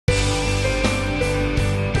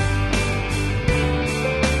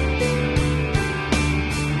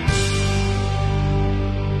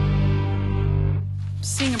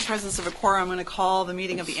presence of a quorum, I'm going to call the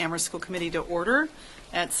meeting of the Amherst School Committee to order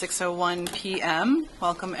at 6:01 p.m.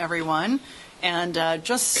 Welcome, everyone. And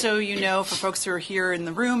just so you know, for folks who are here in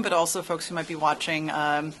the room, but also folks who might be watching,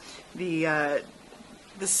 this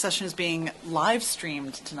session is being live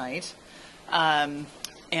streamed tonight and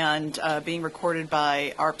being recorded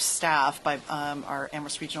by ARP staff, by our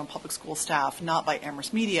Amherst Regional Public School staff, not by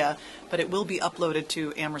Amherst Media, but it will be uploaded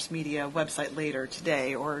to Amherst Media website later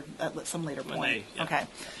today or at some later point. Yeah. Okay.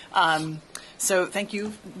 So thank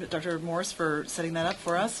you, Dr. Morris, for setting that up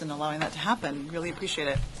for us and allowing that to happen. Really appreciate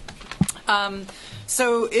it.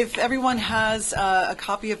 So if everyone has a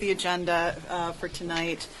copy of the agenda for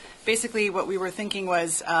tonight, basically what we were thinking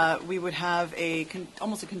was we would have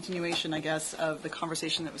almost a continuation, I guess, of the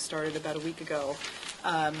conversation that was started about a week ago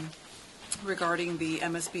regarding the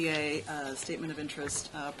MSBA Statement of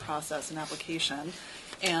Interest process and application.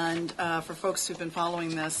 And for folks who've been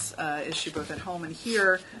following this issue both at home and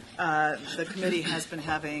here, the committee has been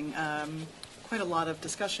having quite a lot of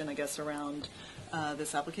discussion, I guess, around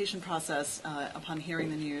this application process upon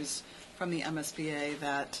hearing the news from the MSBA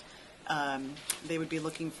that they would be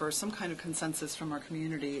looking for some kind of consensus from our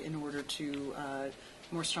community in order to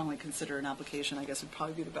more strongly consider an application, I guess would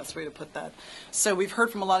probably be the best way to put that. So we've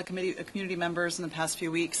heard from a lot of community members in the past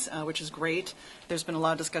few weeks, which is great. There's been a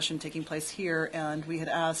lot of discussion taking place here, and we had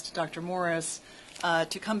asked Dr. Morris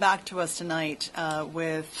to come back to us tonight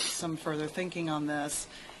with some further thinking on this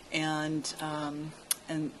and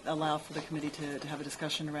allow for the committee to have a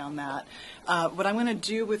discussion around that. What I'm going to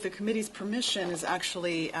do with the committee's permission is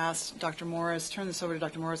actually ask Dr. Morris, turn this over to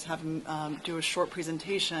Dr. Morris, have him do a short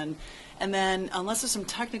presentation, and then unless there's some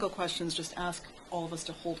technical questions, just ask all of us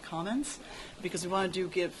to hold comments, because we want to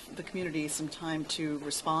give the community some time to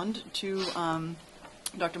respond to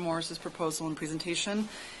Dr. Morris's proposal and presentation,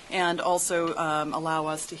 and also allow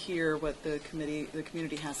us to hear what the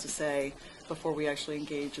community has to say before we actually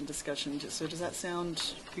engage in discussion. So does that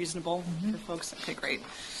sound reasonable for folks? Okay, great.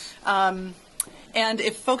 And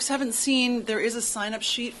if folks haven't seen, there is a sign-up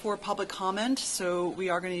sheet for public comment, so we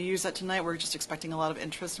are going to use that tonight. We're just expecting a lot of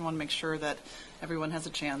interest and want to make sure that everyone has a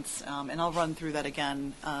chance, and I'll run through that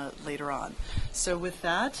again later on. So with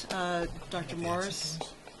that, Dr. Morris,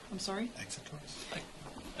 I'm sorry? Exit doors.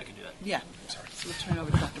 I can do that. Yeah. Sorry. So we'll turn it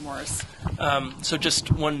over to Dr. Morris. So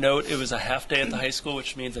just one note, it was a half day at the high school,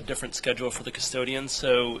 which means a different schedule for the custodians.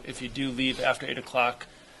 So if you do leave after 8 o'clock,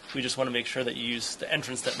 we just want to make sure that you use the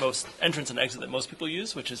entrance and exit that most people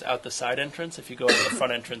use, which is out the side entrance. If you go out the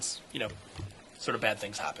front entrance, sort of bad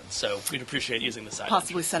things happen. So we'd appreciate using the side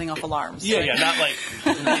Possibly entrance. setting off alarms. Yeah,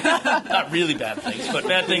 yeah, not really bad things, but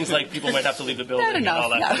bad things like people might have to leave the building and all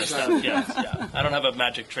that kind of stuff. Yeah. I don't have a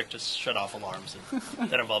magic trick to shut off alarms, and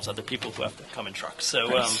that involves other people who have to come in trucks. So,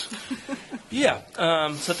 so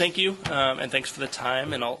thank you, and thanks for the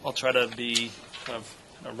time, and I'll try to be kind of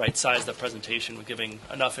right-size the presentation with giving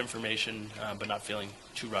enough information, but not feeling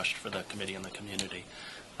too rushed for the committee and the community.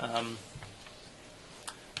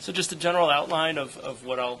 So just a general outline of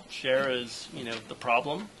what I'll share is, the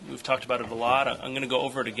problem. We've talked about it a lot. I'm going to go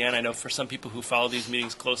over it again. I know for some people who follow these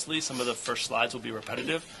meetings closely, some of the first slides will be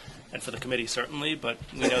repetitive, and for the committee certainly, but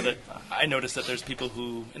we know that I noticed that there's people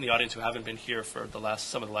who in the audience who haven't been here for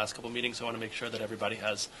some of the last couple of meetings, so I want to make sure that everybody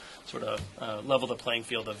has sort of leveled the playing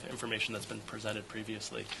field of information that's been presented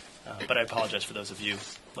previously. But I apologize for those of you,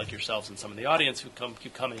 like yourselves and some of the audience who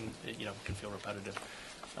keep coming, can feel repetitive.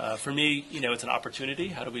 For me, it's an opportunity.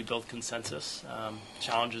 How do we build consensus?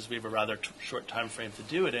 Challenges, we have a rather short time frame to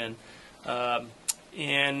do it in.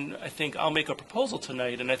 And I think I'll make a proposal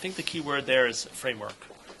tonight, and I think the key word there is framework.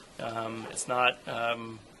 It's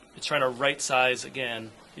trying to right-size,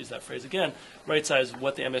 again, use that phrase again, right-size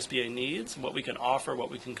what the MSBA needs, what we can offer,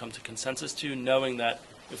 what we can come to consensus to, knowing that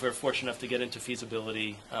if we're fortunate enough to get into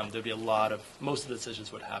feasibility, there'd be most of the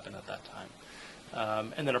decisions would happen at that time.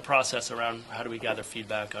 And then a process around how do we gather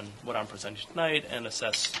feedback on what I'm presenting tonight and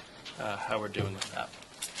assess how we're doing with that.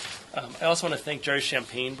 I also want to thank Jerry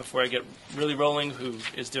Champagne before I get really rolling, who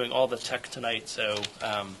is doing all the tech tonight. So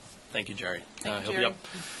thank you, Jerry. He'll be up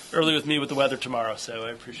early with me with the weather tomorrow, so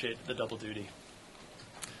I appreciate the double duty.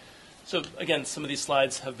 So again, some of these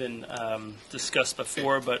slides have been discussed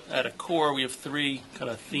before, but at a core, we have three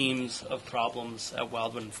kind of themes of problems at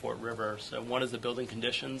Wildwood and Fort River. So one is the building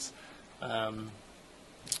conditions.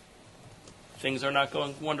 things are not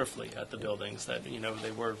going wonderfully at the buildings. That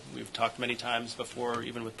we've talked many times before,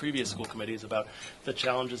 even with previous school committees, about the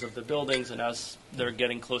challenges of the buildings, and as they're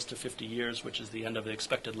getting close to 50 years, which is the end of the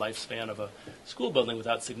expected lifespan of a school building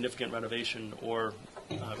without significant renovation or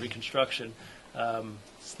reconstruction.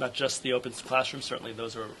 It's not just the open classrooms, certainly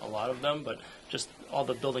those are a lot of them, but just all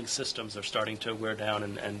the building systems are starting to wear down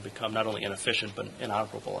and become not only inefficient but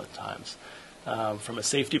inoperable at times. From a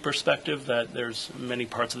safety perspective, that there's many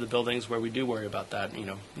parts of the buildings where we do worry about that,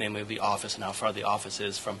 namely the office and how far the office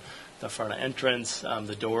is from the front entrance,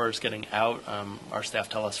 the doors getting out. Our staff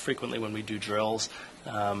tell us frequently when we do drills,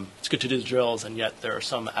 it's good to do the drills, and yet there are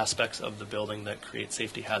some aspects of the building that create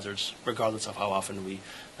safety hazards, regardless of how often we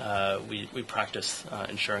practice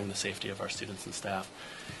ensuring the safety of our students and staff.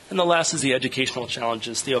 And the last is the educational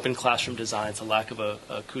challenges, the open classroom designs, the lack of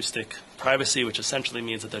acoustic privacy, which essentially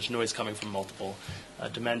means that there's noise coming from multiple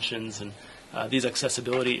dimensions. And these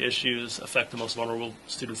accessibility issues affect the most vulnerable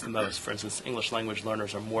students the most. For instance, English language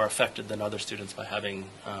learners are more affected than other students by having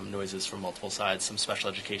noises from multiple sides. Some special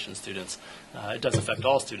education students, it does affect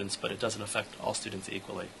all students, but it doesn't affect all students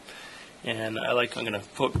equally. And I'm going to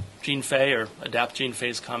quote Jean Fay, or adapt Jean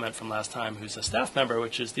Fay's comment from last time, who's a staff member,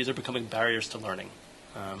 which is, these are becoming barriers to learning.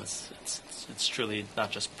 It's truly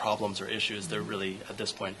not just problems or issues, they're really, at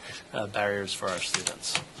this point, barriers for our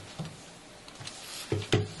students.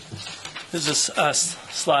 This is a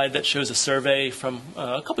slide that shows a survey from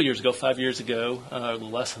a couple years ago, 5 years ago, a little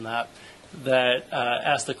less than that, that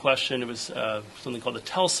asked the question. It was something called the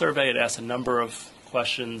TELL survey. It asked a number of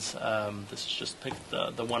questions. This is just picked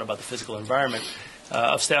the one about the physical environment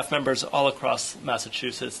of staff members all across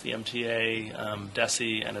Massachusetts. The MTA,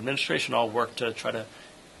 DESE, and administration all worked to try to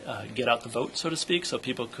get out the vote, so to speak, so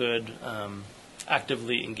people could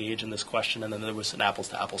actively engage in this question. And then there was an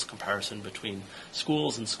apples-to-apples comparison between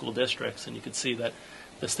schools and school districts. And you could see that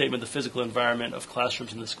the statement, the physical environment of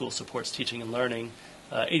classrooms in the school supports teaching and learning,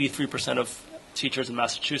 83% of teachers in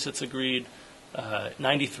Massachusetts agreed,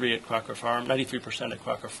 93% at Crocker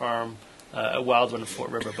Farm, at Wildwood and Fort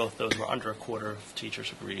River. Both those were under a quarter of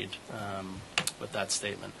teachers agreed with that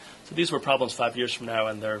statement. So these were problems 5 years from now,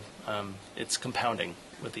 and it's compounding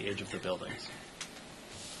with the age of the buildings.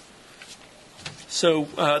 So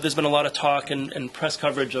there's been a lot of talk and press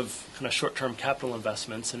coverage of kind of short-term capital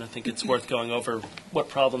investments, and I think it's worth going over what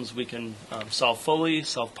problems we can solve fully,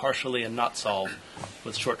 solve partially, and not solve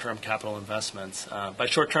with short-term capital investments. By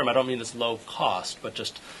short-term, I don't mean it's low cost, but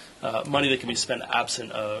just money that can be spent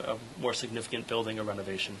absent a more significant building or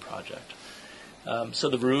renovation project. So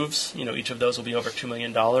the roofs, each of those will be over $2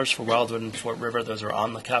 million for Wildwood and Fort River. Those are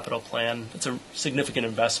on the capital plan. It's a significant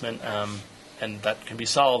investment, and that can be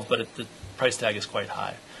solved, but the price tag is quite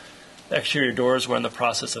high. The exterior doors, we're in the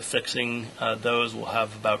process of fixing those. We'll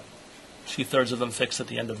have about 2/3 of them fixed at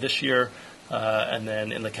the end of this year, and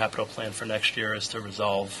then in the capital plan for next year is to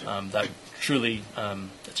resolve that.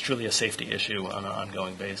 It's truly a safety issue on an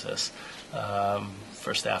ongoing basis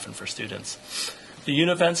for staff and for students. The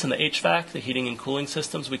univents and the HVAC, the heating and cooling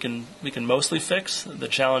systems, we can mostly fix. The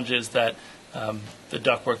challenge is that the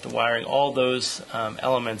ductwork, the wiring, all those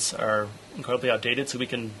elements are incredibly outdated, so we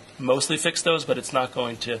can mostly fix those, but it's not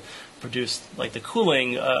going to produce, like the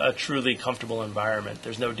cooling, a truly comfortable environment.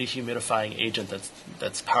 There's no dehumidifying agent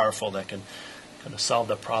that's powerful that can kind of solve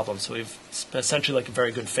the problem. So we've essentially like a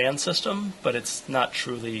very good fan system, but it's not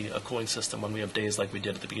truly a cooling system when we have days like we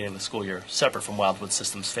did at the beginning of the school year, separate from Wildwood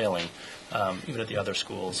systems failing. Even at the other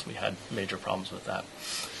schools, we had major problems with that.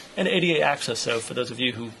 And ADA access. So for those of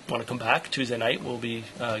you who want to come back, Tuesday night we'll be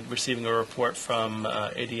receiving a report from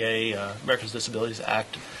ADA, Americans with Disabilities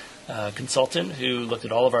Act consultant, who looked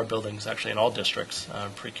at all of our buildings, actually in all districts,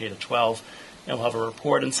 pre-K to 12, and we'll have a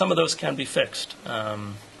report. And some of those can be fixed,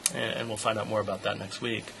 and we'll find out more about that next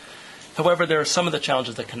week. However, there are some of the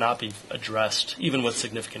challenges that cannot be addressed, even with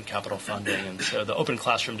significant capital funding. And so the open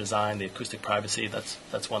classroom design, the acoustic privacy,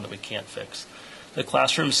 that's one that we can't fix. The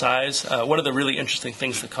classroom size, one of the really interesting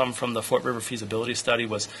things that come from the Fort River feasibility study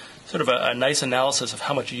was sort of a nice analysis of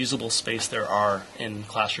how much usable space there are in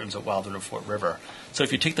classrooms at Wildwood and Fort River. So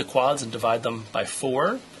if you take the quads and divide them by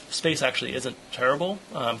 4, space actually isn't terrible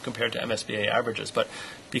compared to MSBA averages. But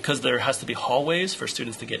because there has to be hallways for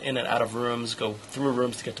students to get in and out of rooms, go through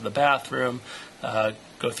rooms to get to the bathroom,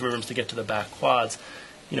 go through rooms to get to the back quads,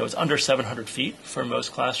 it's under 700 feet for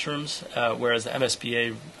most classrooms, whereas the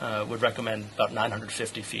MSBA would recommend about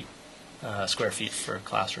 950 square feet for a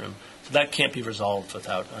classroom. So that can't be resolved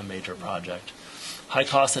without a major project. High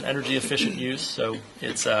cost and energy efficient use. So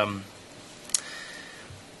it's, in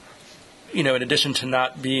addition to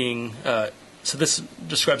not being So this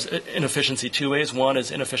describes inefficiency two ways. One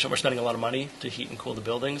is inefficient. We're spending a lot of money to heat and cool the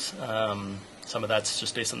buildings. Some of that's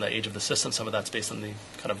just based on the age of the system. Some of that's based on the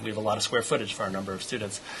we have a lot of square footage for our number of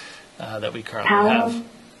students that we currently have.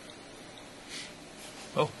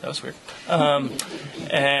 Oh, that was weird.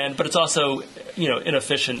 But it's also,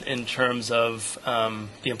 inefficient in terms of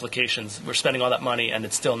the implications. We're spending all that money, and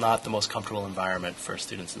it's still not the most comfortable environment for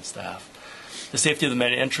students and staff. The safety of the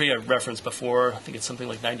main entry, I referenced before, I think it's something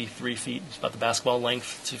like 93 feet. It's about the basketball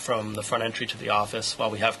length from the front entry to the office. While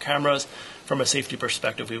we have cameras, from a safety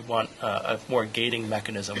perspective, we want a more gating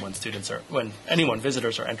mechanism when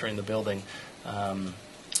visitors are entering the building.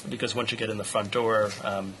 Because once you get in the front door,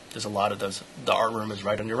 there's a lot of those. The art room is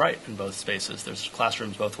right on your right in both spaces. There's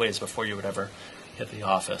classrooms both ways before you would ever hit the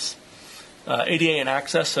office. ADA and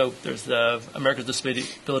access, so there's the Americans with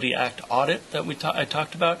Disability Act audit that I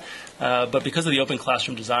talked about. But because of the open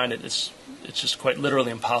classroom design, it's just quite literally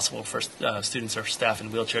impossible for students or staff in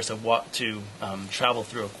wheelchairs to travel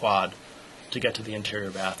through a quad to get to the interior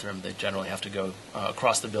bathroom. They generally have to go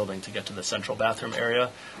across the building to get to the central bathroom area.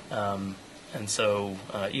 And so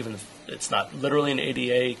even if it's not literally an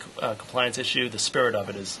ADA compliance issue, the spirit of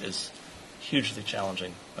it is hugely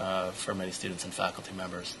challenging for many students and faculty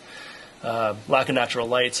members. Lack of natural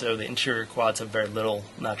light, so the interior quads have very little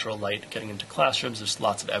natural light getting into classrooms. There's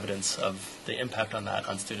lots of evidence of the impact on that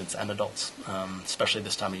on students and adults, especially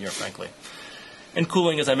this time of year, frankly. And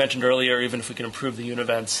cooling, as I mentioned earlier, even if we can improve the unit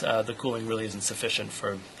events, the cooling really isn't sufficient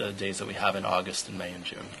for the days that we have in August and May and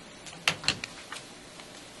June.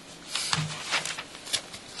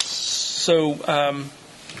 So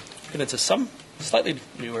get into some slightly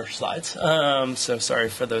newer slides. So sorry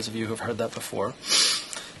for those of you who have heard that before.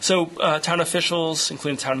 So town officials,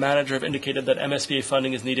 including town manager, have indicated that MSBA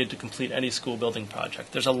funding is needed to complete any school building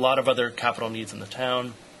project. There's a lot of other capital needs in the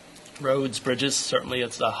town. Roads, bridges, certainly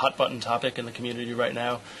it's a hot button topic in the community right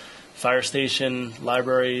now. Fire station,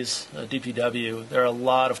 libraries, DPW, there are a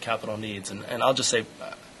lot of capital needs. And I'll just say,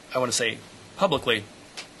 I want to say publicly,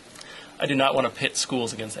 I do not want to pit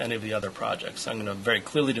schools against any of the other projects. I'm going to very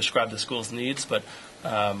clearly describe the school's needs, but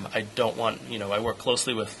I don't want, I work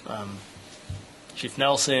closely with Chief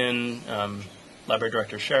Nelson, Library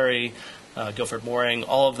Director Sherry, Guilford Mooring.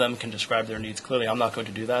 All of them can describe their needs clearly. I'm not going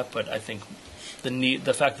to do that, but I think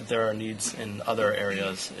the fact that there are needs in other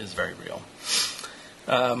areas is very real.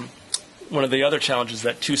 One of the other challenges is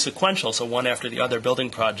that two sequential, so one after the other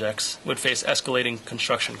building projects, would face escalating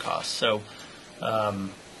construction costs. So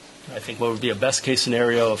I think what would be a best case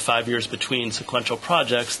scenario of 5 years between sequential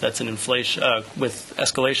projects, that's an inflation with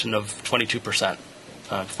escalation of 22%,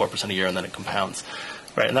 4% a year, and then it compounds.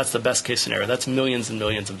 Right, and that's the best case scenario. That's millions and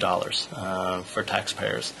millions of dollars for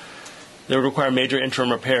taxpayers. They would require major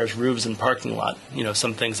interim repairs, roofs and parking lot.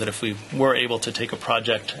 Some things that if we were able to take a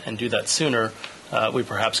project and do that sooner, we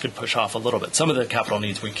perhaps could push off a little bit. Some of the capital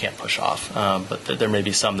needs we can't push off, but there may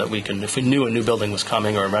be some that we can, if we knew a new building was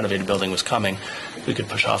coming or a renovated building was coming, we could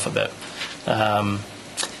push off a bit.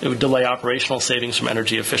 It would delay operational savings from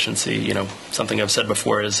energy efficiency. Something I've said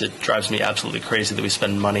before is it drives me absolutely crazy that we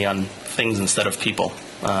spend money on things instead of people,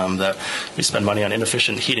 that we spend money on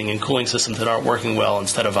inefficient heating and cooling systems that aren't working well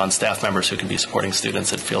instead of on staff members who can be supporting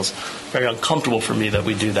students. It feels very uncomfortable for me that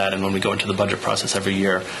we do that, and when we go into the budget process every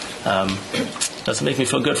year, it doesn't make me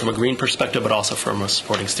feel good from a green perspective, but also from a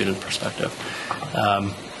supporting student perspective.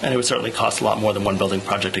 And it would certainly cost a lot more than one building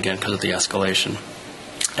project, again, because of the escalation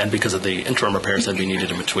and because of the interim repairs that would be needed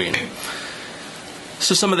in between.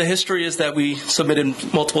 So some of the history is that we submitted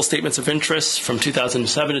multiple statements of interest from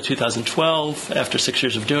 2007 to 2012. After 6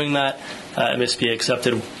 years of doing that, MSBA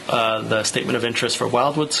accepted the statement of interest for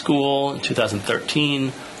Wildwood School in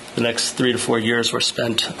 2013. The next 3 to 4 years were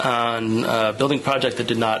spent on a building project that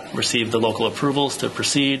did not receive the local approvals to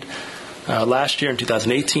proceed. Last year, in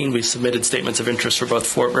 2018, we submitted statements of interest for both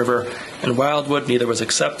Fort River and Wildwood. Neither was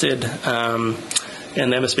accepted. And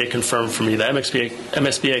the MSBA confirmed for me that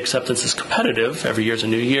MSBA acceptance is competitive. Every year is a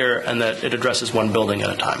new year, and that it addresses one building at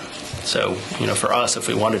a time. So, for us, if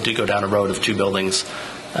we wanted to go down a road of two buildings,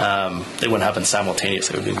 they wouldn't happen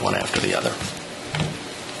simultaneously. It would be one after the other.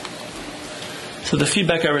 So the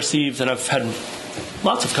feedback I received, and I've had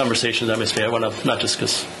lots of conversations at MSBA. I want to, not just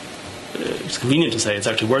because it's convenient to say, it's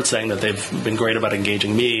actually worth saying that they've been great about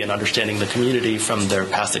engaging me and understanding the community from their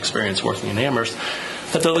past experience working in Amherst,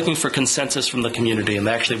 that they're looking for consensus from the community, and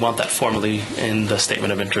they actually want that formally in the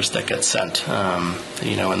statement of interest that gets sent. And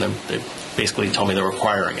they basically told me they're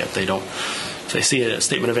requiring it. They don't if they see a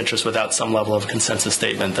statement of interest without some level of consensus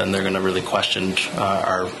statement, then they're going to really question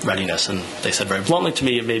our readiness. And they said very bluntly to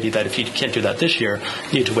me, it may be that if you can't do that this year,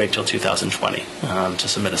 you need to wait till 2020 to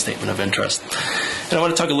submit a statement of interest. And I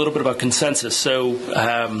want to talk a little bit about consensus. So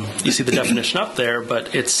you see the definition up there,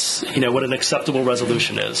 but it's, what an acceptable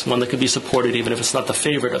resolution is, one that could be supported even if it's not the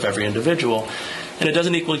favorite of every individual. And it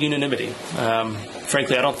doesn't equal unanimity.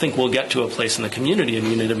 Frankly, I don't think we'll get to a place in the community of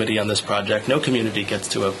unanimity on this project. No community gets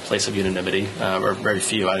to a place of unanimity, or very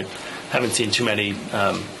few. I haven't seen too many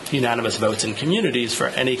unanimous votes in communities for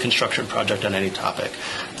any construction project on any topic.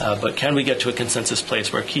 But can we get to a consensus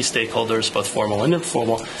place where key stakeholders, both formal and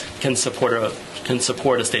informal, can support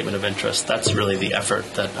a statement of interest? That's really the effort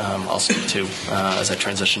that I'll speak to as I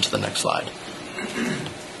transition to the next slide.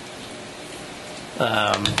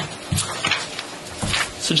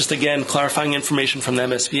 So just again, clarifying information from the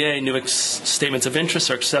MSBA, new statements of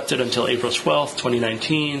interest are accepted until April 12th,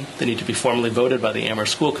 2019. They need to be formally voted by the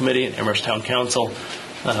Amherst School Committee and Amherst Town Council,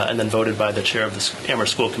 and then voted by the chair of the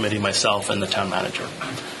Amherst School Committee, myself, and the town manager.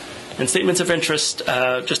 And statements of interest,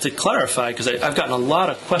 just to clarify, because I've gotten a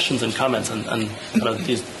lot of questions and comments on kind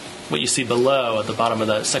of what you see below at the bottom of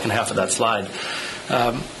the second half of that slide.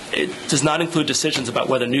 It does not include decisions about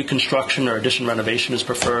whether new construction or addition renovation is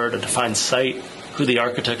preferred, a defined site, who the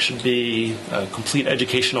architect should be, a complete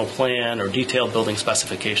educational plan, or detailed building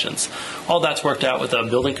specifications. All that's worked out with a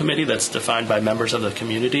building committee that's defined by members of the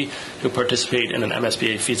community who participate in an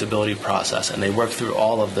MSBA feasibility process, and they work through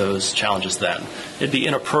all of those challenges then. It'd be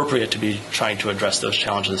inappropriate to be trying to address those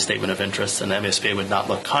challenges in a statement of interest, and the MSBA would not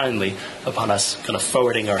look kindly upon us kind of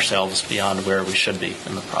forwarding ourselves beyond where we should be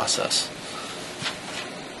in the process.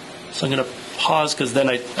 So I'm going to pause because then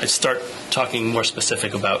I start talking more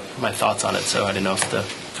specific about my thoughts on it. So I didn't know if the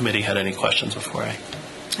committee had any questions before I...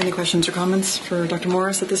 Any questions or comments for Dr.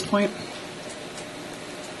 Morris at this point?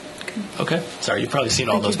 Okay. Sorry, you've probably seen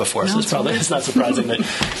all those before, no, so it's not surprising that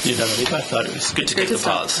you've done it. I thought it was good to take the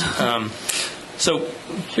pause. So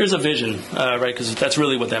here's a vision, right? Because that's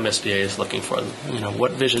really what the MSBA is looking for.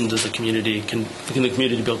 What vision does the community can the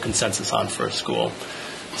community build consensus on for a school?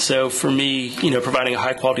 So for me, providing a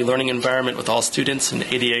high-quality learning environment with all students in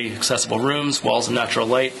ADA accessible rooms, walls, and natural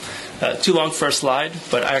light. Too long for a slide,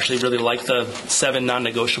 but I actually really like the 7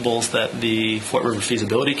 non-negotiables that the Fort River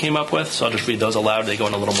feasibility came up with. So I'll just read those aloud. They go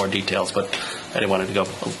into a little more details, but I didn't want it to go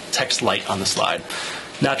text light on the slide.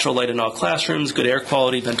 Natural light in all classrooms, good air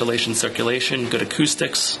quality, ventilation, circulation, good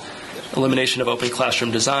acoustics, elimination of open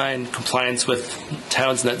classroom design, compliance with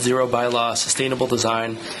town's net zero bylaw, sustainable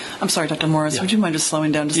design. I'm sorry, Dr. Morris, would you mind just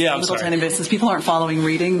slowing down just a little tiny bit since people aren't following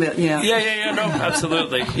reading? No,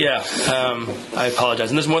 absolutely. I apologize.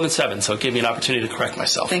 And there's more than 7, so it gave me an opportunity to correct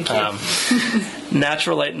myself. Thank you.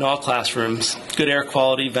 Natural light in all classrooms, good air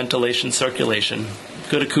quality, ventilation, circulation,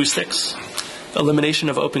 good acoustics, elimination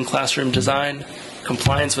of open classroom design,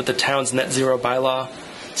 compliance with the town's net zero bylaw,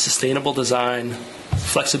 sustainable design,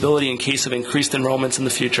 flexibility in case of increased enrollments in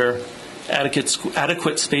the future,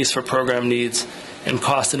 adequate space for program needs, and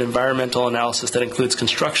cost and environmental analysis that includes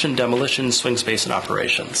construction, demolition, swing space, and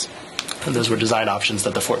operations. And those were design options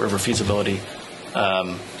that the Fort River Feasibility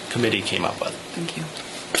Committee came up with. Thank you.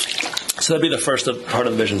 So that'd be the first part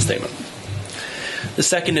of the vision statement. The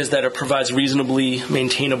second is that it provides reasonably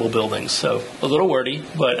maintainable buildings. So a little wordy,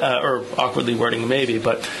 but or awkwardly wording maybe,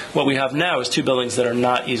 but what we have now is 2 buildings that are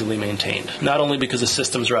not easily maintained. Not only because the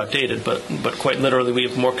systems are outdated, but quite literally we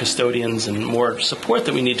have more custodians and more support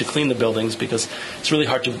that we need to clean the buildings because it's really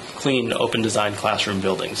hard to clean open design classroom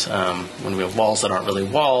buildings when we have walls that aren't really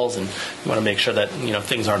walls, and you want to make sure that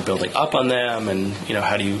things aren't building up on them, and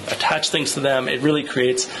how do you attach things to them. It really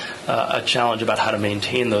creates a challenge about how to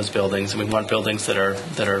maintain those buildings, and we want buildings that are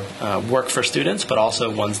work for students, but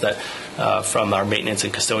also ones that from our maintenance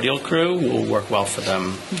and custodial crew will work well for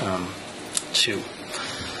them too.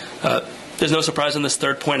 There's no surprise in this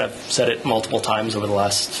third point. I've said it multiple times over the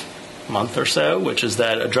last month or so, which is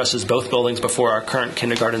that it addresses both buildings before our current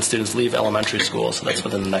kindergarten students leave elementary school, so that's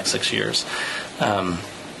within the next 6 years. I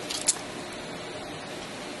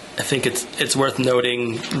think it's worth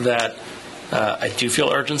noting that I do feel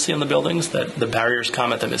urgency on the buildings, that the barriers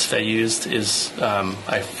comment that Ms. Fay used is,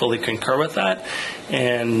 I fully concur with that,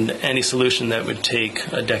 and any solution that would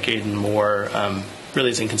take a decade and more really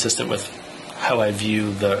is inconsistent with how I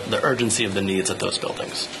view the urgency of the needs at those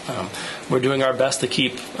buildings. We're doing our best to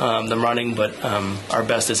keep them running, but our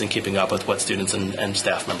best isn't keeping up with what students and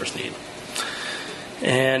staff members need.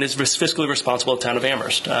 And is fiscally responsible at the town of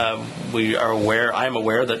Amherst. I'm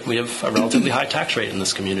aware that we have a relatively high tax rate in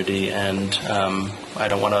this community, and I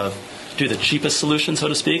don't want to do the cheapest solution, so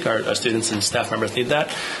to speak. Our students and staff members need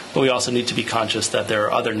that. But we also need to be conscious that there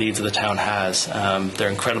are other needs that the town has. They're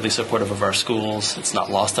incredibly supportive of our schools. It's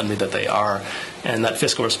not lost on me that they are. And that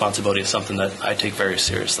fiscal responsibility is something that I take very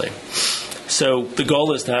seriously. So the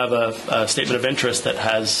goal is to have a statement of interest that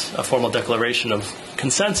has a formal declaration of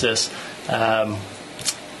consensus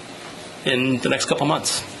in the next couple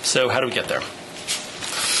months. So how do we get there?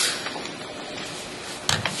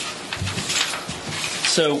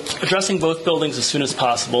 So addressing both buildings as soon as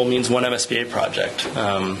possible means one MSBA project.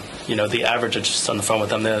 The average, I was just on the phone with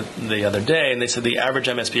them the other day, and they said the average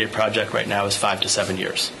MSBA project right now is 5 to 7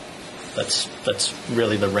 years. That's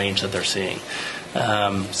really the range that they're seeing.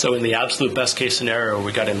 So in the absolute best case scenario,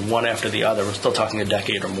 we got in one after the other, we're still talking a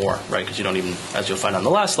decade or more, right? Because you don't even, as you'll find on the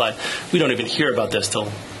last slide, we don't even hear about this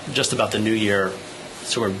till just about the new year.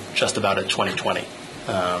 So we're just about at 2020,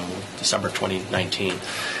 December 2019.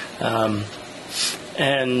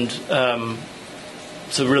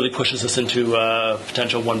 So it really pushes us into a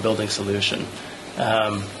potential one-building solution.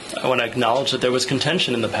 I want to acknowledge that there was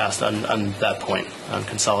contention in the past on that point, on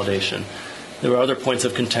consolidation. There were other points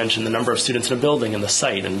of contention, the number of students in a building and the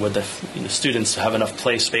site, and would the students have enough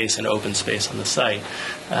play space and open space on the site.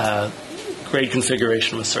 Grade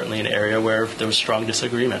configuration was certainly an area where there was strong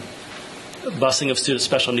disagreement. Busing of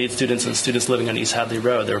special needs students and students living on East Hadley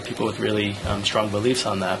Road, there were people with really strong beliefs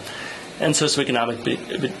on that. And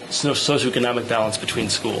socioeconomic balance between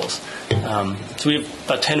schools. So we have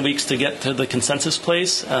about 10 weeks to get to the consensus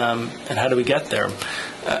place, and how do we get there?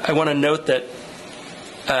 I want to note that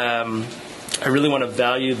I really want to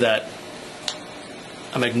value that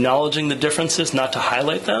I'm acknowledging the differences, not to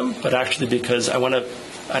highlight them, but actually because I want to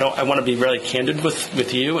be really candid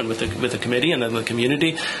with you and with the committee and then the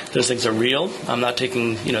community. Those things are real. I'm not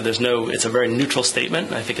taking, it's a very neutral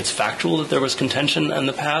statement. I think it's factual that there was contention in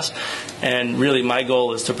the past. And really my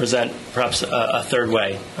goal is to present perhaps a third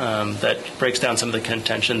way that breaks down some of the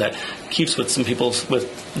contention, that keeps with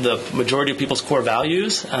the majority of people's core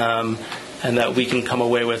values, and that we can come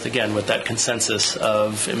away with that consensus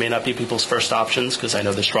of, it may not be people's first options, because I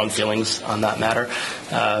know there's strong feelings on that matter,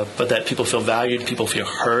 but that people feel valued, people feel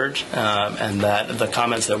heard, and that the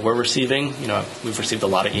comments that we're receiving, we've received a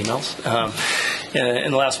lot of emails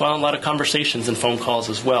in the last while, a lot of conversations and phone calls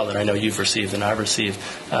as well that I know you've received and I've received.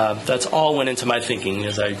 That's all went into my thinking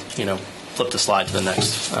as I, flip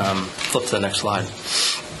the next slide.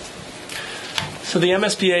 So the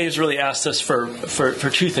MSBA has really asked us for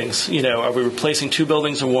two things. Are we replacing two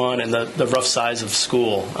buildings or one, and the rough size of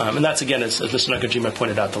school? And that's, again, as Mr. Nakajima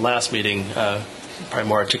pointed out at the last meeting, probably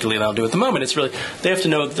more articulately than I'll do at the moment, it's really, they have to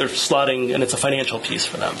know that they're slotting, and it's a financial piece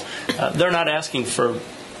for them. They're not asking for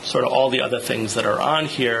sort of all the other things that are on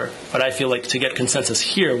here, but I feel like to get consensus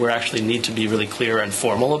here, we actually need to be really clear and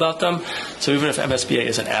formal about them. So even if MSBA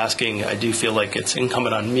isn't asking, I do feel like it's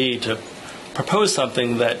incumbent on me to propose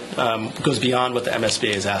something that goes beyond what the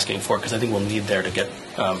MSBA is asking for, because I think we'll need there to get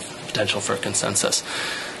potential for consensus.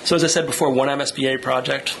 So as I said before, one MSBA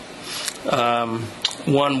project,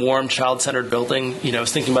 one warm child-centered building. I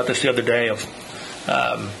was thinking about this the other day of,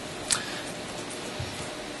 I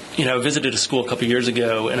visited a school a couple years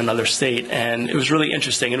ago in another state, and it was really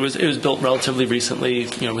interesting. It was built relatively recently,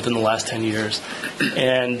 within the last 10 years,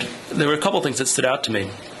 and there were a couple things that stood out to me.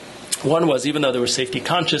 One was, even though they were safety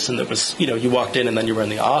conscious and there was, you walked in and then you were in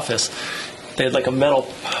the office, they had like a metal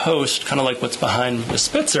post, kind of like what's behind the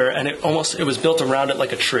Spitzer, and it was built around it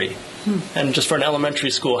like a tree. And just for an elementary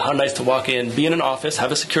school, how nice to walk in, be in an office,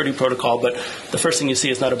 have a security protocol, but the first thing you see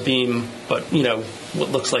is not a beam, but, what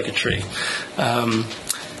looks like a tree.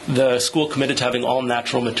 The school committed to having all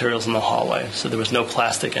natural materials in the hallway, so there was no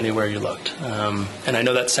plastic anywhere you looked. And I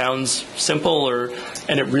know that sounds simple,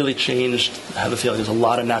 and it really changed. I have a feeling there's a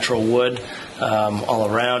lot of natural wood all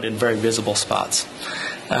around in very visible spots.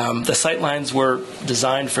 The sight lines were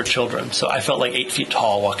designed for children, so I felt like 8 feet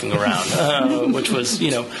tall walking around, which was,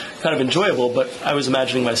 kind of enjoyable, but I was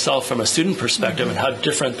imagining myself from a student perspective and how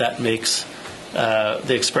different that makes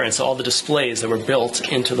the experience. So all the displays that were built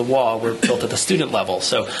into the wall were built at the student level.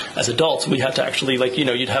 So as adults, we had to actually,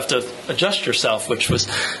 you'd have to adjust yourself, which was,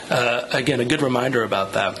 again, a good reminder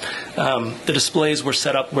about that. The displays were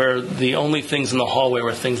set up where the only things in the hallway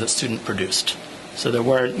were things that student produced. So there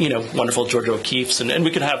weren't, wonderful Georgia O'Keeffe's, and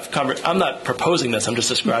we could have, I'm not proposing this, I'm just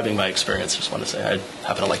describing my experience. Just want to say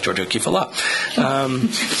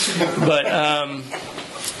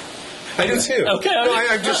I do too. Okay,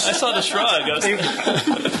 I saw the shrug.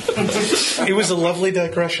 It was a lovely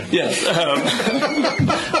digression. Yes.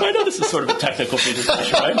 I know this is sort of a technical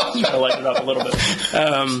presentation, right? I'm trying to lighten it up a little bit.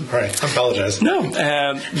 All right, I apologize. No.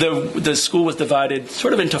 The school was divided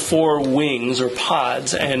sort of into 4 wings or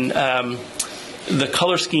pods, and the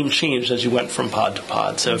color scheme changed as you went from pod to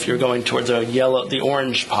pod. So if you're going towards the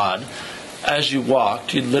orange pod, as you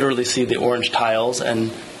walked, you'd literally see the orange tiles,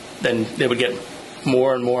 and then they would get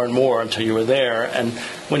more and more and more until you were there. And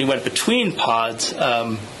when you went between pods,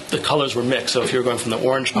 the colors were mixed. So if you were going from the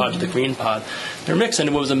orange pod to the green pod, they're mixed.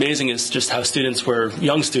 And what was amazing is just how students were,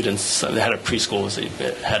 young students, they had a preschool,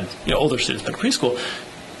 they had older students, but preschool,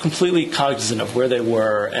 completely cognizant of where they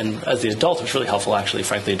were. And as the adult, it was really helpful, actually,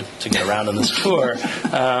 frankly, to get around on this tour.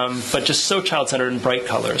 But just so child-centered and bright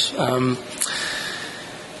colors.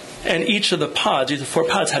 And each of the pods, the 4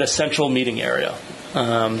 pods, had a central meeting area.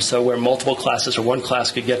 So where multiple classes or one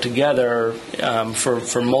class could get together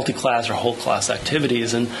for multi-class or whole class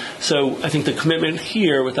activities. And so I think the commitment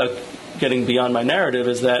here, without getting beyond my narrative,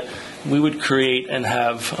 is that we would create and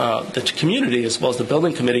have the community as well as the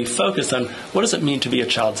building committee focused on what does it mean to be a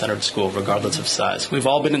child-centered school, regardless of size. We've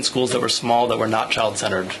all been in schools that were small, that were not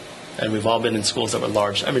child-centered. And we've all been in schools that were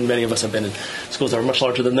large. I mean, many of us have been in schools that are much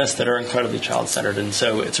larger than this that are incredibly child-centered. And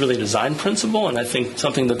so it's really a design principle, and I think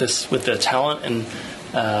something that this, with the talent and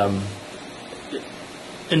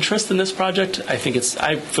interest in this project, I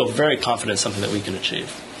feel very confident it's something that we can achieve.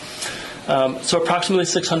 So approximately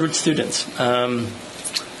 600 students.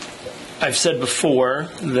 I've said before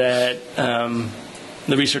that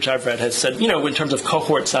the research I've read has said, in terms of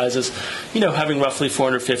cohort sizes, having roughly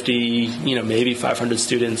 450, maybe 500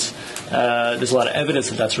 students, there's a lot of evidence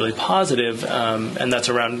that that's really positive, and that's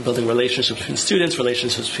around building relationships between students,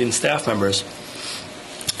 relationships between staff members.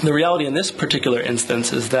 The reality in this particular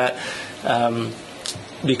instance is that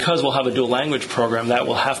because we'll have a dual language program, that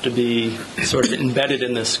will have to be sort of embedded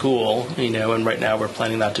in this school, and right now we're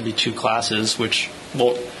planning that to be 2 classes, which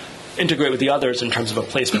will integrate with the others in terms of a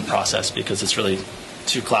placement process, because it's really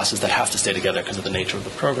 2 classes that have to stay together because of the nature of the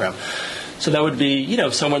program. So that would be,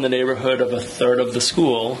 somewhere in the neighborhood of 1/3 of the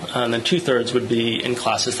school, and then 2/3 would be in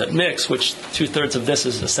classes that mix, which 2/3 of this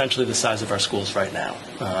is essentially the size of our schools right now.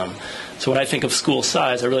 So when I think of school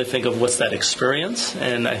size, I really think of what's that experience,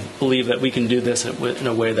 and I believe that we can do this in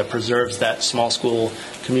a way that preserves that small school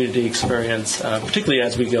community experience, particularly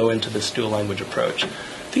as we go into this dual language approach.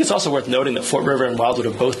 I think it's also worth noting that Fort River and Wildwood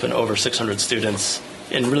have both been over 600 students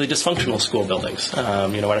in really dysfunctional school buildings.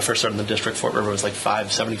 When I first started in the district, Fort River was like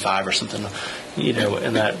 575 or something,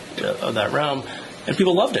 in that realm. And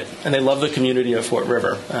people loved it, and they love the community of Fort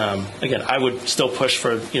River. Again, I would still push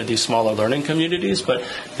for these smaller learning communities, but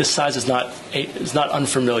this size is not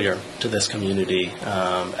unfamiliar to this community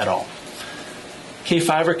at all.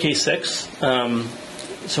 K-5 or K-6.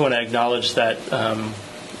 So when I acknowledge that.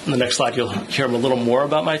 In the next slide, you'll hear a little more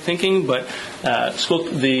about my thinking, but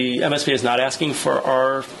the MSBA is not asking for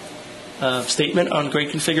our statement on grade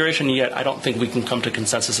configuration, yet I don't think we can come to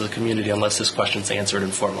consensus as a community unless this question is answered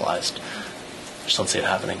and formalized. I just don't see it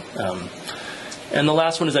happening. And the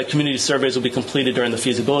last one is that community surveys will be completed during the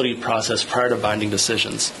feasibility process prior to binding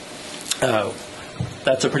decisions.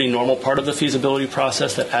 That's a pretty normal part of the feasibility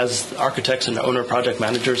process, that as architects and owner project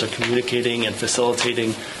managers are communicating and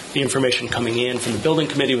facilitating the information coming in from the building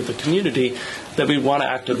committee with the community, that we want to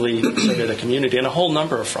actively survey the community on a whole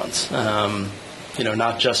number of fronts.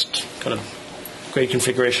 Not just kind of grade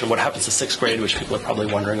configuration, what happens to 6th grade, which people are probably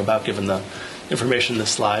wondering about given the information in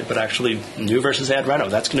this slide, but actually new versus ad reno.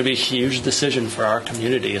 That's going to be a huge decision for our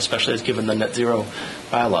community, especially as given the net zero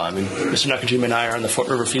bylaw. I mean, Mr. Nakajima and I are on the Fort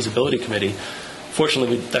River Feasibility Committee.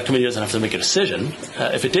 Fortunately, that committee doesn't have to make a decision.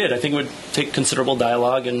 If it did, I think it would take considerable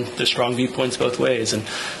dialogue, and there's strong viewpoints both ways. And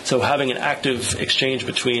so having an active exchange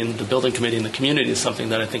between the building committee and the community is something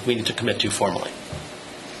that I think we need to commit to formally.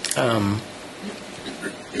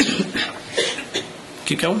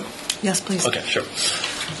 Keep going? Yes, please. Okay, sure.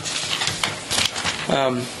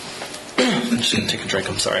 I'm just going to take a drink.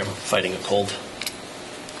 I'm sorry. I'm fighting a cold.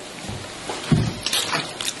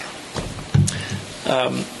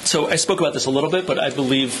 So I spoke about this a little bit, but I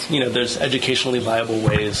believe there's educationally viable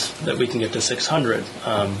ways that we can get to 600.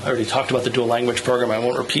 I already talked about the dual language program. I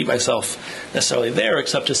won't repeat myself necessarily there,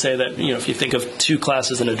 except to say that if you think of 2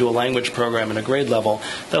 classes in a dual language program in a grade level,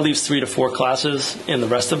 that leaves 3 to 4 classes in the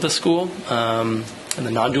rest of the school, in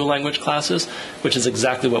the non-dual language classes, which is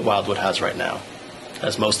exactly what Wildwood has right now. It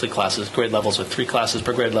has mostly grade levels with 3 classes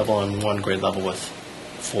per grade level and 1 grade level with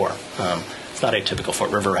 4. It's not atypical.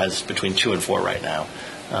 Fort River has between 2 and 4 right now.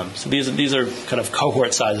 So these are kind of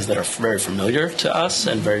cohort sizes that are very familiar to us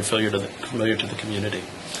and very familiar to the community.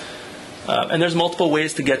 And there's multiple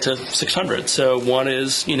ways to get to 600. So one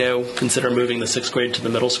is, consider moving the 6th grade to the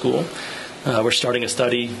middle school. We're starting a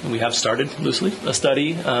study, and we have started loosely a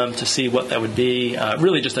study to see what that would be,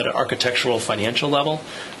 really just at an architectural financial level,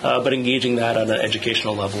 but engaging that on an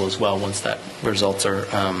educational level as well once that results are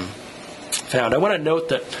found. I want to note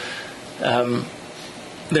that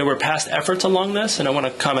there were past efforts along this, and I want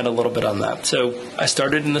to comment a little bit on that. So I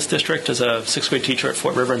started in this district as a 6th grade teacher at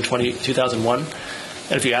Fort River in 2001.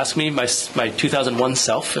 And if you ask me, my 2001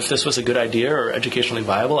 self, if this was a good idea or educationally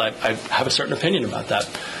viable, I have a certain opinion about that.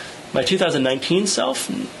 My 2019 self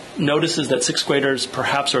notices that 6th graders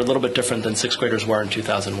perhaps are a little bit different than 6th graders were in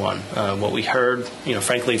 2001. What we heard,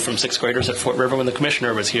 frankly, from 6th graders at Fort River when the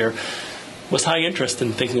commissioner was here was high interest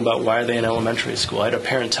in thinking about why are they in elementary school. I had a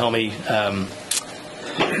parent tell me,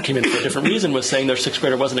 came in for a different reason, was saying their 6th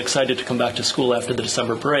grader wasn't excited to come back to school after the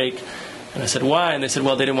December break. And I said, why? And they said,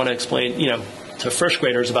 well, they didn't want to explain, to 1st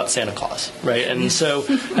graders about Santa Claus, right? And so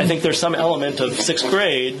I think there's some element of 6th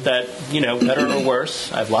grade that, better or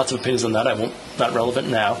worse, I have lots of opinions on that, not relevant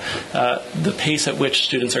now, the pace at which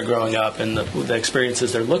students are growing up and the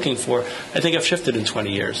experiences they're looking for, I think have shifted in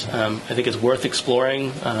 20 years. I think it's worth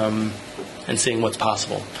exploring and seeing what's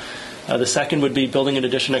possible. The second would be building an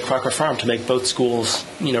addition at Crocker Farm to make both schools,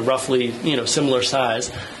 roughly, similar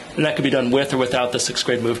size. And that could be done with or without the 6th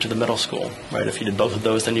grade move to the middle school, right? If you did both of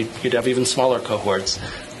those, then you'd have even smaller cohorts.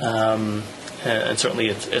 And certainly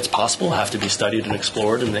it's possible, have to be studied and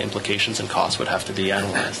explored, and the implications and costs would have to be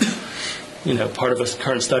analyzed. Part of a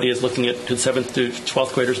current study is looking at could 7th to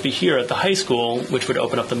 12th graders be here at the high school, which would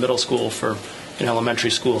open up the middle school for an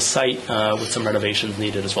elementary school site with some renovations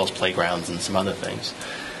needed, as well as playgrounds and some other things.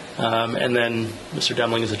 And then Mr.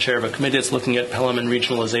 Demling is the chair of a committee that's looking at Pelham and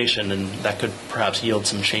regionalization, and that could perhaps yield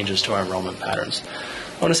some changes to our enrollment patterns.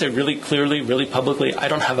 I want to say really clearly, really publicly, I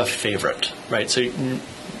don't have a favorite, right? So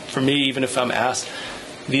for me, even if I'm asked,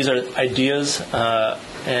 these are ideas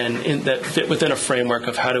that fit within a framework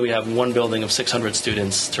of how do we have one building of 600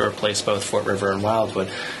 students to replace both Fort River and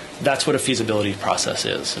Wildwood. That's what a feasibility process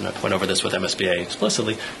is, and I went over this with MSBA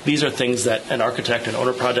explicitly. These are things that an architect, an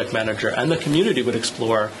owner project manager, and the community would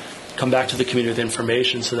explore, come back to the community with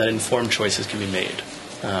information so that informed choices can be made.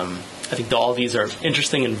 I think all these are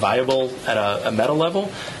interesting and viable at a meta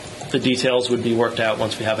level. The details would be worked out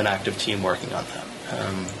once we have an active team working on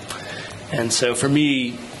them. And so for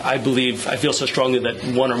me, I feel so strongly that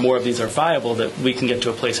one or more of these are viable that we can get to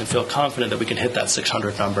a place and feel confident that we can hit that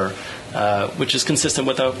 600 number, which is consistent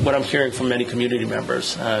with what I'm hearing from many community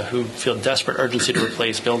members who feel desperate urgency to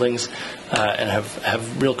replace buildings and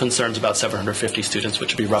have real concerns about 750 students,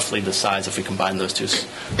 which would be roughly the size if we combine those two,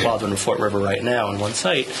 Wildwood and Fort River right now in one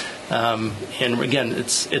site. And again,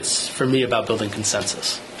 it's for me about building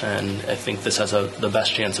consensus. And I think this has the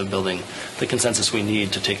best chance of building the consensus we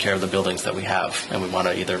need to take care of the buildings that we have and we want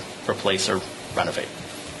to either replace or renovate.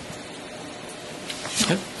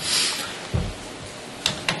 Okay.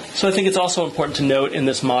 So I think it's also important to note in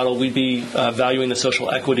this model we'd be valuing the social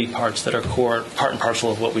equity parts that are part and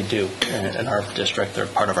parcel of what we do in our district. They're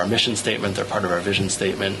part of our mission statement, they're part of our vision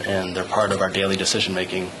statement, and they're part of our daily decision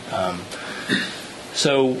making.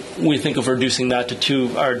 So we think of reducing that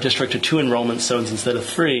to our district to 2 enrollment zones instead of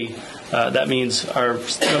 3. That means our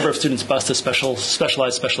number of students bused to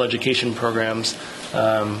specialized special education programs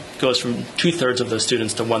goes from 2/3 of those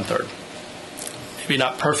students to 1/3. Maybe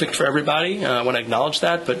not perfect for everybody. I want to acknowledge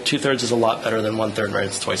that, but 2/3 is a lot better than 1/3, right?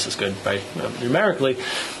 It's twice as good, right, numerically.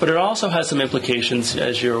 But it also has some implications.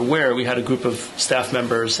 As you're aware, we had a group of staff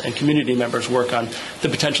members and community members work on the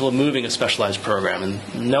potential of moving a specialized program, and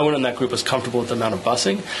no one in that group was comfortable with the amount of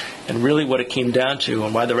busing. And really what it came down to,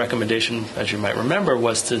 and why the recommendation, as you might remember,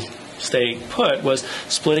 was to stay put, was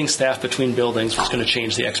splitting staff between buildings was going to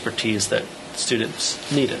change the expertise that students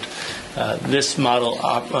needed. This model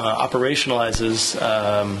operationalizes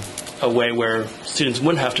a way where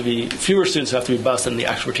fewer students have to be bused, and the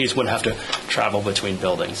expertise wouldn't have to travel between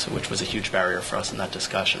buildings, which was a huge barrier for us in that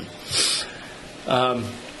discussion.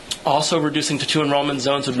 Also, reducing to 2 enrollment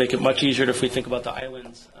zones would make it much easier if we think about the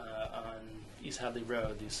islands on East Hadley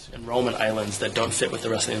Road, these enrollment islands that don't fit with the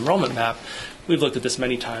rest of the enrollment map. We've looked at this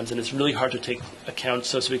many times, and it's really hard to take account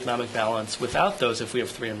socioeconomic balance without those if we have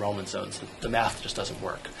 3 enrollment zones. The math just doesn't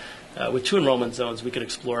work. With 2 enrollment zones, we could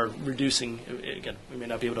explore reducing, again, we may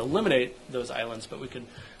not be able to eliminate those islands, but we could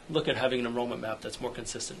look at having an enrollment map that's more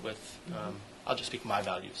consistent with, I'll just speak my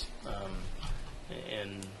values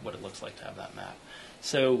and what it looks like to have that map.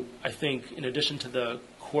 So I think in addition to the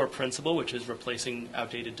core principle, which is replacing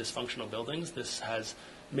outdated dysfunctional buildings, this has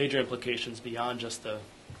major implications beyond just the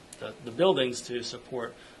buildings to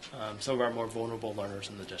support some of our more vulnerable learners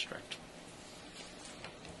in the district.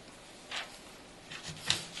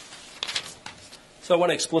 So I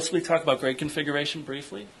want to explicitly talk about grade configuration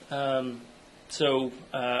briefly. I know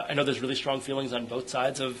there's really strong feelings on both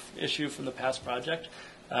sides of issue from the past project,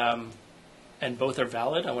 and both are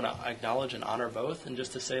valid. I want to acknowledge and honor both, and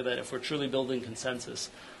just to say that if we're truly building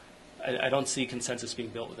consensus, I don't see consensus being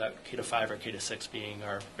built without K-5 or K-6 being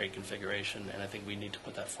our grade configuration, and I think we need to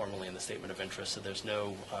put that formally in the statement of interest so there's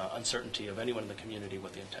no uncertainty of anyone in the community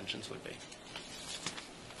what the intentions would be.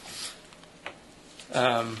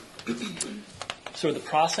 So the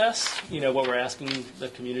process, what we're asking the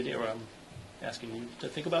community, or I'm asking you to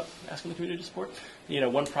think about asking the community to support,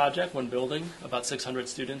 one project, one building, about 600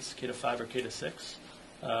 students, K-5 or K-6.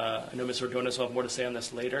 I know Ms. Ordonez will have more to say on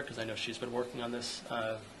this later because I know she's been working on this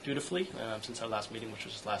dutifully since our last meeting, which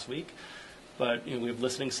was just last week. But we have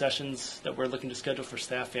listening sessions that we're looking to schedule for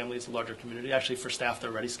staff, families, the larger community. Actually, for staff,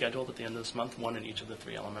 they're already scheduled at the end of this month, one in each of the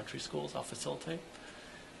 3 elementary schools I'll facilitate.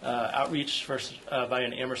 Outreach first by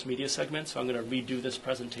an Amherst Media segment. So I'm going to redo this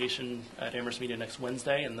presentation at Amherst Media next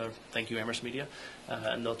Wednesday, and thank you, Amherst Media.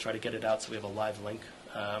 And they'll try to get it out so we have a live link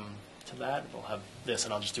to that. We'll have this,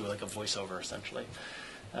 and I'll just do like a voiceover, essentially.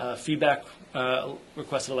 Feedback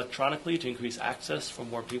requested electronically to increase access for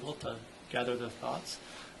more people to gather their thoughts.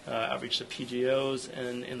 Outreach to PGOs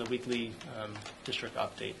and in the weekly district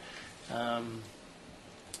update.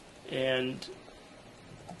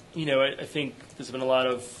 I think there's been a lot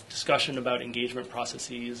of discussion about engagement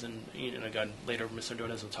processes, and again, later Mr.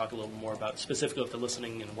 Ordonez will talk a little more about specifically the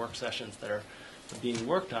listening and work sessions that are being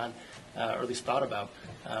worked on, or at least thought about.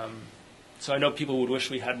 So I know people would wish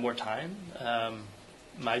we had more time.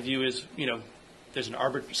 My view is, there's an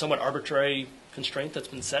somewhat arbitrary constraint that's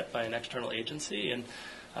been set by an external agency, and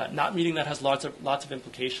not meeting that has lots of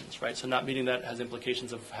implications, right? So not meeting that has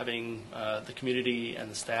implications of having the community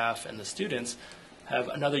and the staff and the students have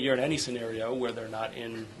another year in any scenario where they're not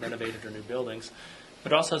in renovated or new buildings,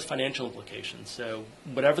 but also has financial implications. So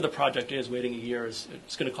whatever the project is, waiting a year it's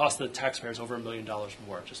going to cost the taxpayers over $1 million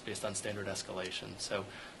more just based on standard escalation. So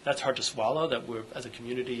that's hard to swallow, that we're, as a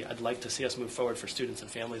community, I'd like to see us move forward for students and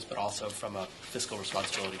families, but also from a fiscal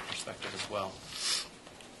responsibility perspective as well.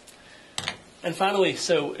 And finally,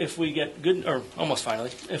 so if we get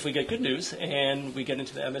if we get good news and we get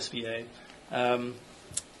into the MSBA,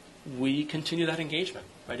 we continue that engagement,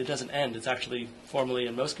 right? It doesn't end. It's actually formally,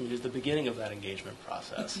 in most communities, the beginning of that engagement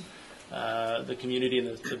process. The community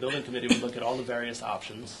and the building committee would look at all the various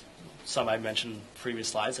options. Some I mentioned in previous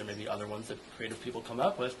slides, there may be other ones that creative people come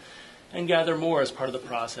up with, and gather more as part of the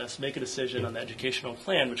process, make a decision on the educational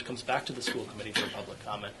plan, which comes back to the school committee for public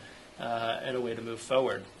comment, and a way to move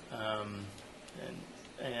forward.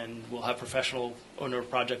 And we'll have professional owner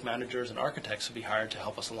project managers and architects who will be hired to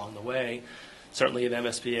help us along the way. Certainly the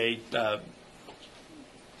MSBA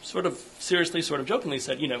sort of seriously, sort of jokingly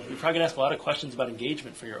said, you're probably going to ask a lot of questions about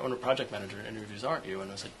engagement for your owner project manager interviews, aren't you? And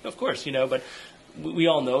I was like, of course, but we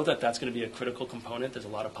all know that that's going to be a critical component. There's a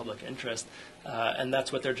lot of public interest, and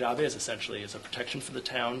that's what their job is, essentially, is a protection for the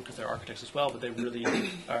town, because they're architects as well, but they really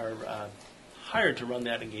are hired to run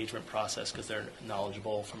that engagement process because they're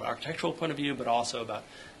knowledgeable from an architectural point of view, but also about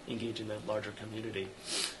engaging the larger community,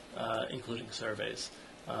 including surveys.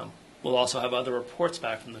 We'll also have other reports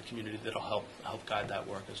back from the community that will help guide that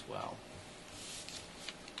work as well.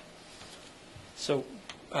 So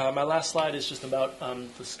my last slide is just about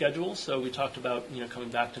the schedule. So we talked about coming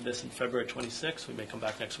back to this in February 26th. We may come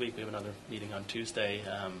back next week. We have another meeting on Tuesday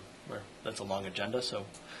where that's a long agenda. So,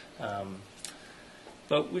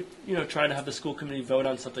 but we're trying to have the school committee vote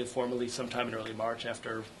on something formally sometime in early March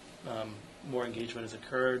after more engagement has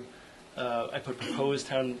occurred. I put proposed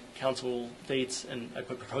town council dates, and I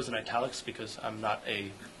put proposed in italics because I'm not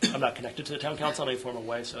connected to the town council in any formal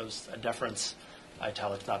way, so it's a deference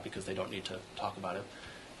italics, not because they don't need to talk about it.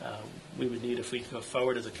 We would need, if we go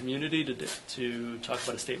forward as a community, to talk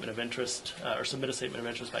about a statement of interest or submit a statement of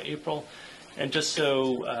interest by April. And just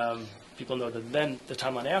so people know that then the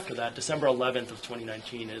timeline after that, December 11th of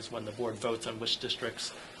 2019 is when the board votes on which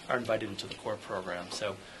districts are invited into the core program.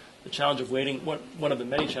 So the challenge of waiting, one of the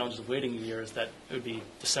many challenges of waiting a year is that it would be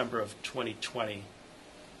December of 2020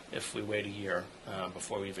 if we wait a year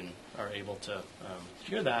before we even are able to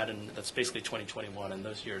hear that, and that's basically 2021, and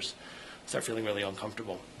those years start feeling really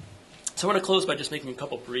uncomfortable. So I want to close by just making a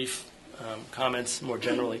couple brief comments more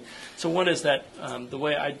generally. So one is that the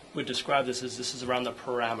way I would describe this is around the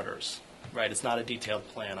parameters, right? It's not a detailed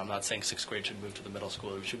plan. I'm not saying 6th grade should move to the middle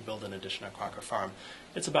school or we should build an addition at Crocker Farm.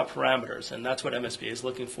 It's about parameters, and that's what MSBA is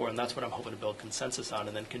looking for, and that's what I'm hoping to build consensus on,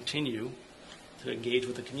 and then continue to engage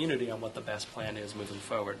with the community on what the best plan is moving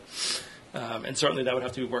forward. And certainly that would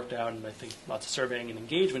have to be worked out, and I think lots of surveying and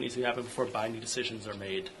engagement needs to happen before binding decisions are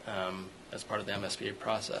made as part of the MSBA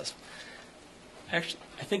process. Actually,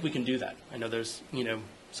 I think we can do that. I know there's,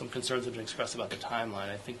 some concerns have been expressed about the timeline.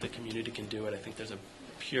 I think the community can do it. I think there's a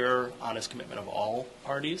pure, honest commitment of all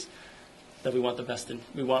parties that we want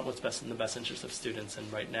what's best in the best interest of students.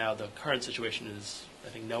 And right now, the current situation is, I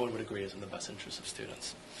think no one would agree, is in the best interest of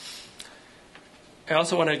students. I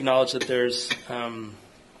also want to acknowledge that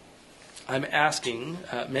I'm asking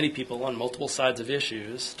many people on multiple sides of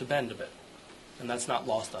issues to bend a bit, and that's not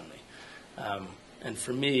lost on me. And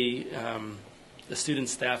for me, the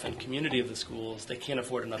students, staff, and community of the schools, they can't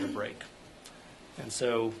afford another break. And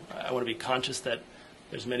so I want to be conscious that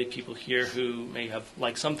there's many people here who may have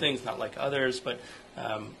liked some things, not like others, but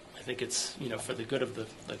I think it's, for the good of the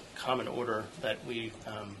common order that we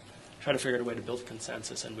try to figure out a way to build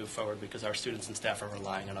consensus and move forward, because our students and staff are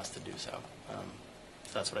relying on us to do so.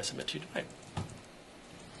 So that's what I submit to you tonight.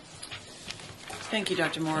 Thank you,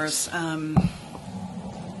 Dr. Morris.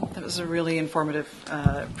 That was a really informative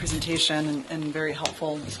presentation and very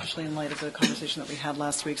helpful, especially in light of the conversation that we had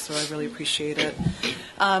last week, so I really appreciate it.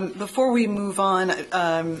 Before we move on,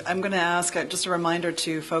 I'm going to ask just a reminder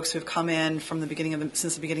to folks who have come in from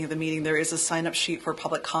since the beginning of the meeting, there is a sign-up sheet for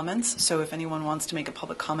public comments, so if anyone wants to make a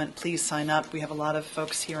public comment, please sign up. We have a lot of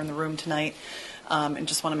folks here in the room tonight, and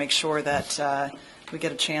just want to make sure that we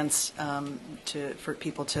get a chance for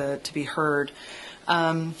people to be heard.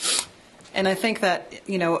 And I think that,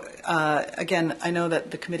 again, I know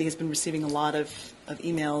that the committee has been receiving a lot of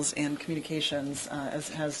emails and communications, as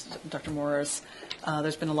has Dr. Morris.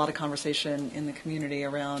 There's been a lot of conversation in the community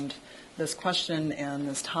around this question and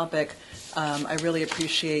this topic. I really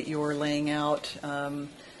appreciate your laying out,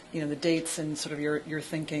 the dates and sort of your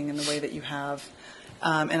thinking and the way that you have.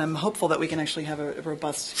 And I'm hopeful that we can actually have a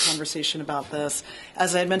robust conversation about this.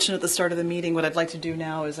 As I had mentioned at the start of the meeting, what I'd like to do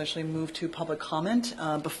now is actually move to public comment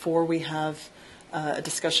before we have a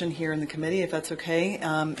discussion here in the committee, if that's okay.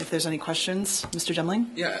 If there's any questions, Mr. Demling?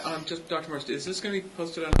 Yeah, just Dr. Morris, is this going to be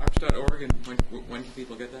posted on arch.org, and when can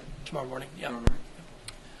people get that? Tomorrow morning, yeah. Tomorrow morning?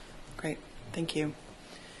 Great, thank you.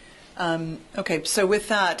 Okay, so with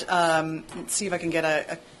that, let's see if I can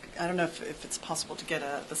get I don't know if it's possible to get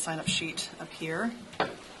the sign-up sheet up here.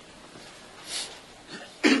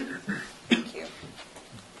 Thank you.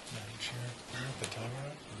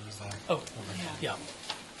 Oh, yeah.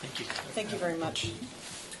 Thank you. Thank you very much.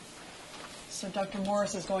 So Dr.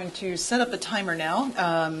 Morris is going to set up a timer now.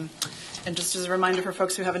 And just as a reminder for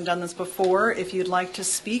folks who haven't done this before, if you'd like to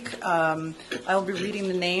speak, I'll be reading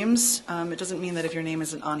the names. It doesn't mean that if your name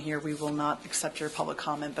isn't on here, we will not accept your public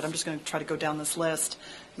comment, but I'm just going to try to go down this list,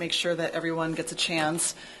 make sure that everyone gets a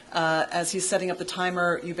chance. As he's setting up the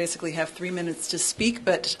timer, you basically have 3 minutes to speak,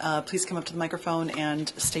 but please come up to the microphone and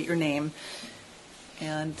state your name.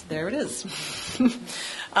 And there it is.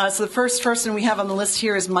 So the first person we have on the list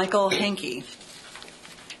here is Michael Hankey.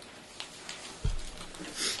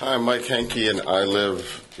 Hi, I'm Mike Hankey, and I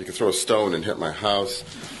live, you can throw a stone and hit my house.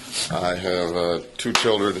 I have 2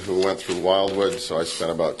 children who went through Wildwood, so I spent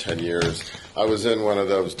about 10 years. I was in one of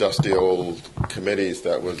those dusty old committees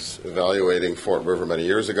that was evaluating Fort River many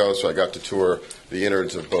years ago, so I got to tour the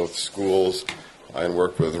innards of both schools and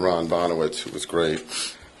worked with Ron Bonowitz, who was great.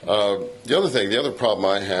 The other problem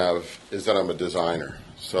I have is that I'm a designer.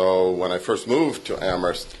 So when I first moved to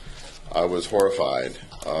Amherst, I was horrified.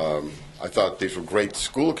 I thought these were great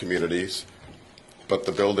school communities, but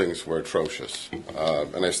the buildings were atrocious,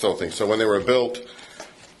 and I still think so. When they were built,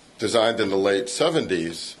 designed in the late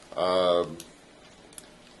 70s,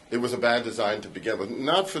 it was a bad design to begin with,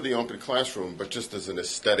 not for the open classroom, but just as an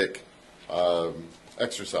aesthetic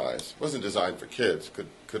exercise. It wasn't designed for kids. Could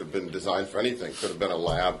have been designed for anything. Could have been a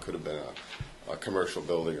lab, could have been a commercial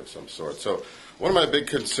building of some sort. So one of my big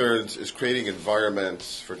concerns is creating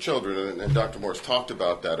environments for children, and Dr. Morris talked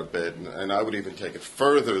about that a bit, and I would even take it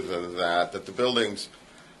further than that the buildings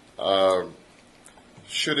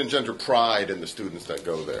should engender pride in the students that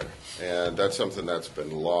go there. And that's something that's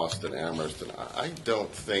been lost in Amherst, and I don't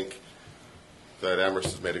think that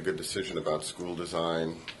Amherst has made a good decision about school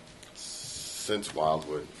design since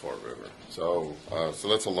Wildwood, Fort River. So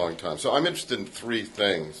that's a long time. So I'm interested in 3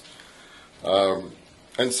 things.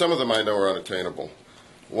 And some of them I know are unattainable.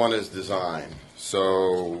 One is design.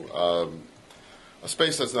 So a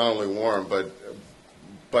space that's not only warm,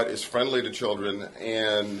 but is friendly to children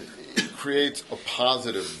and creates a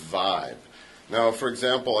positive vibe. Now, for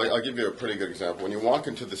example, I'll give you a pretty good example. When you walk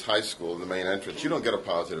into this high school in the main entrance, you don't get a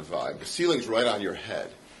positive vibe. The ceiling's right on your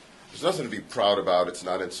head. There's nothing to be proud about. It's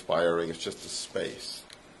not inspiring. It's just a space.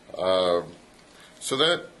 So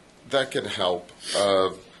that can help.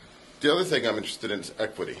 The other thing I'm interested in is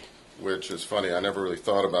equity, which is funny. I never really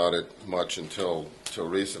thought about it much until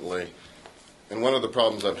recently. and one of the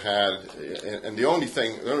problems I've had, and the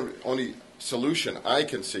only solution I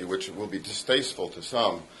can see, which will be distasteful to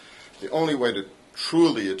some, the only way to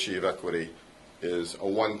truly achieve equity is a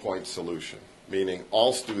one-point solution, meaning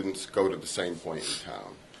all students go to the same point in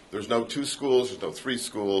town. There's no 2 schools, there's no 3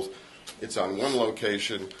 schools. It's on one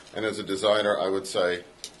location, and as a designer, I would say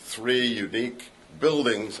 3 unique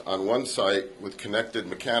buildings on one site with connected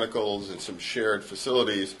mechanicals and some shared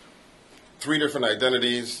facilities, 3 different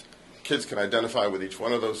identities. Kids can identify with each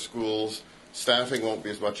one of those schools. Staffing won't be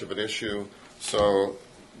as much of an issue. So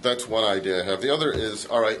that's one idea I have. The other is,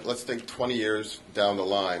 all right, let's think 20 years down the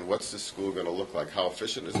line. What's this school going to look like? How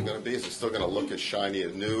efficient is it going to be? Is it still going to look as shiny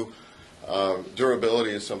and new?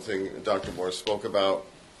 Durability is something Dr. Moore spoke about.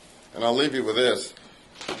 And I'll leave you with this.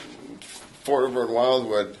 Fort River and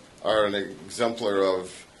Wildwood are an exemplar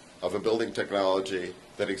of a building technology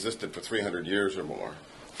that existed for 300 years or more.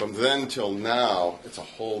 From then till now, it's a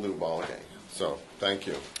whole new ballgame. So, thank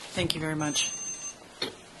you. Thank you very much.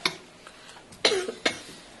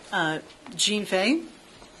 Jean Fay.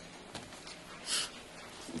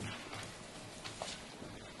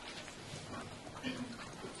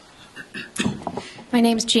 My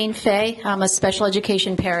name's Jean Fay. I'm a special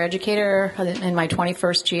education paraeducator in my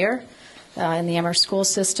 21st year in the Amherst school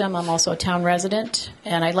system. I'm also a town resident,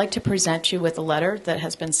 and I'd like to present you with a letter that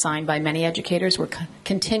has been signed by many educators. We're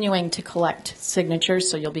continuing to collect signatures,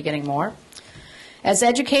 so you'll be getting more. As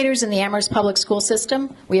educators in the Amherst public school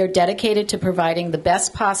system, we are dedicated to providing the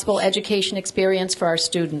best possible education experience for our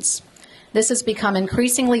students. This has become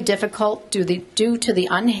increasingly difficult due to the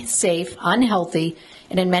unsafe, unhealthy,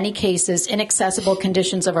 and in many cases, inaccessible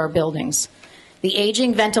conditions of our buildings. The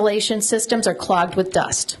aging ventilation systems are clogged with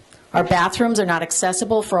dust. Our bathrooms are not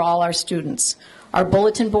accessible for all our students. Our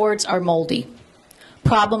bulletin boards are moldy.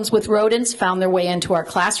 Problems with rodents found their way into our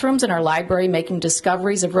classrooms and our library, making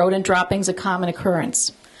discoveries of rodent droppings a common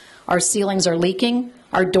occurrence. Our ceilings are leaking.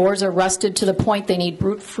 Our doors are rusted to the point they need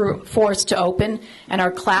brute force to open, and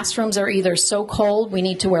our classrooms are either so cold we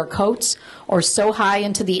need to wear coats or so high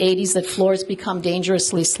into the 80s that floors become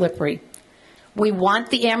dangerously slippery. We want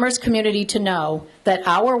the Amherst community to know that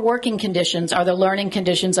our working conditions are the learning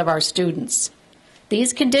conditions of our students.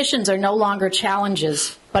 These conditions are no longer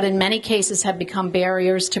challenges, but in many cases have become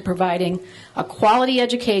barriers to providing a quality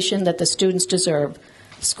education that the students deserve.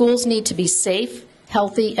 Schools need to be safe,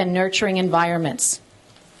 healthy, and nurturing environments.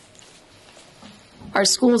 Our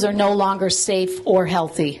schools are no longer safe or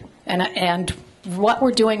healthy. And what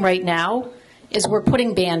we're doing right now is we're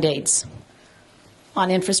putting Band-Aids on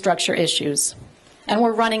infrastructure issues. And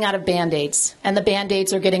we're running out of Band-Aids. And the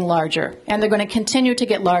Band-Aids are getting larger. And they're going to continue to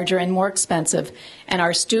get larger and more expensive. And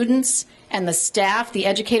our students and the staff, the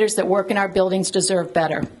educators that work in our buildings deserve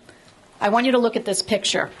better. I want you to look at this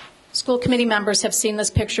picture. School committee members have seen this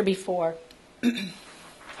picture before.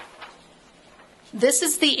 This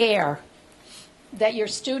is the air that your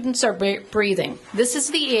students are breathing. This is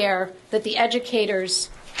the air that the educators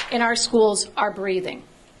in our schools are breathing.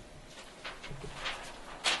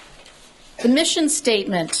 The mission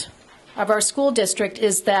statement of our school district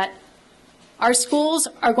is that our schools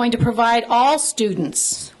are going to provide all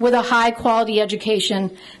students with a high-quality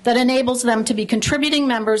education that enables them to be contributing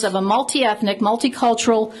members of a multi-ethnic,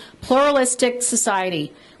 multicultural, pluralistic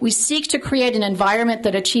society. We seek to create an environment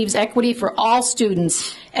that achieves equity for all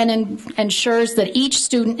students and ensures that each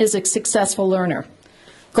student is a successful learner.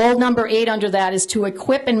 Goal number 8 under that is to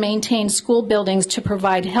equip and maintain school buildings to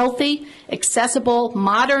provide healthy, accessible,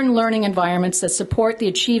 modern learning environments that support the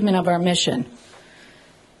achievement of our mission.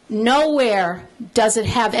 Nowhere does it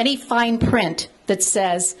have any fine print that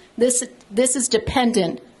says this is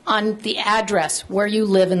dependent on the address where you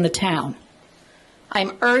live in the town.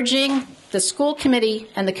 I'm urging the school committee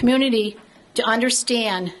and the community to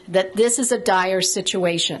understand that this is a dire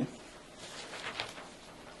situation.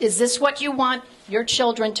 Is this what you want your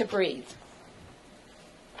children to breathe?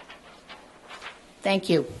 Thank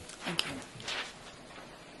you. Thank you.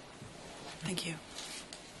 Thank you.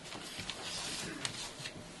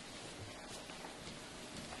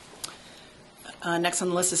 Next on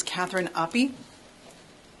the list is Catherine Oppie.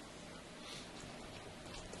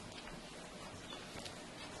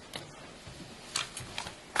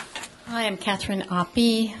 Hi, I'm Catherine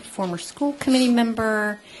Oppie, former school committee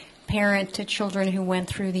member, parent to children who went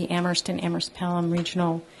through the Amherst and Amherst-Pelham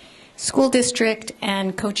Regional School District,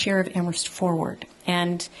 and co-chair of Amherst Forward.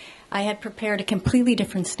 And I had prepared a completely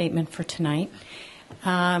different statement for tonight,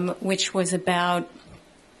 which was about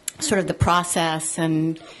sort of the process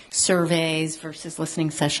and surveys versus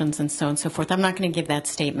listening sessions and so on and so forth. I'm not going to give that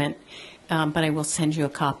statement, but I will send you a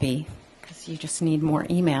copy because you just need more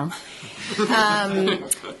email.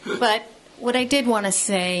 But what I did want to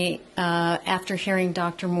say after hearing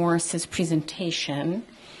Dr. Morris's presentation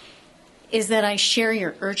is that I share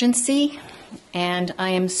your urgency, and I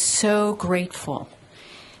am so grateful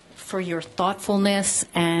for your thoughtfulness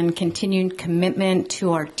and continued commitment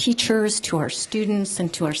to our teachers, to our students,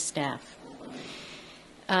 and to our staff.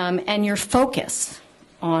 And your focus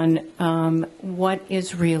on what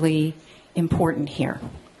is really important here.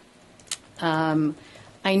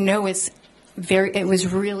 I know it was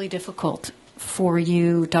really difficult for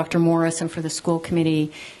you, Dr. Morris, and for the school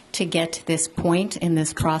committee to get to this point in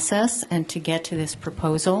this process and to get to this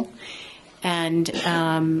proposal. And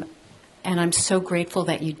I'm so grateful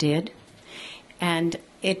that you did. And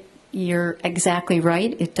you're exactly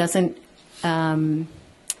right. It doesn't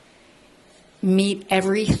meet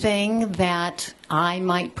everything that I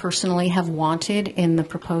might personally have wanted in the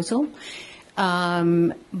proposal.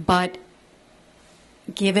 But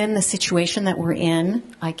given the situation that we're in,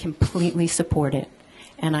 I completely support it.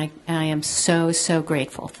 And I am so, so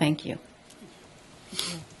grateful. Thank you.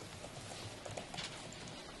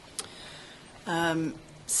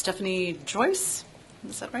 Stephanie Joyce,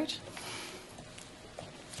 is that right?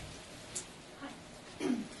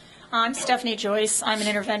 I'm Stephanie Joyce. I'm an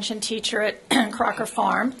intervention teacher at Crocker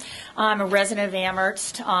Farm. I'm a resident of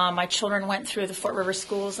Amherst. My children went through the Fort River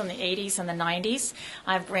schools in the 80s and the 90s.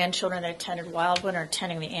 I have grandchildren that attended Wildwood and are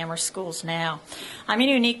attending the Amherst schools now. I'm in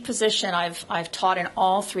a unique position. I've taught in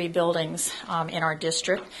all three buildings in our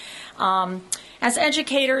district. As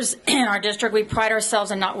educators in our district, we pride ourselves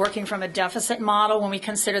in not working from a deficit model when we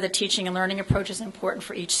consider the teaching and learning approach is important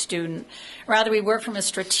for each student. Rather, we work from a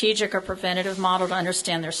strategic or preventative model to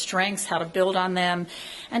understand their strengths, how to build on them,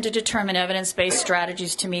 and to determine evidence-based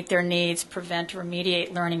strategies to meet their needs, prevent or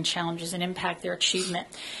remediate learning challenges, and impact their achievement.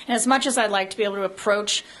 And as much as I'd like to be able to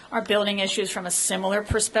approach our building issues from a similar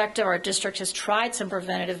perspective, our district has tried some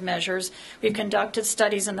preventative measures. We've conducted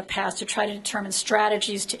studies in the past to try to determine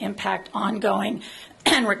strategies to impact ongoing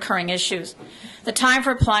and recurring issues. The time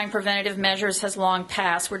for applying preventative measures has long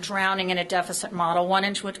passed. We're drowning in a deficit model, one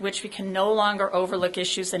in which we can no longer overlook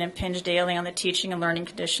issues that impinge daily on the teaching and learning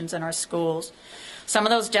conditions in our schools. Some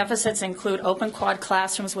of those deficits include open quad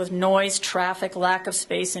classrooms with noise, traffic, lack of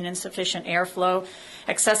space, and insufficient airflow,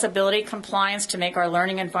 accessibility compliance to make our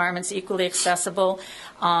learning environments equally accessible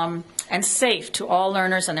and safe to all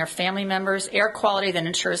learners and their family members, air quality that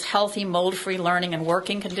ensures healthy, mold-free learning and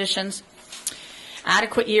working conditions,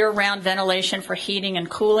 adequate year-round ventilation for heating and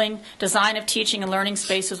cooling, design of teaching and learning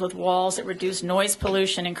spaces with walls that reduce noise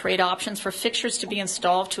pollution and create options for fixtures to be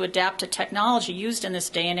installed to adapt to technology used in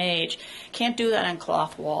this day and age. Can't do that on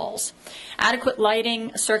cloth walls. Adequate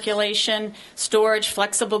lighting, circulation, storage,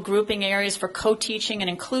 flexible grouping areas for co-teaching, and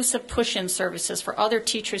inclusive push-in services for other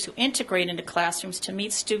teachers who integrate into classrooms to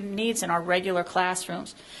meet student needs in our regular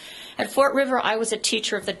classrooms. At Fort River, I was a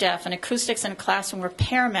teacher of the deaf, and acoustics in a classroom were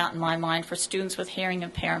paramount in my mind for students with hearing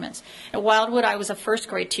impairments. At Wildwood, I was a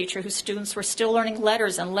first-grade teacher whose students were still learning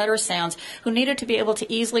letters and letter sounds, who needed to be able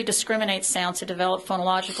to easily discriminate sounds to develop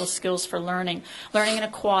phonological skills for learning. Learning in a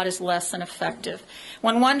quad is less than effective.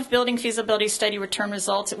 When one building feasibility study returned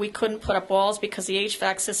results that we couldn't put up walls because the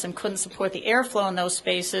HVAC system couldn't support the airflow in those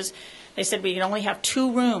spaces, they said we could only have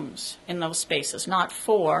 2 rooms in those spaces, not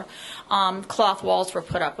 4. Cloth walls were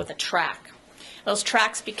put up with a track. Those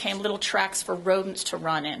tracks became little tracks for rodents to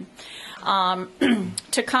run in.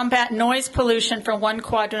 To combat noise pollution from one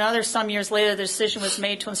quad to another, some years later, the decision was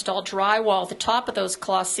made to install drywall at the top of those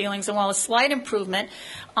cloth ceilings. And while a slight improvement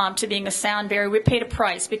to being a sound barrier, we paid a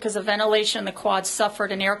price because the ventilation in the quad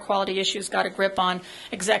suffered and air quality issues got a grip on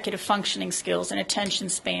executive functioning skills and attention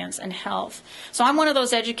spans and health. So I'm one of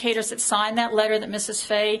those educators that signed that letter that Mrs.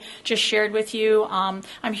 Fay just shared with you.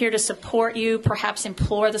 I'm here to support you, perhaps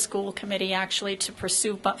implore the school committee actually to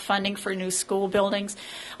pursue funding for new school buildings.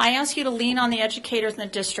 I ask you to lean on the educators in the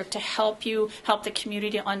district to help the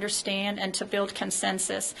community to understand and to build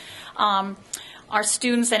consensus. Our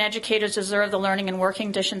students and educators deserve the learning and working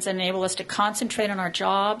conditions that enable us to concentrate on our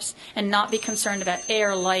jobs and not be concerned about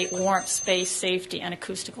air, light, warmth, space, safety, and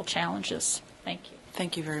acoustical challenges. Thank you.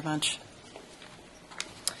 Thank you very much.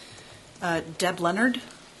 Deb Leonard.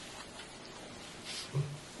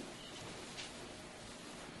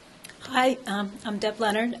 Hi, I'm Deb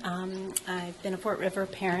Leonard. I've been a Fort River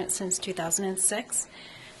parent since 2006,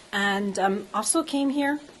 and also came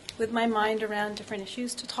here with my mind around different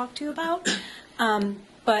issues to talk to you about.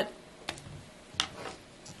 But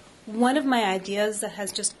one of my ideas that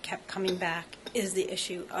has just kept coming back is the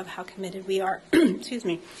issue of how committed we are, excuse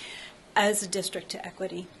me, as a district to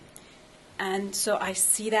equity. And so I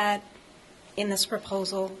see that in this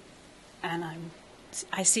proposal, and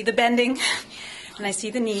I see the bending, and I see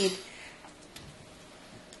the need.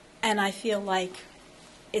 and I feel like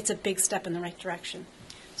it's a big step in the right direction.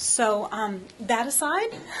 So that aside,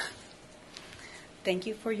 thank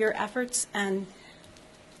you for your efforts. And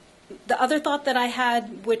the other thought that I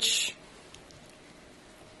had, which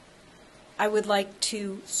I would like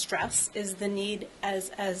to stress, is the need,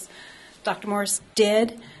 as Dr. Morris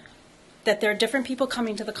did, that there are different people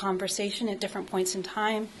coming to the conversation at different points in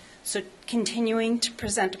time. So continuing to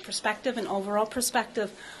present a perspective, an overall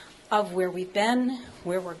perspective of where we've been,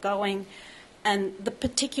 where we're going, and the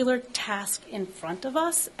particular task in front of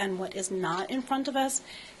us and what is not in front of us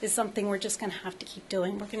is something we're just going to have to keep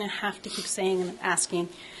doing. We're going to have to keep saying and asking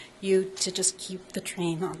you to just keep the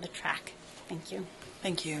train on the track. Thank you.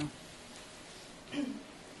 Thank you.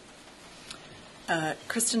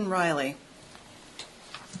 Kristen Riley.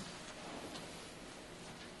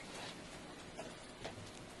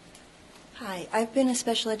 Hi, I've been a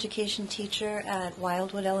special education teacher at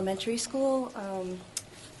Wildwood Elementary School.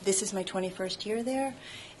 This is my 21st year there,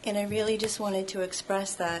 and I really just wanted to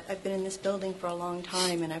express that I've been in this building for a long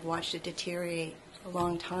time, and I've watched it deteriorate for a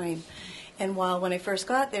long time. And while when I first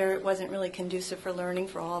got there, it wasn't really conducive for learning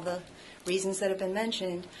for all the reasons that have been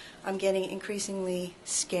mentioned, I'm getting increasingly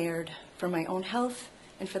scared for my own health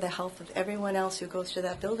and for the health of everyone else who goes to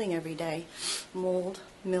that building every day. Mold,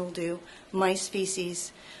 mildew, mice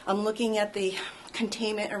feces. I'm looking at the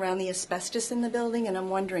containment around the asbestos in the building, and I'm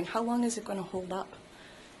wondering, how long is it going to hold up?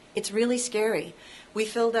 It's really scary. We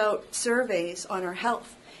filled out surveys on our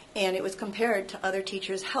health, and it was compared to other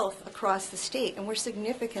teachers' health across the state, and we're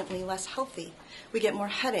significantly less healthy. We get more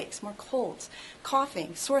headaches, more colds,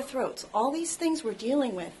 coughing, sore throats, all these things we're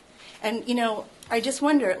dealing with. And, you know, I just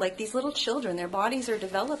wonder, like these little children, their bodies are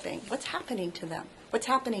developing. What's happening to them? What's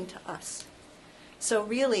happening to us? So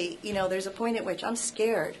really, you know, there's a point at which I'm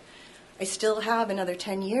scared. I still have another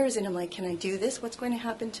 10 years, and I'm like, can I do this? What's going to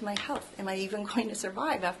happen to my health? Am I even going to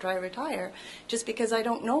survive after I retire? Just because I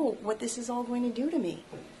don't know what this is all going to do to me.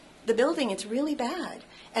 The building, it's really bad.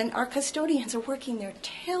 And our custodians are working their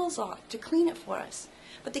tails off to clean it for us.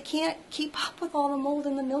 But they can't keep up with all the mold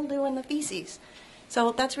and the mildew and the feces.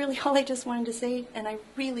 So that's really all I just wanted to say. And I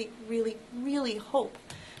really, really, really hope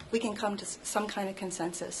we can come to some kind of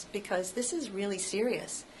consensus, because this is really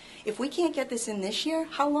serious. If we can't get this in this year,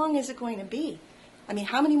 how long is it going to be? I mean,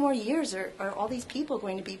 how many more years are all these people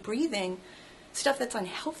going to be breathing stuff that's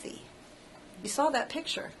unhealthy? You saw that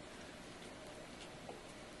picture.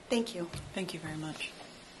 Thank you. Thank you very much.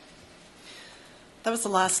 That was the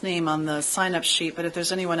last name on the sign-up sheet, but if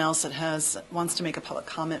there's anyone else that wants to make a public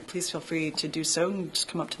comment, please feel free to do so. And just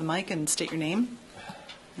come up to the mic and state your name.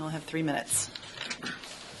 You'll have 3 minutes.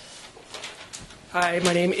 Hi,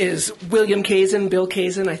 my name is William Kazin, Bill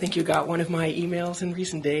Kazin. I think you got one of my emails in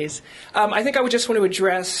recent days. I think I would just want to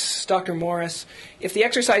address Dr. Morris. If the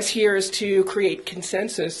exercise here is to create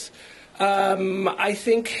consensus, I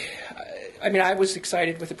was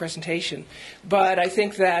excited with the presentation, but I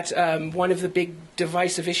think that one of the big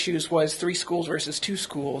divisive issues was 3 schools versus 2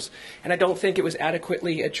 schools, and I don't think it was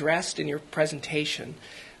adequately addressed in your presentation.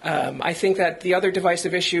 I think that the other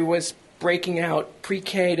divisive issue was breaking out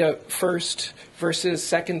pre-K to first versus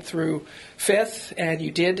second through fifth, and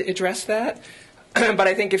you did address that. But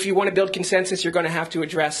I think if you want to build consensus, you're going to have to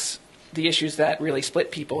address the issues that really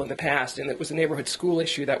split people in the past, and it was a neighborhood school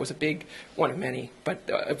issue that was a big one of many, but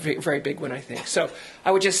a very big one, I think. So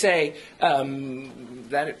I would just say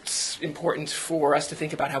that it's important for us to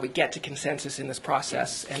think about how we get to consensus in this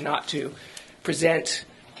process, and not to present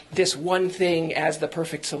this one thing as the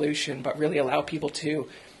perfect solution, but really allow people to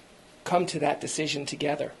come to that decision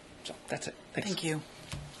together. So that's it. Thanks. Thank you.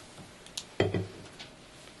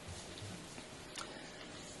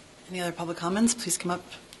 Any other public comments? Please come up.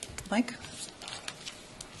 Mike?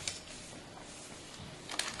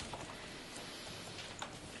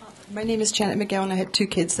 My name is Janet McGowan. I had 2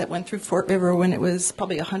 kids that went through Fort River when it was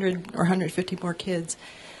probably 100 or 150 more kids.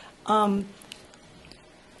 I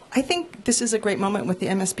think this is a great moment with the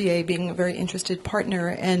MSBA being a very interested partner,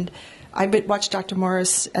 and I watched Dr.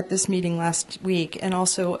 Morris at this meeting last week and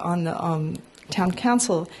also on the town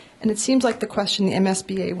council, and it seems like the question the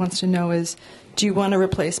MSBA wants to know is, do you want to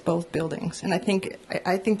replace both buildings? And I think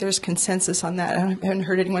there's consensus on that. I haven't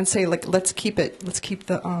heard anyone say, like, let's keep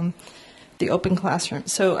the open classroom.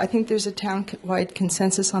 So I think there's a town-wide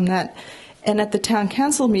consensus on that. And at the town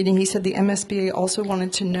council meeting, he said the MSBA also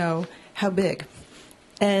wanted to know how big.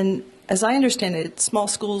 And as I understand it, small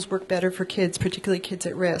schools work better for kids, particularly kids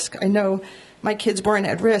at risk. I know my kids weren't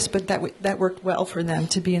at risk, but that worked well for them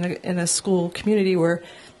to be in a school community where,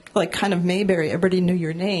 like, kind of Mayberry, everybody knew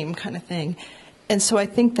your name kind of thing. And so I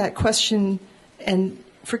think that question, and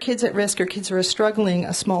for kids at risk or kids who are struggling,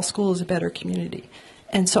 a small school is a better community.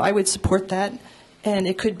 And so I would support that. And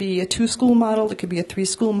it could be a 2-school model. It could be a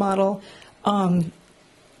 3-school model.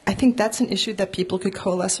 I think that's an issue that people could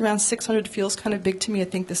coalesce around. 600 feels kind of big to me. I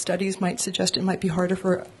think the studies might suggest it might be harder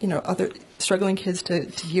for, other struggling kids to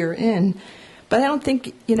gear in. But I don't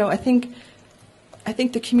think, I think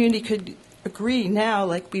the community could agree now,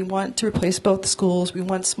 like we want to replace both schools. We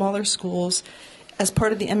want smaller schools. As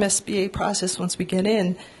part of the MSBA process, once we get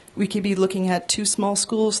in, we could be looking at 2 small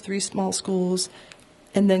schools, 3 small schools,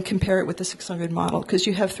 and then compare it with the 600 model, because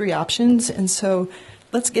you have 3 options. And so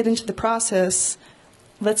let's get into the process.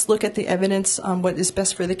 Let's look at the evidence on what is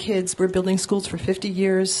best for the kids. We're building schools for 50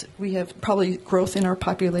 years. We have probably growth in our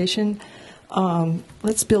population.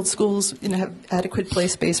 Let's build schools, have adequate play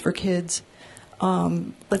space for kids.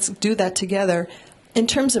 Let's do that together. In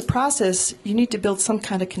terms of process, you need to build some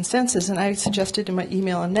kind of consensus, and I suggested in my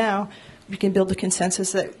email, and now we can build a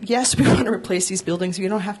consensus that, yes, we want to replace these buildings. We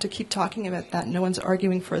don't have to keep talking about that. No one's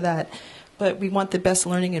arguing for that. But we want the best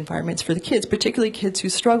learning environments for the kids, particularly kids who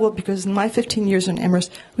struggle, because in my 15 years in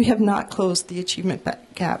Amherst, we have not closed the achievement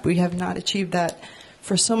gap. We have not achieved that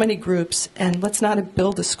for so many groups, and let's not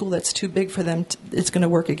build a school that's too big for them. It's going to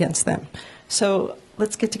work against them. So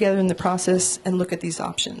let's get together in the process and look at these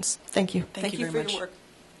options. Thank you. Thank you for very much. your work.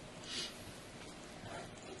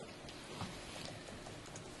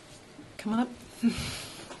 Come on up.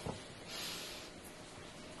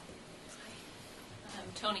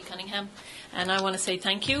 Tony Cunningham, and I want to say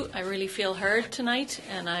thank you. I really feel heard tonight,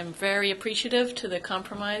 and I'm very appreciative to the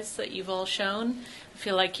compromise that you've all shown. I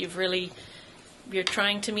feel like you're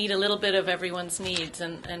trying to meet a little bit of everyone's needs,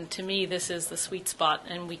 and to me this is the sweet spot,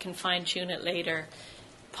 and we can fine-tune it later,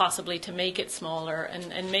 possibly to make it smaller,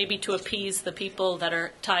 and maybe to appease the people that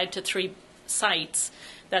are tied to 3 sites,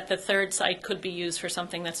 that the 3rd site could be used for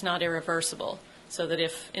something that's not irreversible, so that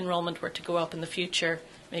if enrollment were to go up in the future,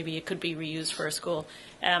 maybe it could be reused for a school.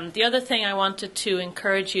 The other thing I wanted to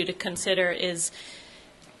encourage you to consider is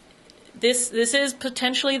this is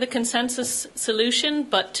potentially the consensus solution,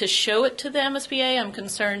 but to show it to the MSBA, I'm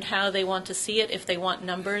concerned how they want to see it, if they want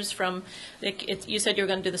numbers from, you said you were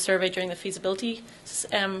going to do the survey during the feasibility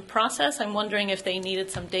process. I'm wondering if they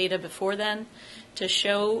needed some data before then to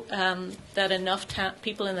show that enough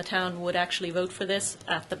people in the town would actually vote for this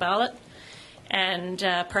at the ballot. And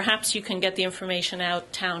perhaps you can get the information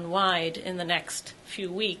out town-wide in the next few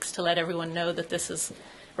weeks to let everyone know that this is,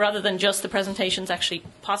 rather than just the presentations, actually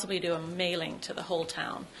possibly do a mailing to the whole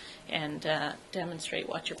town and demonstrate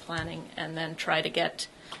what you're planning, and then try to get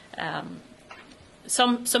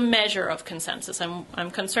some measure of consensus.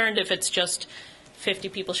 I'm concerned if it's just 50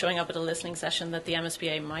 people showing up at a listening session that the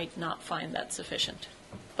MSBA might not find that sufficient.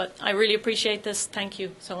 But I really appreciate this. Thank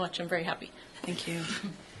you so much. I'm very happy. Thank you.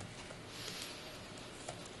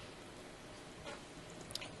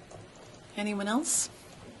 Anyone else?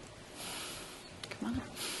 Come on up.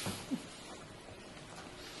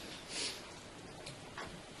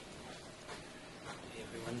 Hey,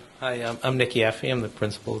 everyone. Hi, I'm Nicky Effie. I'm the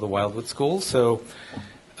principal of the Wildwood School. So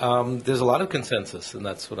there's a lot of consensus, and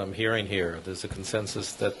that's what I'm hearing here. There's a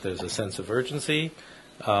consensus that there's a sense of urgency,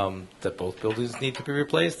 that both buildings need to be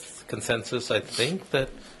replaced. Consensus, I think, that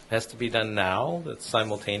has to be done now, that's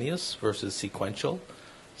simultaneous versus sequential.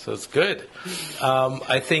 So it's good.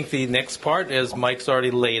 I think the next part, as Mike's already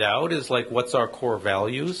laid out, is like, what's our core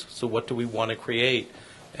values? So what do we want to create?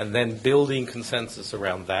 And then building consensus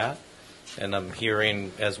around that. And I'm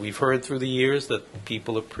hearing, as we've heard through the years, that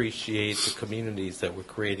people appreciate the communities that we're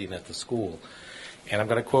creating at the school. And I'm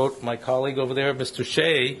going to quote my colleague over there, Mr.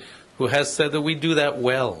 Shea, who has said that we do that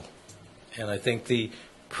well. And I think the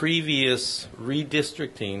previous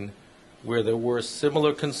redistricting, where there were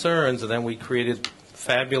similar concerns, and then we created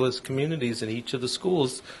fabulous communities in each of the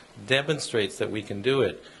schools, demonstrates that we can do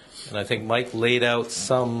it. And I think Mike laid out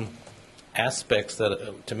some aspects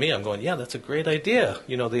that, to me, I'm going, yeah, that's a great idea.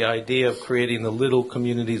 You know, the idea of creating the little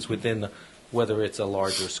communities within, whether it's a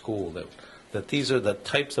larger school, that these are the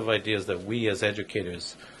types of ideas that we as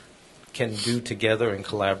educators can do together and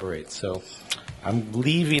collaborate. So I'm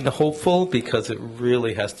leaving hopeful, because it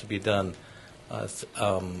really has to be done.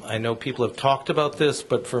 I know people have talked about this,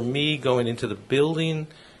 but for me, going into the building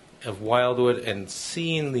of Wildwood and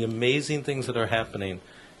seeing the amazing things that are happening,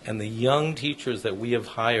 and the young teachers that we have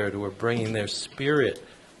hired who are bringing their spirit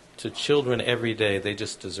to children every day, they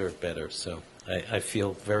just deserve better. So I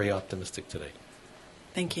feel very optimistic today.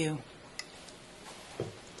 Thank you.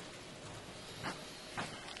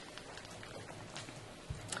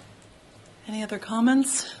 Any other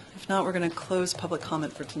comments? If not, we're going to close public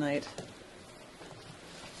comment for tonight.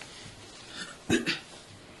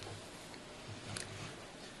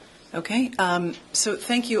 Okay, so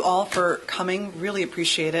thank you all for coming. Really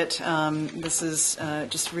appreciate it. This is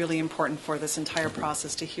just really important for this entire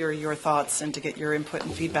process to hear your thoughts and to get your input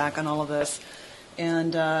and feedback on all of this.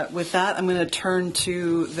 And with that, I'm going to turn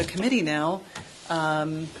to the committee now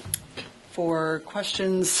for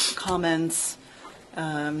questions, comments,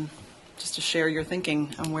 just to share your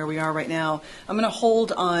thinking on where we are right now. I'm going to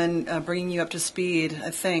hold on bringing you up to speed,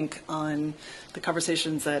 I think, on the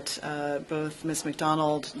conversations that both Ms.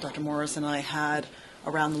 McDonald, Dr. Morris, and I had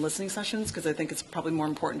around the listening sessions, because I think it's probably more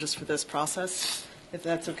important just for this process, if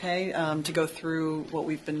that's okay, to go through what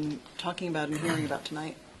we've been talking about and hearing about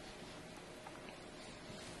tonight.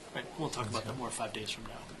 Right. We'll talk about that more 5 days from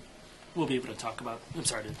now. We'll be able to talk about, I'm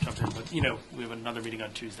sorry to jump in, but we have another meeting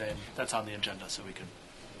on Tuesday, and that's on the agenda, so we can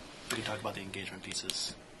talk about the engagement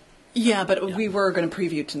pieces. Yeah, but we were going to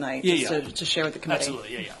preview tonight to share with the committee.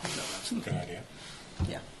 Absolutely, yeah. No, absolutely. Good idea.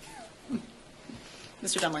 Yeah.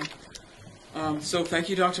 Mr. Dunley. So thank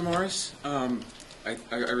you, Dr. Morris. I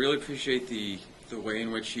really appreciate the way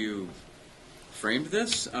in which you framed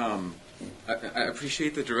this. I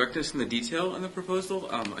appreciate the directness and the detail in the proposal.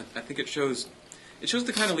 I think it shows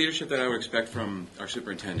the kind of leadership that I would expect from our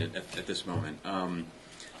superintendent at this moment.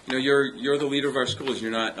 You're the leader of our schools. You're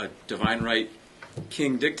not a divine right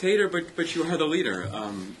king dictator, but you are the leader.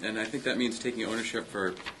 And I think that means taking ownership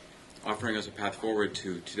for offering us a path forward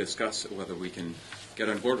to discuss whether we can get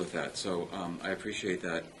on board with that. So I appreciate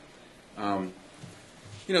that.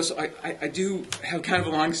 So I do have kind of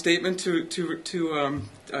a long statement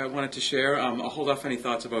I wanted to share. I'll hold off any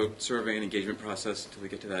thoughts about survey and engagement process until we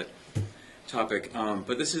get to that topic.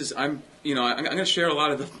 But this is, I'm going to share a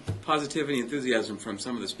lot of the positivity and enthusiasm from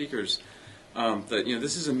some of the speakers. That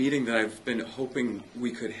this is a meeting that I've been hoping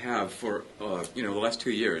we could have for the last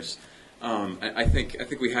 2 years. I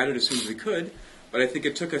think we had it as soon as we could, but I think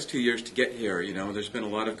it took us 2 years to get here. There's been a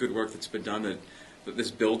lot of good work that's been done that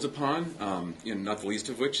this builds upon. Not the least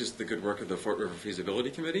of which is the good work of the Fort River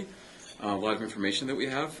Feasibility Committee. A lot of information that we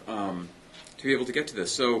have to be able to get to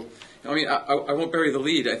this. So, I won't bury the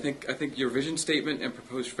lead. I think your vision statement and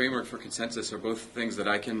proposed framework for consensus are both things that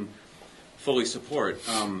I can fully support.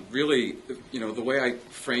 Really, the way I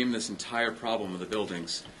frame this entire problem of the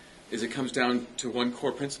buildings is it comes down to one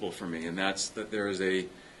core principle for me, and that's that there is a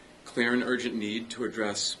clear and urgent need to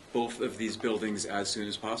address both of these buildings as soon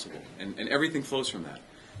as possible. And everything flows from that.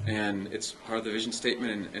 And it's part of the vision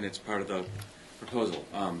statement, and it's part of the proposal.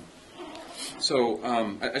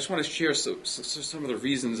 I just want to share some of the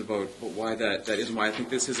reasons about why that is, and why I think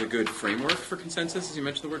this is a good framework for consensus, as you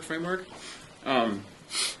mentioned the word framework. I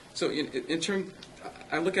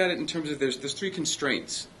look at it in terms of there's 3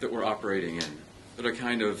 constraints that we're operating in that are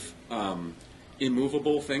kind of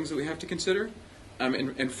immovable things that we have to consider.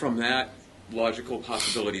 And from that, logical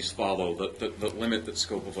possibilities follow that limit the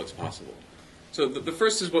scope of what's possible. So the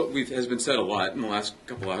first is what has been said a lot in the last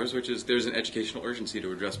couple hours, which is there's an educational urgency to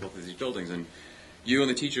address both of these buildings. And you and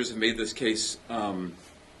the teachers have made this case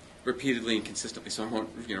repeatedly and consistently, so I won't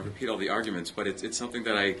repeat all the arguments, but it's something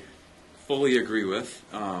that I fully agree with.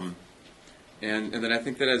 And then I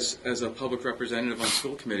think that as a public representative on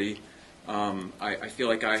school committee, I feel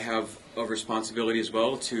like I have a responsibility as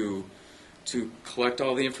well to collect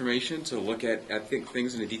all the information, to look at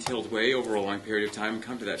things in a detailed way over a long period of time and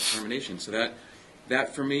come to that determination. So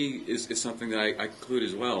that for me is something that I conclude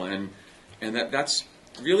as well. And that's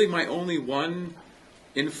really my only one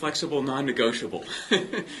inflexible non-negotiable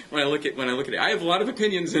when I look at it. I have a lot of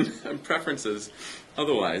opinions and preferences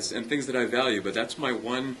otherwise and things that I value, but that's my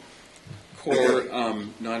one core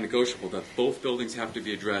non-negotiable, that both buildings have to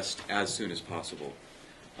be addressed as soon as possible.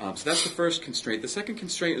 So that's the first constraint. The second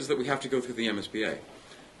constraint is that we have to go through the MSBA.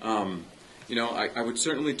 I would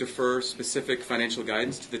certainly defer specific financial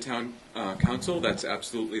guidance to the town council. That's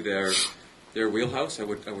absolutely their wheelhouse. I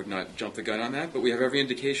would not jump the gun on that. But we have every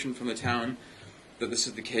indication from the town that this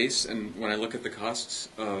is the case. And when I look at the costs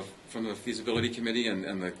from the feasibility committee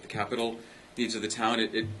and the capital needs of the town,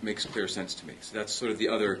 it makes clear sense to me. So that's sort of the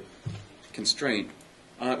other constraint.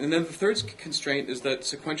 And then the third constraint is that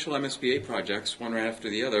sequential MSBA projects, one right after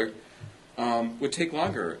the other, would take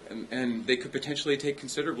longer, and they could potentially take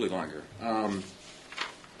considerably longer.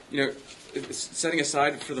 Setting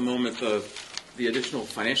aside for the moment the additional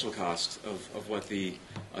financial costs of what the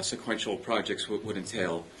sequential projects would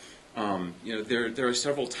entail, there are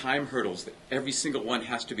several time hurdles that every single one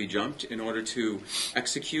has to be jumped in order to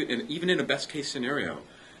execute, and even in a best case scenario,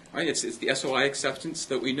 right? It's the SOI acceptance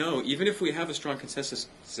that we know, even if we have a strong consensus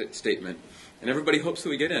statement and everybody hopes that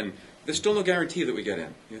we get in, there's still no guarantee that we get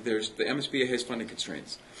in. There's the MSBA has funding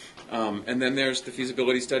constraints. And then there's the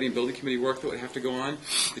feasibility study and building committee work that would have to go on,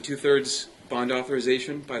 the 2/3 bond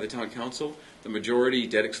authorization by the town council, the majority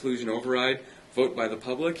debt exclusion override, vote by the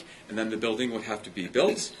public, and then the building would have to be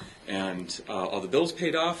built and all the bills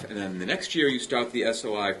paid off, and then the next year you start the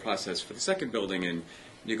SOI process for the second building, and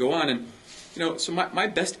you go on. And so my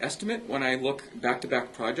best estimate when I look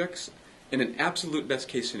back-to-back projects in an absolute best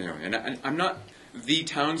case scenario, and I'm not the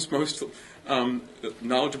town's most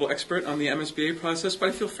knowledgeable expert on the MSBA process, but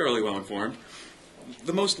I feel fairly well informed.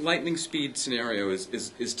 The most lightning speed scenario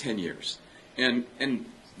is 10 years. And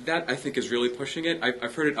that, I think, is really pushing it.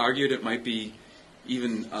 I've heard it argued it might be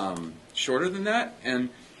even shorter than that. And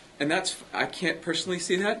that's, I can't personally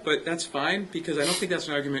see that, but that's fine, because I don't think that's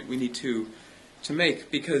an argument we need to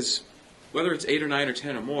make, because whether it's 8 or 9 or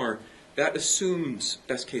 10 or more, that assumes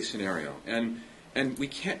best case scenario. And we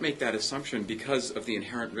can't make that assumption because of the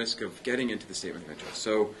inherent risk of getting into the statement of interest.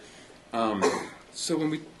 So when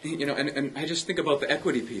we, and I just think about the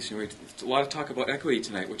equity piece. There's a lot of talk about equity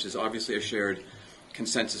tonight, which is obviously a shared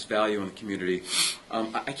consensus value in the community.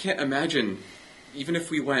 I can't imagine, even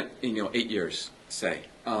if we went, 8 years, say,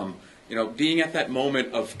 being at that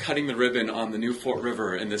moment of cutting the ribbon on the new Fort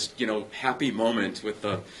River in this, happy moment with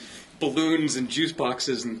the balloons and juice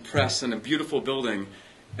boxes and press and a beautiful building.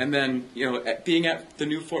 And then, being at the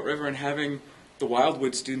new Fort River and having the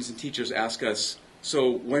Wildwood students and teachers ask us, so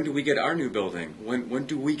when do we get our new building? When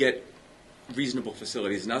do we get reasonable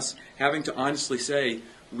facilities? And us having to honestly say,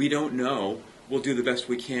 we don't know, we'll do the best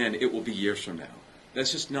we can, it will be years from now.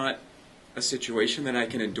 That's just not a situation that I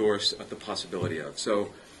can endorse the possibility of.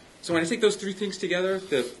 So when I take those three things together,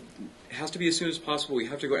 it has to be as soon as possible, we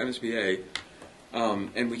have to go MSBA,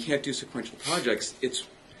 and we can't do sequential projects.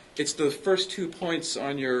 It's the first 2 points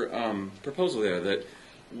on your proposal there, that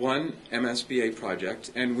one MSBA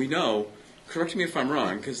project, and we know, correct me if I'm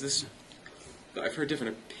wrong, because I've heard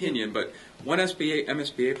different opinion, but one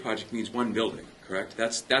MSBA project means one building, correct?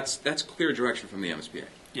 That's clear direction from the MSBA.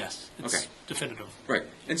 Yes, it's definitive. Right.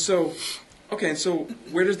 And so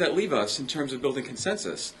where does that leave us in terms of building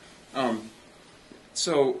consensus? I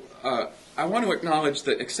want to acknowledge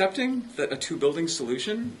that accepting that a two-building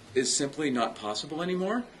solution is simply not possible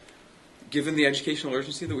anymore, given the educational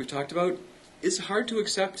urgency that we've talked about, is hard to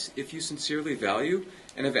accept if you sincerely value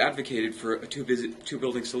and have advocated for a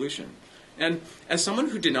two-building solution. And as someone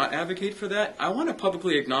who did not advocate for that, I want to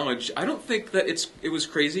publicly acknowledge, I don't think that it was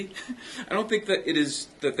crazy. I don't think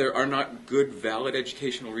that there are not good, valid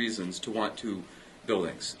educational reasons to want two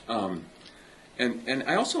buildings. And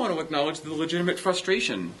I also want to acknowledge the legitimate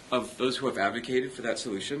frustration of those who have advocated for that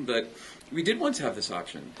solution, that we did once have this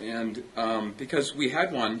option. And because we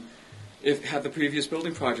had one, had the previous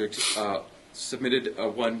building project submitted a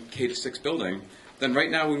 1 K-6 building, then right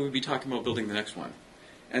now we would be talking about building the next one.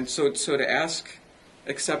 And so to ask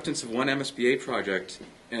acceptance of one MSBA project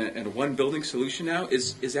and one building solution now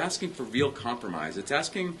is asking for real compromise. It's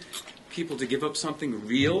asking people to give up something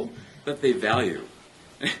real that they value.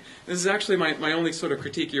 This is actually my only sort of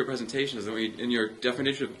critique of your presentation, is that in your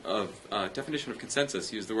definition of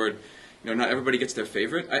consensus, you use the word, not everybody gets their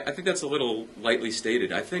favorite. I think that's a little lightly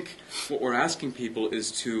stated. I think what we're asking people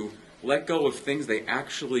is to let go of things they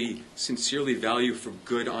actually sincerely value for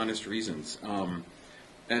good, honest reasons.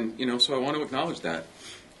 So I want to acknowledge that.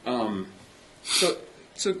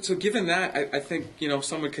 So given that, I think,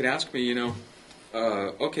 someone could ask me,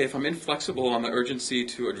 okay, if I'm inflexible on the urgency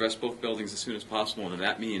to address both buildings as soon as possible, then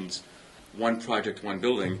that means one project, one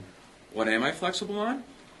building, what am I flexible on?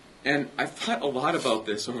 And I've thought a lot about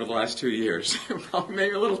this over the last 2 years, probably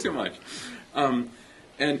maybe a little too much.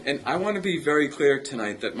 And I want to be very clear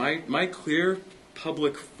tonight that my clear,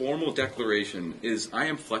 public, formal declaration is I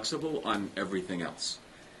am flexible on everything else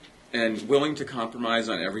and willing to compromise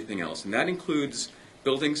on everything else. And that includes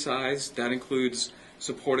building size, that includes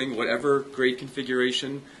supporting whatever grade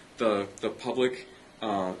configuration the public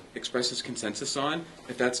expresses consensus on.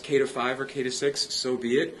 If that's K-5 or K-6, so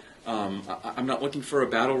be it. I'm not looking for a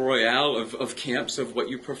battle royale of camps of what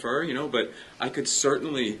you prefer, but I could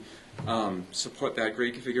certainly support that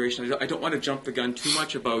grade configuration. I don't want to jump the gun too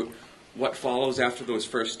much about what follows after those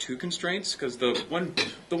first two constraints, because the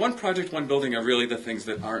one project, one building are really the things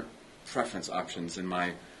that aren't preference options in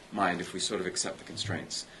my mind if we sort of accept the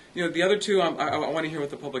constraints. The other two, I want to hear what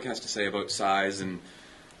the public has to say about size and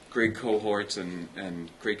grade cohorts and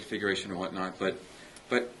grade configuration and whatnot. But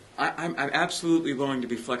I'm absolutely willing to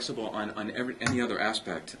be flexible on any other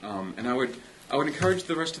aspect. And I would encourage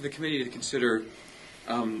the rest of the committee to consider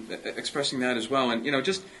expressing that as well. And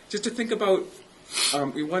just to think about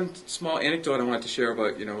one small anecdote I wanted to share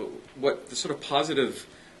about what the sort of positive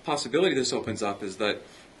possibility this opens up is that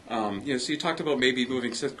so you talked about maybe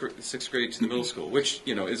moving sixth grade to the middle school, which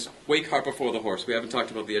is way cart before the horse. We haven't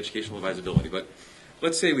talked about the educational advisability, but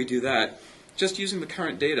let's say we do that. Just using the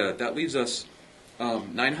current data, that leaves us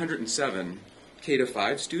 907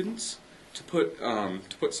 K-5 students to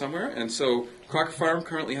put somewhere. And so Crocker Farm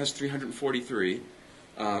currently has 343,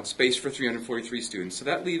 space for 343 students. So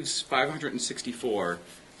that leaves 564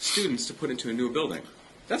 students to put into a new building.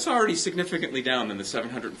 That's already significantly down than the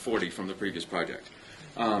 740 from the previous project.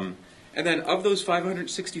 And then of those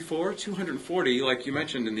 564, 240, like you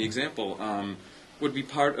mentioned in the example, would be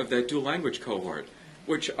part of that dual language cohort,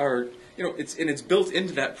 which are, it's built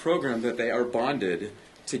into that program that they are bonded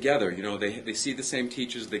together. They see the same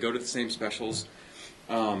teachers, they go to the same specials.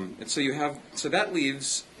 And so that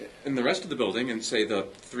leaves, in the rest of the building, and say the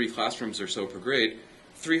 3 classrooms or so per grade,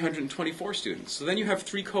 324 students. So then you have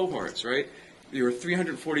 3 cohorts, right? You're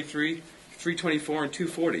 343, 324, and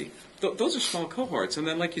 240. Those are small cohorts. And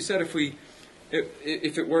then, like you said,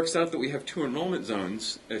 if it works out that we have 2 enrollment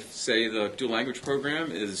zones, if, say, the dual language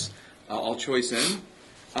program is all choice in,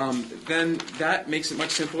 then that makes it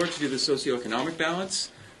much simpler to do the socioeconomic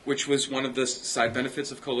balance, which was one of the side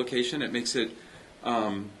benefits of co-location. It makes it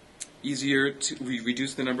easier to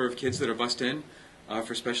reduce the number of kids that are bused in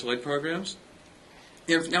for special ed programs.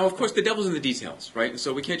 And now, of course, the devil's in the details, right?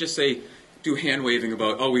 So we can't just do hand waving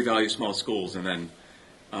about, oh, we value small schools, and then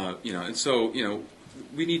and so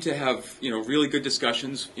we need to have really good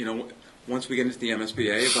discussions once we get into the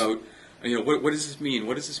MSBA about what does this mean?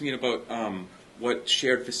 What does this mean about what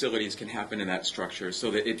shared facilities can happen in that structure so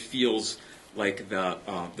that it feels like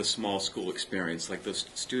the small school experience, like those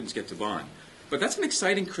students get to bond. But that's an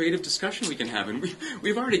exciting, creative discussion we can have, and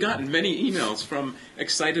we've already gotten many emails from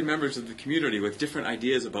excited members of the community with different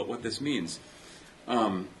ideas about what this means.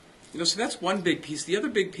 So that's one big piece. The other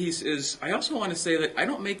big piece is I also want to say that I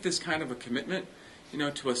don't make this kind of a commitment,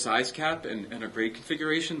 to a size cap and a grade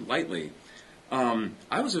configuration lightly.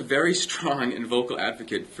 I was a very strong and vocal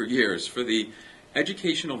advocate for years for the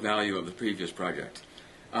educational value of the previous project.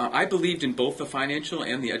 I believed in both the financial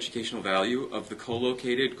and the educational value of the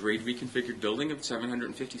co-located grade reconfigured building of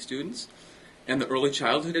 750 students and the early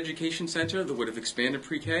childhood education center that would have expanded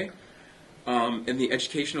pre-K, and the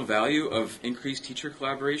educational value of increased teacher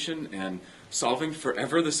collaboration and solving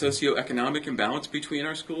forever the socioeconomic imbalance between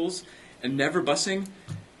our schools and never busing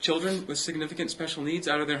children with significant special needs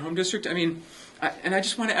out of their home district. I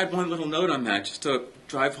just want to add one little note on that just to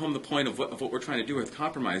drive home the point of what we're trying to do with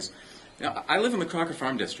compromise. Now, I live in the Crocker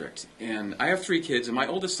Farm district, and I have 3 kids, and my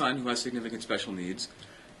oldest son, who has significant special needs,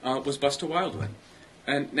 was bused to Wildwood.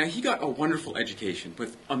 And now he got a wonderful education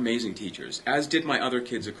with amazing teachers, as did my other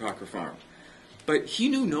kids at Crocker Farm. But he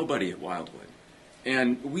knew nobody at Wildwood,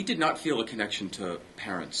 and we did not feel a connection to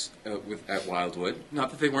parents at Wildwood.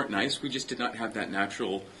 Not that they weren't nice, we just did not have that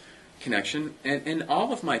natural connection. And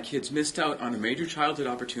all of my kids missed out on a major childhood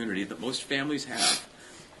opportunity that most families have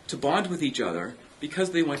to bond with each other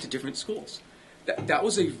because they went to different schools. That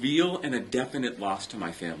was a real and a definite loss to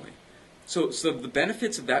my family. So the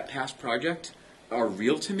benefits of that past project are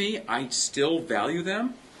real to me. I still value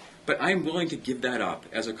them, but I'm willing to give that up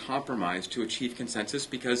as a compromise to achieve consensus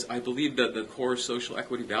because I believe that the core social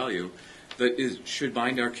equity value that should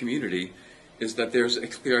bind our community is that there's a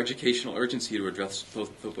clear educational urgency to address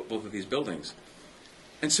both of these buildings.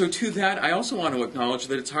 And so to that, I also want to acknowledge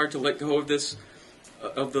that it's hard to let go of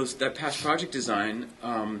that past project design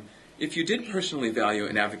if you did personally value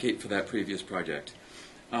and advocate for that previous project.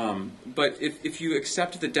 But if you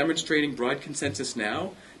accept that demonstrating broad consensus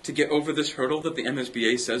now to get over this hurdle that the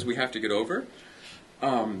MSBA says we have to get over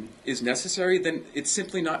is necessary, then it's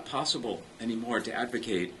simply not possible anymore to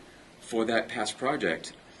advocate for that past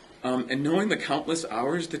project. And knowing the countless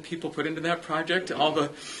hours that people put into that project, all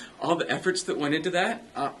the efforts that went into that,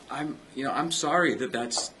 I'm sorry that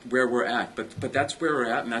that's where we're at, but that's where we're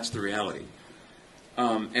at, and that's the reality.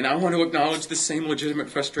 And I want to acknowledge the same legitimate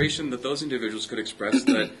frustration that those individuals could express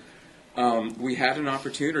that we had an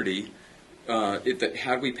opportunity that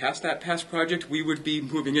had we passed that past project, we would be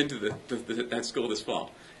moving into that school this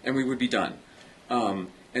fall, and we would be done.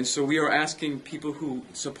 And so we are asking people who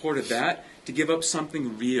supported that to give up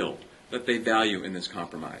something real that they value in this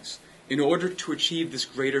compromise in order to achieve this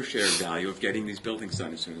greater shared value of getting these buildings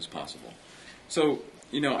done as soon as possible. So,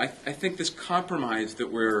 I think this compromise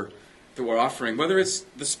that we're offering, whether it's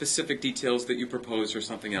the specific details that you propose or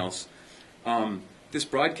something else, this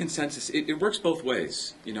broad consensus, it works both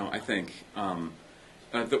ways, I think.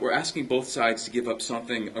 that we're asking both sides to give up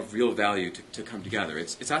something of real value to come together.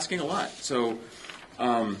 It's asking a lot. So,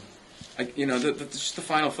 just the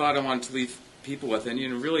final thought I wanted to leave people with, and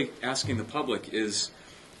really asking the public is,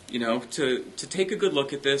 to take a good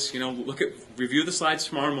look at this. Review the slides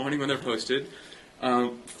tomorrow morning when they're posted.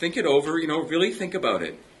 Think it over. Really think about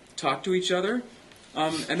it. Talk to each other,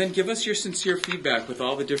 and then give us your sincere feedback with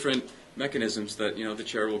all the different mechanisms that the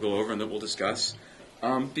chair will go over and that we'll discuss.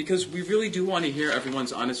 Because we really do want to hear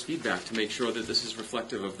everyone's honest feedback to make sure that this is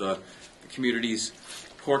reflective of the community's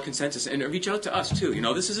core consensus, and reach out to us too.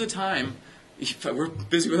 This is a time. We're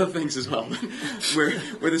busy with other things as well,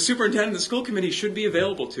 where the superintendent and the school committee should be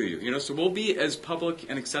available to you. So we'll be as public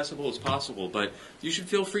and accessible as possible, but you should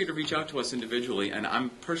feel free to reach out to us individually, and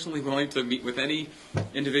I'm personally willing to meet with any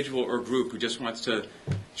individual or group who just wants to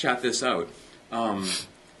chat this out.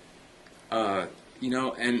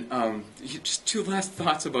 Just two last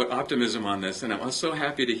thoughts about optimism on this, and I was so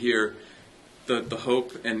happy to hear the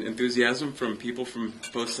hope and enthusiasm from people from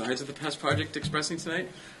both sides of the past project expressing tonight.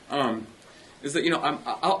 Is that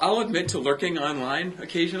I'll admit to lurking online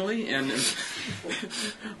occasionally and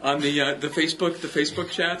on the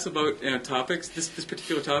Facebook chats about topics, this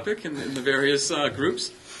particular topic in the various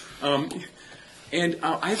groups, and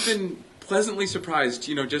I've been pleasantly surprised,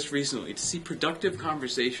 just recently, to see productive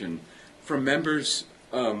conversation from members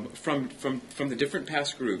from the different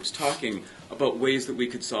past groups talking about ways that we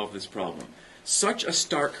could solve this problem. Such a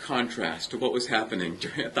stark contrast to what was happening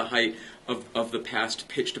at the height of the past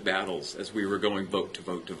pitched battles as we were going vote to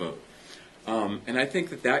vote to vote. And I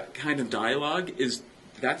think that kind of dialogue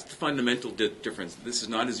that's the fundamental difference. This is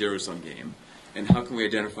not a zero-sum game. And how can we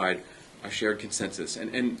identify a shared consensus?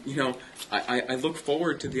 And I look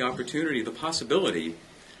forward to the opportunity, the possibility,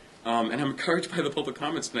 and I'm encouraged by the public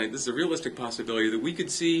comments tonight. This is a realistic possibility that we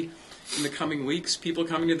could see in the coming weeks people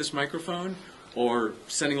coming to this microphone or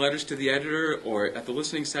sending letters to the editor or at the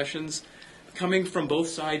listening sessions, coming from both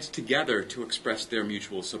sides together to express their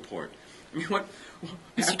mutual support. I mean,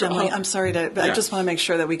 Mr. Demling, I'm sorry but I just want to make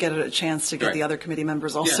sure that we get a chance to get the other committee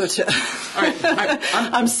members also to. All right.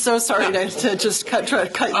 I'm so sorry to just try to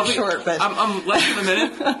cut you short, but I'm less than a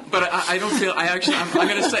minute. But I don't feel. I'm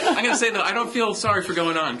going to say that I don't feel sorry for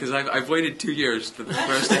going on because I've waited 2 years for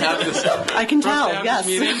us to have this. I can tell. Yes.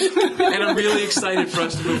 This meeting, and I'm really excited for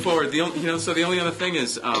us to move forward. So the only other thing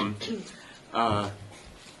is.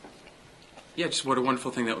 Just what a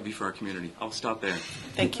wonderful thing that would be for our community. I'll stop there.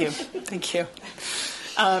 Thank you. Thank you.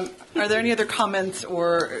 Are there any other comments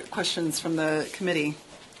or questions from the committee?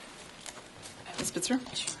 Ms. Spitzer?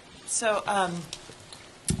 Sure. So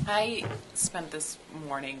I spent this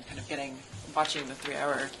morning kind of watching the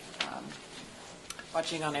 3-hour,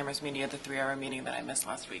 watching on Amherst Media the 3-hour meeting that I missed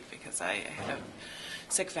last week because I had a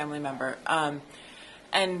sick family member.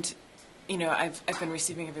 And I've been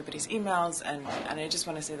receiving everybody's emails, and I just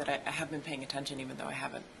want to say that I have been paying attention, even though I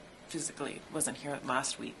wasn't here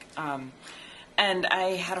last week. And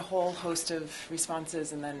I had a whole host of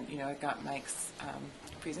responses, and then, I got Mike's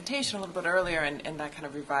presentation a little bit earlier, and that kind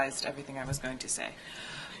of revised everything I was going to say.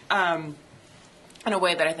 In a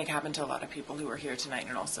way that I think happened to a lot of people who were here tonight,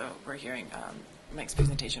 and also were hearing Mike's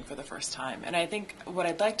presentation for the first time. And I think what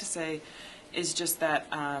I'd like to say is just that,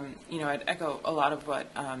 I'd echo a lot of what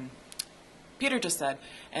Peter just said,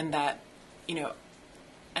 and that,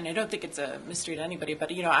 and I don't think it's a mystery to anybody,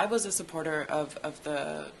 but, I was a supporter of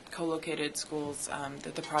the co-located schools,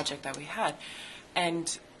 the project that we had.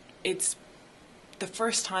 And it's the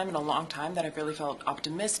first time in a long time that I've really felt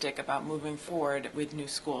optimistic about moving forward with new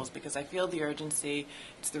schools, because I feel the urgency.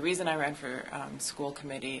 It's the reason I ran for school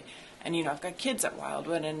committee. And, I've got kids at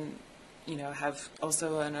Wildwood and, have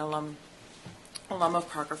also an alum of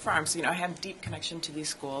Crocker Farm. So, I have deep connection to these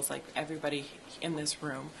schools, like everybody in this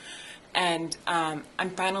room. And I'm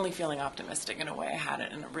finally feeling optimistic in a way I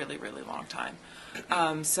hadn't in a really, really long time.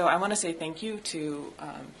 So I want to say thank you to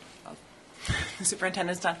the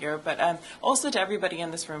superintendent's not here, but also to everybody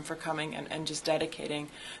in this room for coming and just dedicating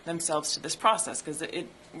themselves to this process, because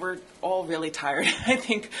we're all really tired, I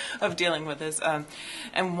think, of dealing with this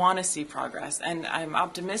and want to see progress. And I'm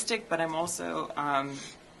optimistic, but I'm also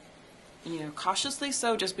cautiously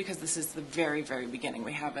so, just because this is the very, very beginning.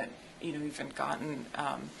 We haven't, even gotten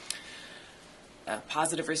a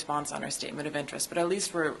positive response on our statement of interest, but at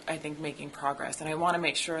least we're, I think, making progress. And I want to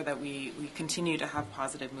make sure that we continue to have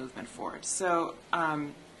positive movement forward. So,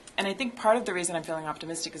 and I think part of the reason I'm feeling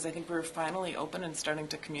optimistic is I think we're finally open and starting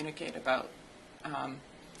to communicate about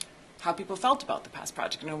how people felt about the past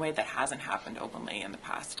project in a way that hasn't happened openly in the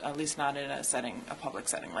past, at least not in a public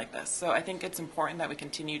setting like this. So I think it's important that we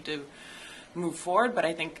continue to move forward, but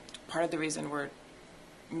I think part of the reason we're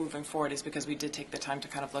moving forward is because we did take the time to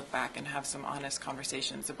kind of look back and have some honest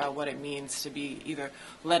conversations about what it means to be either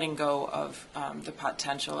letting go of the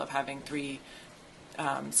potential of having three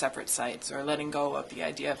separate sites, or letting go of the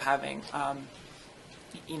idea of having a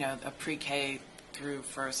pre-K through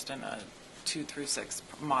first and a 2 through 6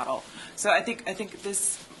 model. So I think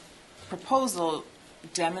this proposal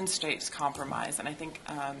demonstrates compromise, and I think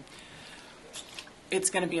it's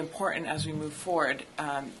going to be important as we move forward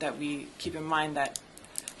that we keep in mind that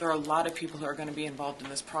there are a lot of people who are going to be involved in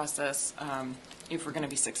this process if we're going to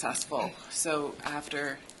be successful. So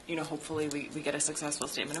after, hopefully we get a successful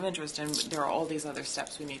statement of interest, and there are all these other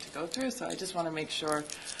steps we need to go through. So I just want to make sure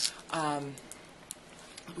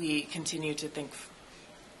we continue to think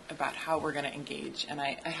about how we're going to engage. And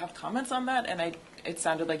I have comments on that, and it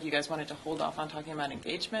sounded like you guys wanted to hold off on talking about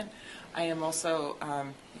engagement. I am also, I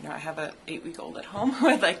have an 8-week-old at home who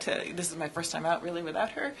I'd like to, this is my first time out really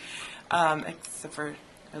without her, except for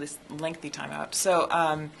at least lengthy time out. So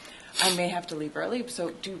I may have to leave early.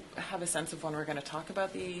 So do you have a sense of when we're going to talk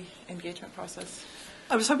about the engagement process?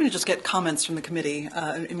 I was hoping to just get comments from the committee,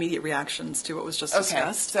 immediate reactions to what was just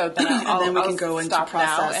discussed. So then and then we can go into stop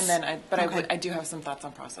process. now, and then I do have some thoughts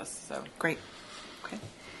on process. So great. Okay.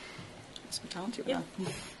 Ms. Matalent, you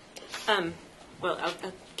Well,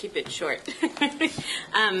 I'll keep it short.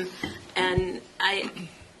 And I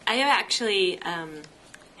actually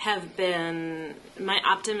have been, my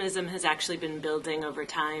optimism has actually been building over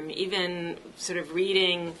time, even sort of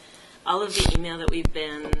reading all of the email that we've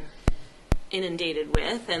been inundated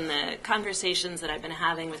with and the conversations that I've been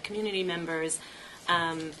having with community members.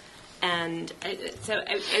 I'm not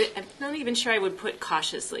even sure I would put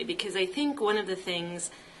cautiously, because I think one of the things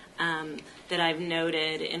that I've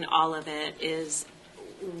noted in all of it is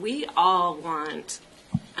we all want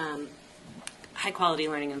high quality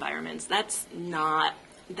learning environments. That's not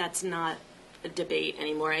a debate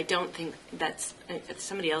anymore. I don't think that's,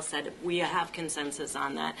 somebody else said, we have consensus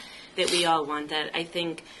on that we all want that. I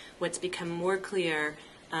think what's become more clear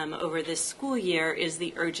over this school year is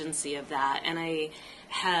the urgency of that. And I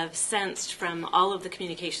have sensed from all of the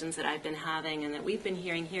communications that I've been having and that we've been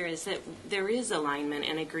hearing here is that there is alignment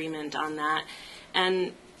and agreement on that.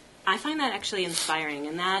 And I find that actually inspiring,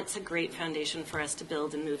 and that's a great foundation for us to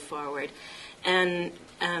build and move forward. And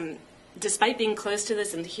despite being close to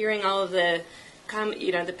this and hearing all of the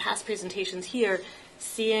past presentations here,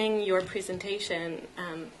 seeing your presentation,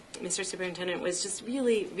 Mr. Superintendent, was just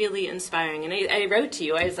really, really inspiring. And I wrote to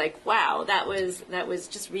you. I was like, wow, that was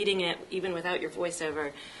just reading it, even without your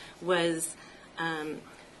voiceover, was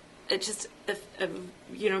it just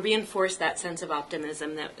reinforced that sense of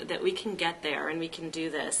optimism that we can get there and we can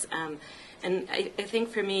do this. And I think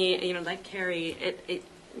for me, like Carrie,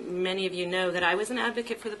 many of you know that I was an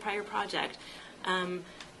advocate for the prior project.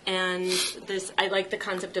 And I like the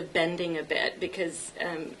concept of bending a bit, because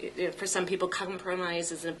for some people,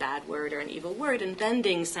 compromise is a bad word or an evil word, and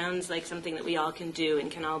bending sounds like something that we all can do and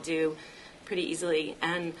can all do pretty easily.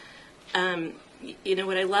 And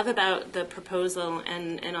what I love about the proposal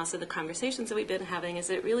and also the conversations that we've been having is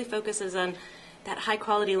it really focuses on that high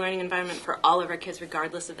quality learning environment for all of our kids,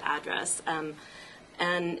 regardless of address.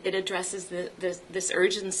 And it addresses this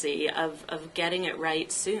urgency of getting it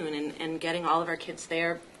right soon and getting all of our kids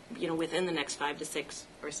there, within the next 5 to 6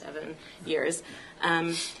 or 7 years,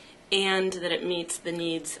 and that it meets the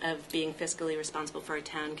needs of being fiscally responsible for our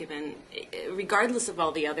town, given, regardless of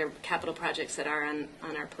all the other capital projects that are on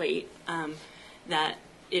our plate, that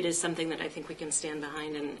it is something that I think we can stand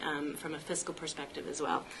behind, and from a fiscal perspective as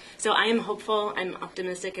well. So I am hopeful, I'm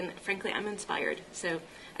optimistic, and frankly, I'm inspired. So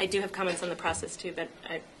I do have comments on the process too, but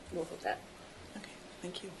I will hope that. Okay,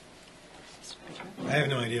 thank you. I have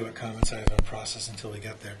no idea what comments I have on process until we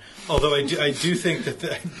get there. Although I do think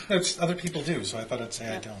that other people do, so I thought I'd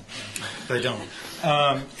say I don't. But I don't.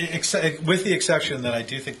 With the exception that I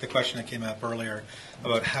do think the question that came up earlier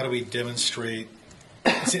about how do we demonstrate,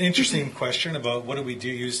 it's an interesting question about what do we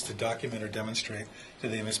use to document or demonstrate to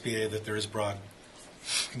the MSBA that there is broad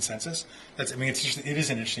consensus. It is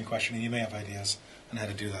an interesting question, and you may have ideas on how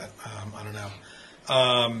to do that. I don't know.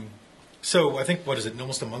 So I think,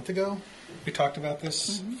 almost a month ago, we talked about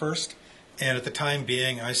this first. And at the time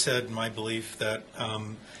being, I said my belief that,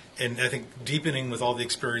 and I think deepening with all the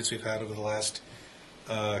experience we've had over the last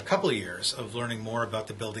couple of years of learning more about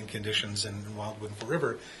the building conditions in Wildwood and Fall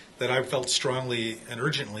River, that I felt strongly and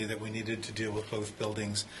urgently that we needed to deal with both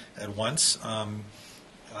buildings at once.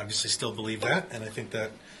 Obviously still believe that, and I think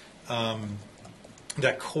that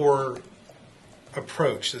that core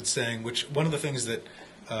approach that's saying, which one of the things that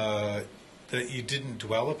that you didn't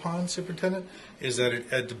dwell upon, Superintendent, is that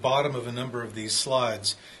at the bottom of a number of these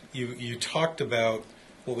slides, you talked about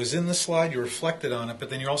what was in the slide, you reflected on it, but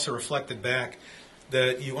then you also reflected back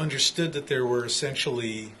that you understood that there were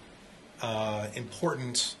essentially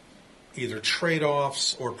important either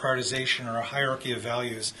trade-offs or prioritization or a hierarchy of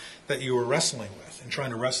values that you were wrestling with and trying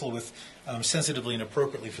to wrestle with sensitively and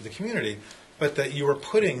appropriately for the community, but that you were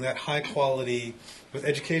putting that high quality with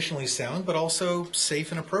educationally sound but also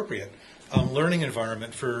safe and appropriate learning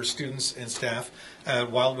environment for students and staff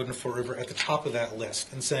at Wildwood and Fort River at the top of that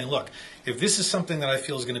list and saying, look, if this is something that I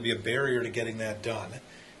feel is going to be a barrier to getting that done,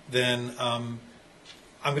 then I'm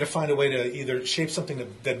going to find a way to either shape something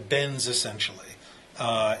that bends essentially.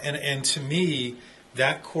 And to me,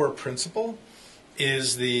 that core principle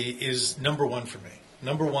is number one for me.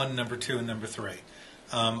 Number one, number two, and number three.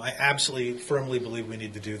 I absolutely firmly believe we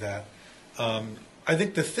need to do that. I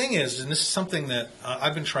think the thing is, and this is something that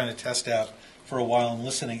I've been trying to test out for a while and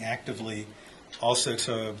listening actively also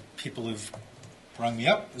to people who've rung me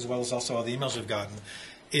up, as well as also all the emails we've gotten,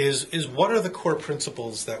 is what are the core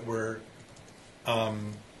principles that we're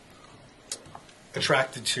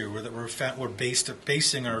attracted to, or that we're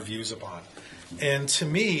basing our views upon. And to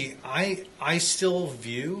me, I still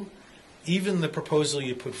view even the proposal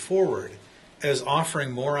you put forward as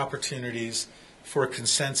offering more opportunities for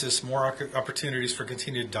consensus, more opportunities for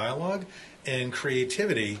continued dialogue and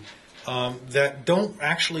creativity that don't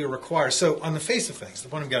actually require. So on the face of things, the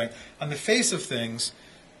point I'm getting, on the face of things,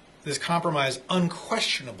 this compromise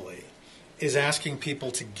unquestionably is asking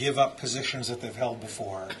people to give up positions that they've held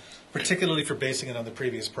before, particularly for basing it on the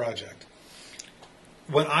previous project.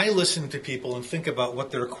 When I listen to people and think about what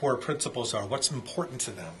their core principles are, what's important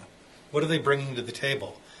to them, what are they bringing to the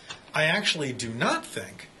table, I actually do not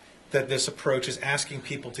think that this approach is asking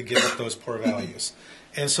people to give up those core values.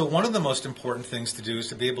 And so one of the most important things to do is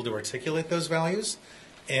to be able to articulate those values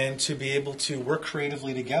and to be able to work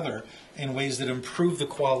creatively together in ways that improve the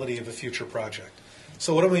quality of a future project.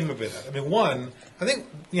 So what do we mean by that? I mean, one, I think,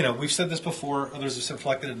 we've said this before, others have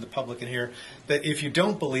reflected in the public in here, that if you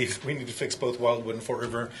don't believe we need to fix both Wildwood and Fort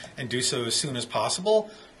River and do so as soon as possible,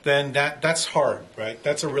 then that's hard, right?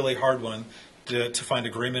 That's a really hard one to find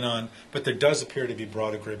agreement on, but there does appear to be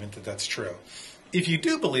broad agreement that that's true. If you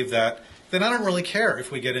do believe that, then I don't really care if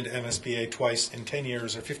we get into MSBA twice in 10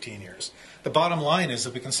 years or 15 years. The bottom line is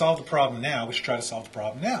if we can solve the problem now, we should try to solve the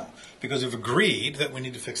problem now, because we've agreed that we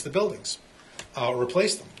need to fix the buildings.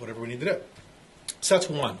 Replace them, whatever we need to do. So that's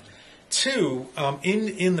one. Two,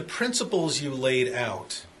 in the principles you laid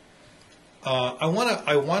out, I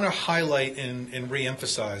want to highlight and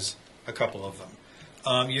reemphasize a couple of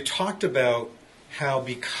them. You talked about how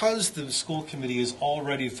because the school committee is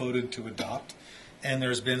already voted to adopt, and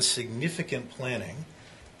there's been significant planning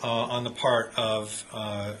on the part of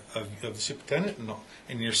the superintendent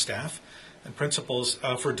and your staff and principals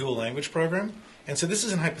for a dual language program. And so this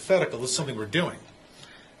isn't hypothetical, this is something we're doing.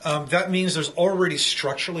 That means there's already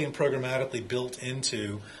structurally and programmatically built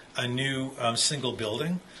into a new single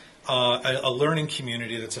building, a learning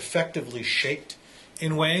community that's effectively shaped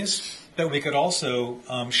in ways that we could also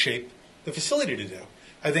shape the facility to do.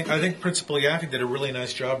 I think Principal Yaffe did a really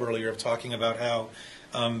nice job earlier of talking about how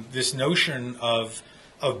this notion of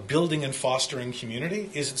building and fostering community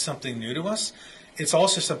isn't something new to us. It's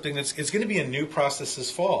also something it's going to be a new process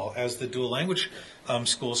this fall as the dual language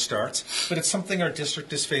school starts, but it's something our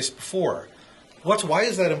district has faced before. Why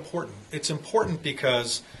is that important? It's important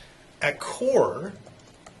because at core,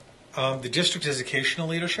 the district educational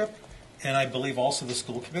leadership, and I believe also the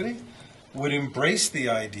school committee, would embrace the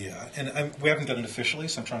idea, and we haven't done it officially,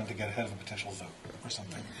 so I'm trying to get ahead of a potential vote or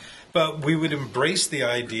something, but we would embrace the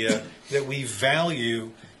idea that we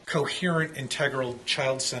value coherent, integral,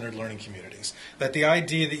 child-centered learning communities. That the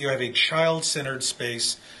idea that you have a child-centered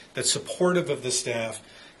space that's supportive of the staff,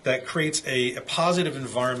 that creates a positive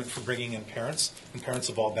environment for bringing in parents, and parents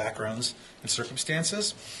of all backgrounds and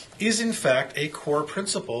circumstances, is in fact a core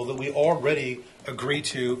principle that we already agree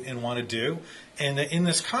to and want to do. And that in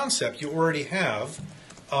this concept, you already have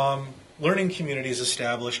learning communities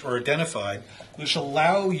established or identified which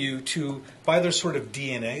allow you to, by their sort of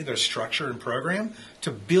DNA, their structure and program, to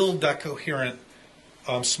build that coherent,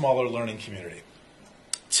 smaller learning community.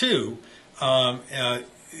 Two,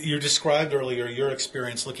 you described earlier your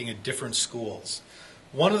experience looking at different schools.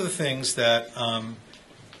 One of the things that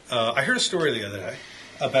I heard a story the other day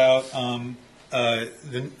about, I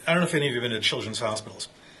don't know if any of you have been to children's hospitals,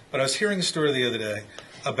 but I was hearing a story the other day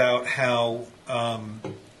about how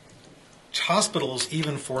hospitals,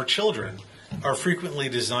 even for children, are frequently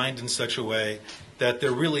designed in such a way that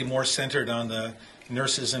they're really more centered on the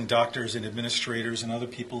nurses and doctors and administrators and other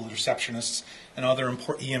people, receptionists and other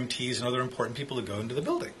important EMTs and other important people that go into the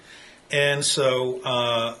building. And so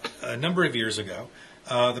a number of years ago,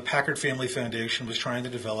 the Packard Family Foundation was trying to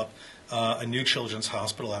develop a new children's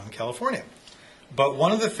hospital out in California. But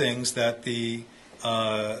one of the things that the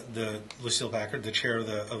Lucille Packard, the chair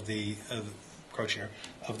of the co-chair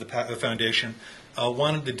of the foundation,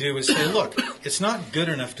 wanted to do is say, look, it's not good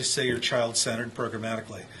enough to say you're child-centered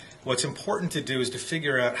programmatically. What's important to do is to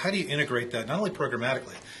figure out how do you integrate that, not only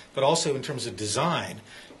programmatically, but also in terms of design,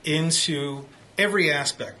 into every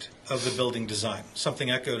aspect of the building design,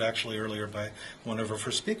 something echoed actually earlier by one of our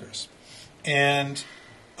first speakers. And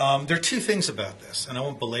there are two things about this, and I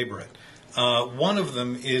won't belabor it. One of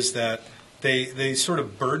them is that they sort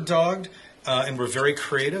of bird-dogged and were very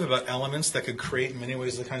creative about elements that could create in many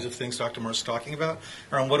ways the kinds of things Dr. Moore is talking about,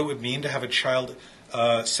 around what it would mean to have a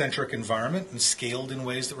child-centric environment and scaled in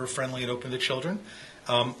ways that were friendly and open to children.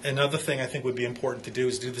 Another thing I think would be important to do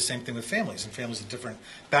is do the same thing with families, and families with different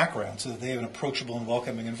backgrounds, so that they have an approachable and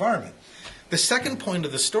welcoming environment. The second point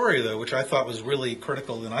of the story, though, which I thought was really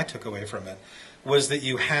critical and I took away from it, was that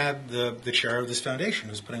you had the chair of this foundation,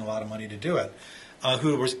 who's putting a lot of money to do it,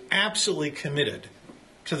 who was absolutely committed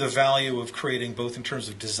to the value of creating, both in terms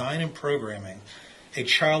of design and programming, a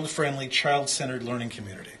child-friendly, child-centered learning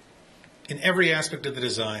community in every aspect of the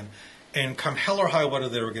design, and come hell or high water,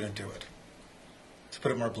 they were going to do it, to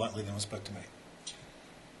put it more bluntly than was put to me.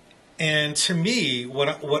 And to me, what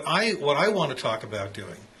I want to talk about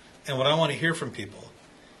doing, and what I want to hear from people,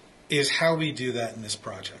 is how we do that in this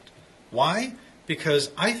project. Why?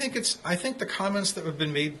 Because I think the comments that have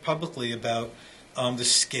been made publicly about the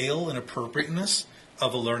scale and appropriateness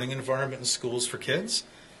of a learning environment in schools for kids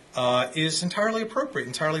is entirely appropriate,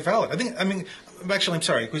 entirely valid. I'm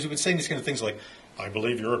sorry, because you've been saying these kind of things like, I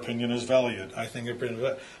believe your opinion is valued.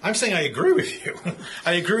 I'm saying I agree with you.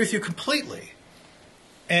 I agree with you completely.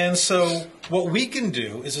 And so what we can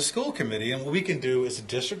do as a school committee, and what we can do as a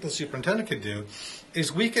district, the superintendent can do,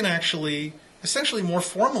 is we can actually essentially more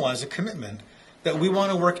formalize a commitment that we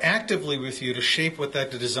want to work actively with you to shape what that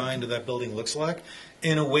design of that building looks like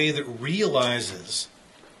in a way that realizes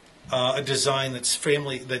a design that's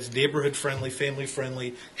neighborhood friendly, family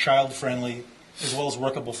friendly, child friendly, as well as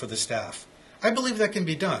workable for the staff. I believe that can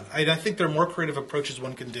be done. I think there are more creative approaches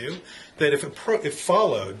one can do that, if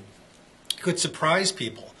followed, could surprise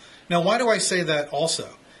people. Now, why do I say that also?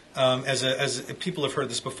 As people have heard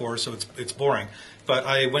this before, so it's boring. But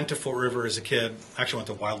I went to Fort River as a kid. Actually, went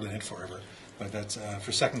to Wildwood and Fort River, but that's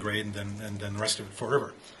for second grade, and then the rest of it Fort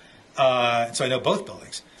River. So I know both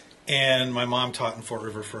buildings. And my mom taught in Fort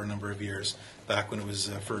River for a number of years, back when it was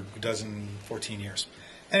for 14 years.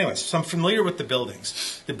 Anyways, so I'm familiar with the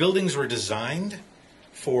buildings. The buildings were designed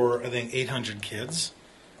for, I think, 800 kids.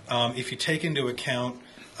 If you take into account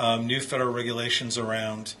new federal regulations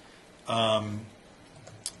around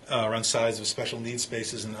size of special needs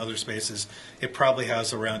spaces and other spaces, it probably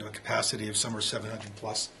has around a capacity of somewhere 700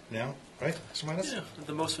 plus now, right? Yeah,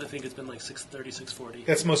 the most I think has been like 630, 640.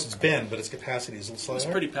 That's the most it's been, but its capacity is a little slightly.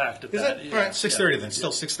 It's pretty packed at is that. It? Yeah. All right, 630 yeah. then,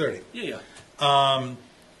 still 630. Yeah.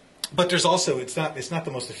 But there's also, it's not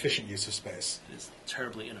the most efficient use of space. It's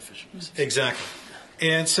terribly inefficient use of space. Exactly.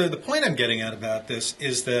 And so the point I'm getting at about this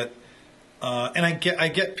is that, and I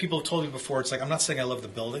get people have told me before, it's like, I'm not saying I love the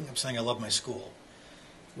building, I'm saying I love my school.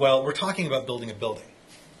 Well, we're talking about building a building,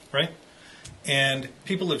 right? And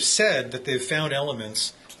people have said that they've found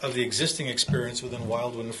elements of the existing experience within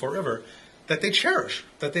Wildwood and Fort River that they cherish,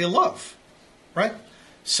 that they love, right?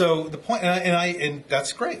 So the point, and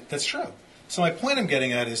that's great, that's true. So my point I'm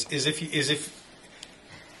getting at is if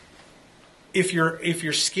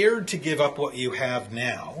you're scared to give up what you have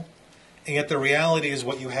now, and yet the reality is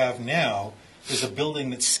what you have now is a building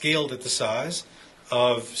that's scaled at the size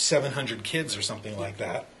of 700 kids or something like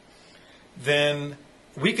that, then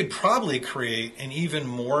we could probably create an even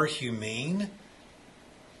more humane,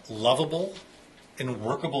 lovable, and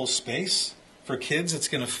workable space for kids that's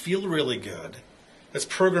going to feel really good, that's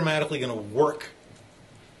programmatically going to work,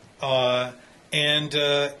 and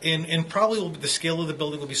probably the scale of the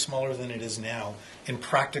building will be smaller than it is now in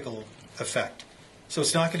practical effect. So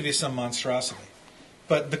it's not going to be some monstrosity.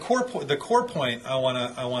 But the core point I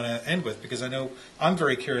want to end with, because I know I'm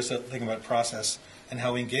very curious about thinking about process and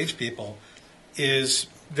how we engage people, is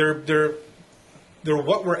there are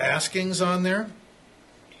what we're askings on there,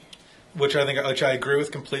 which I agree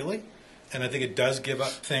with completely, and I think it does give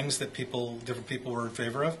up things that different people were in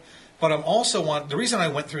favor of. But I'm also the reason I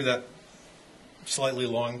went through that slightly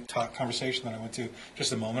long conversation that I went to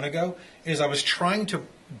just a moment ago is I was trying to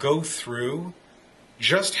go through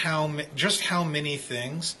just how many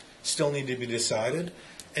things still need to be decided,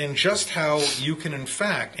 and just how you can, in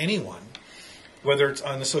fact, anyone, whether it's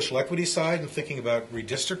on the social equity side and thinking about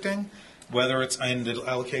redistricting, whether it's in the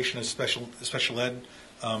allocation of special ed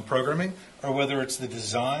programming, or whether it's the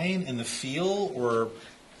design in the feel or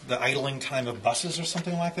the idling time of buses or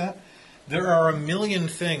something like that. There are a million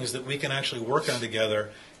things that we can actually work on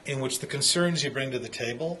together in which the concerns you bring to the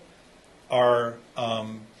table are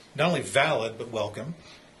not only valid but welcome.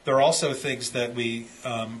 There are also things that we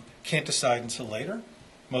can't decide until later,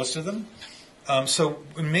 most of them. So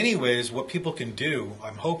in many ways, what people can do,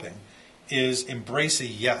 I'm hoping, is embrace a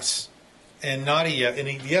yes. And not a yes. And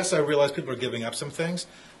a yes, I realize people are giving up some things,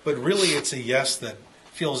 but really it's a yes that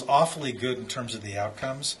feels awfully good in terms of the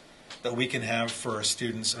outcomes that we can have for our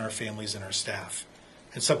students and our families and our staff,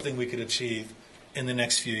 and something we could achieve in the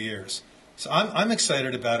next few years. So I'm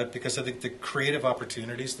excited about it because I think the creative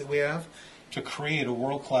opportunities that we have to create a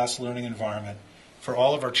world-class learning environment for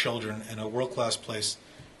all of our children and a world-class place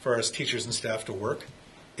for us teachers and staff to work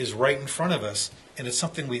is right in front of us, and it's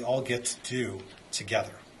something we all get to do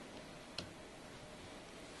together.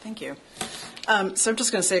 Thank you. So I'm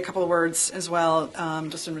just going to say a couple of words as well,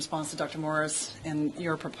 just in response to Dr. Morris and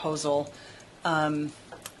your proposal. I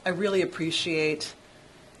really appreciate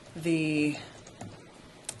the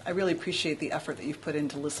effort that you've put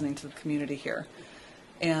into listening to the community here.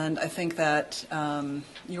 And I think that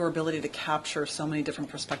your ability to capture so many different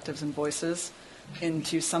perspectives and voices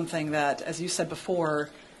into something that, as you said before,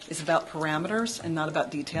 is about parameters and not about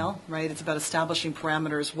detail, right? It's about establishing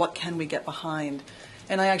parameters. What can we get behind?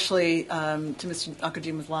 And I actually, to Mr.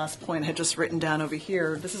 Nakajima's last point, had just written down over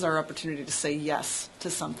here, this is our opportunity to say yes to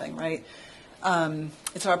something, right?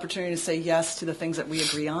 It's our opportunity to say yes to the things that we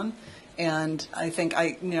agree on. And I think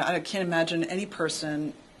I can't imagine any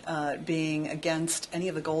person being against any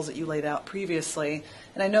of the goals that you laid out previously.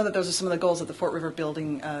 And I know that those are some of the goals that the Fort River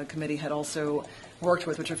Building Committee had also worked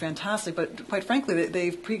with, which are fantastic. But quite frankly,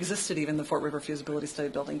 they've pre-existed even the Fort River Feasibility Study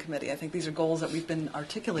Building Committee. I think these are goals that we've been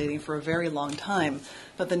articulating for a very long time.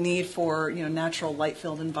 But the need for natural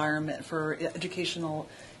light-filled environment, for educational,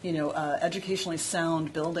 educationally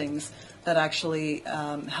sound buildings that actually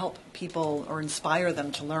help people or inspire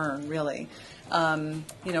them to learn, really.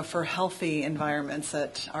 For healthy environments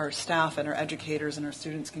that our staff and our educators and our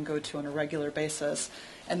students can go to on a regular basis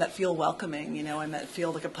and that feel welcoming, and that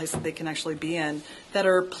feel like a place that they can actually be in, that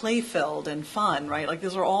are play-filled and fun, right? Like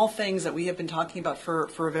those are all things that we have been talking about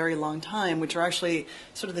for a very long time, which are actually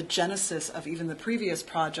sort of the genesis of even the previous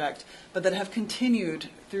project, but that have continued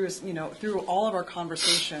through all of our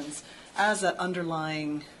conversations as that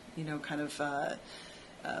underlying, kind of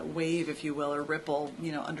wave, if you will, or ripple,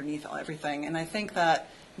 underneath everything. And I think that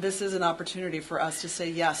this is an opportunity for us to say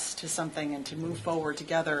yes to something and to move forward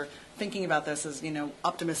together, thinking about this as,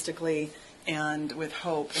 optimistically and with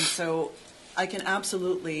hope. And so I can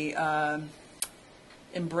absolutely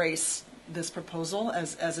embrace this proposal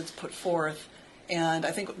as it's put forth. And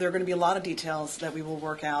I think there are going to be a lot of details that we will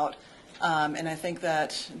work out. And I think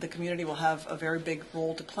that the community will have a very big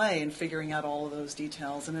role to play in figuring out all of those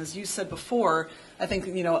details. And as you said before, I think,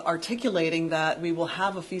 articulating that we will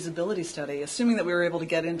have a feasibility study, assuming that we were able to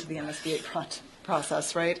get into the MSBA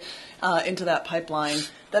process, right, into that pipeline,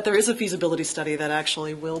 that there is a feasibility study that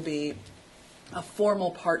actually will be a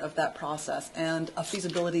formal part of that process, and a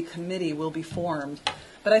feasibility committee will be formed.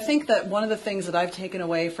 But I think that one of the things that I've taken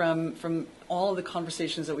away from all of the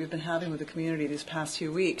conversations that we've been having with the community these past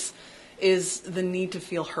few weeks is the need to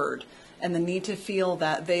feel heard and the need to feel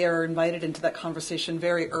that they are invited into that conversation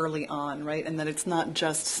very early on, right? And that it's not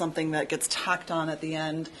just something that gets tacked on at the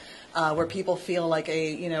end where people feel like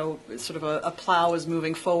a plow is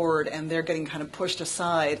moving forward and they're getting kind of pushed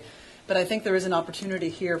aside. But I think there is an opportunity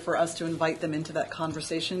here for us to invite them into that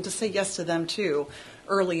conversation, to say yes to them too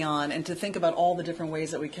early on, and to think about all the different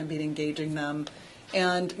ways that we can be engaging them.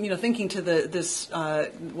 And thinking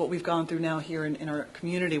to what we've gone through now here in our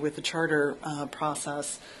community with the charter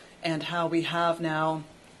process, and how we have now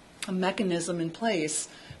a mechanism in place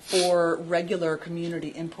for regular community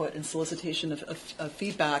input and solicitation of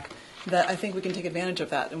feedback, that I think we can take advantage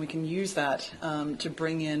of that, and we can use that to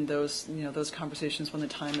bring in those conversations when the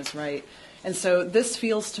time is right. And so this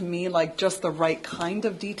feels to me like just the right kind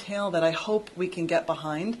of detail that I hope we can get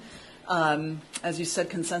behind. As you said,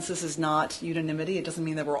 consensus is not unanimity. It doesn't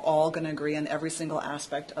mean that we're all going to agree on every single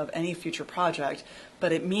aspect of any future project,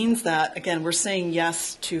 but it means that, again, we're saying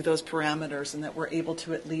yes to those parameters and that we're able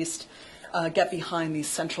to at least get behind these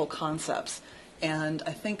central concepts. And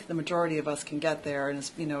I think the majority of us can get there. And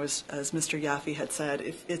as Mr. Yaffe had said,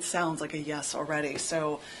 it sounds like a yes already.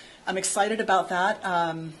 So I'm excited about that.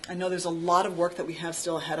 I know there's a lot of work that we have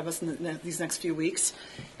still ahead of us in these next few weeks.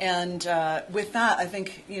 And with that, I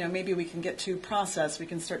think maybe we can get to process. We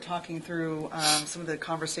can start talking through some of the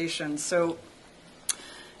conversations. So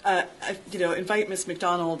invite Ms.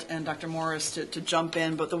 McDonald and Dr. Morris to jump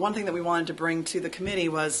in, but the one thing that we wanted to bring to the committee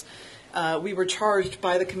was we were charged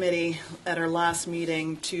by the committee at our last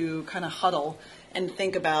meeting to kind of huddle and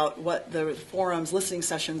think about what the forum's listening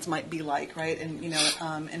sessions might be like, right? And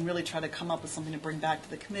and really try to come up with something to bring back to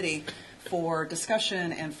the committee for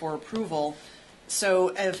discussion and for approval. So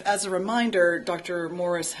as a reminder, Dr.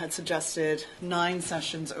 Morris had suggested 9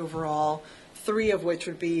 sessions overall, 3 of which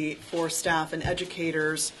would be for staff and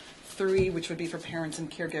educators, 3 which would be for parents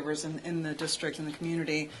and caregivers in the district and the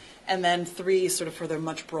community, and then 3 sort of for the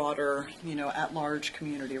much broader, at-large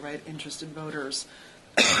community, right, interested voters.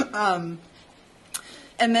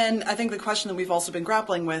 And then I think the question that we've also been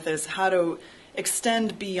grappling with is how to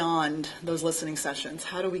extend beyond those listening sessions.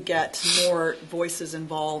 How do we get more voices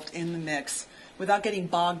involved in the mix without getting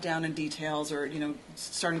bogged down in details or,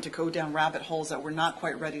 starting to go down rabbit holes that we're not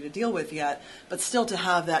quite ready to deal with yet, but still to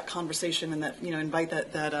have that conversation and that, invite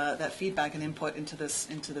that feedback and input into this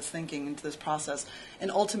thinking, into this process,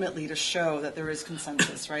 and ultimately to show that there is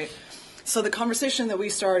consensus, right? So the conversation that we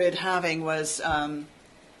started having was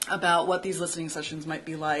about what these listening sessions might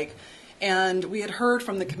be like. And we had heard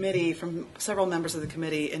from the committee, from several members of the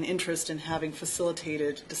committee, an interest in having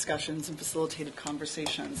facilitated discussions and facilitated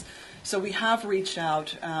conversations. So we have reached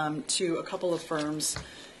out to a couple of firms,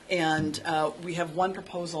 and we have one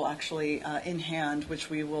proposal actually in hand, which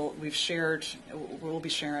we'll be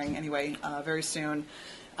sharing anyway very soon,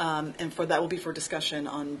 and that will be for discussion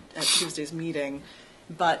at Tuesday's meeting.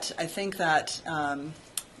 But I think that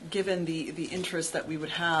given the interest that we would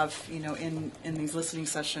have, in these listening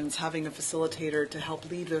sessions, having a facilitator to help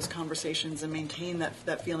lead those conversations and maintain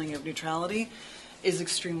that feeling of neutrality is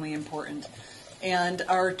extremely important. And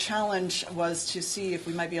our challenge was to see if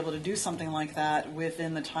we might be able to do something like that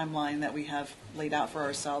within the timeline that we have laid out for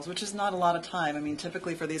ourselves, which is not a lot of time. I mean,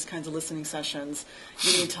 typically for these kinds of listening sessions,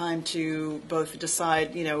 you need time to both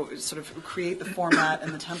decide, sort of create the format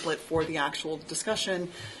and the template for the actual discussion,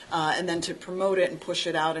 and then to promote it and push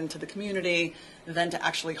it out into the community, then to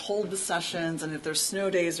actually hold the sessions, and if there's snow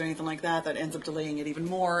days or anything like that, that ends up delaying it even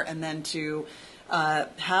more, and then to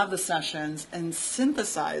have the sessions and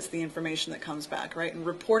synthesize the information that comes back, right, and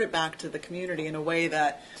report it back to the community in a way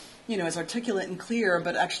that, is articulate and clear,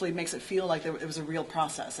 but actually makes it feel like it was a real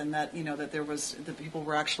process, and that, that people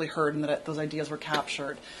were actually heard and that those ideas were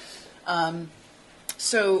captured.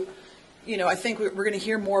 So, I think we're going to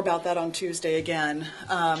hear more about that on Tuesday again.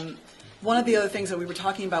 One of the other things that we were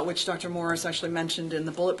talking about, which Dr. Morris actually mentioned in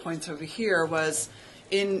the bullet points over here, was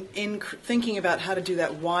in thinking about how to do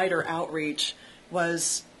that wider outreach,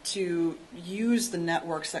 was to use the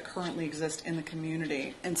networks that currently exist in the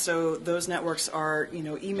community. And so those networks are,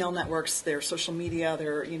 email networks, they're social media,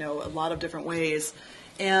 they're, a lot of different ways,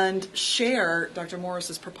 and share Dr.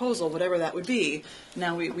 Morris's proposal, whatever that would be.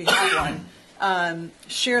 Now we have one.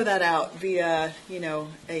 Share that out via,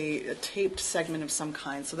 a taped segment of some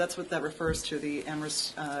kind. So that's what that refers to, the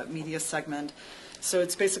Amherst media segment. So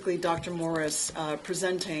it's basically Dr. Morris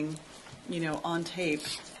presenting, on tape,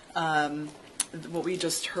 what we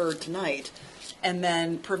just heard tonight, and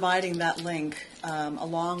then providing that link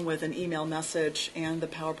along with an email message and the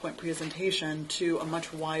PowerPoint presentation to a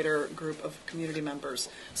much wider group of community members.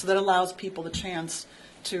 So that allows people the chance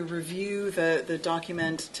to review the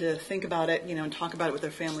document, to think about it, and talk about it with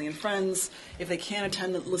their family and friends. If they can't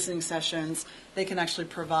attend the listening sessions, they can actually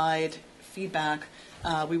provide feedback.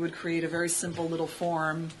 We would create a very simple little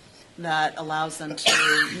form that allows them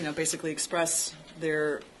to, basically express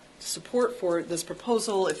their support for this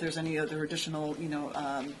proposal. If there's any other additional,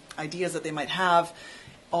 ideas that they might have,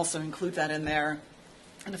 also include that in there.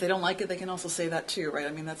 And if they don't like it, they can also say that too, right?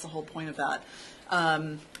 I mean, that's the whole point of that.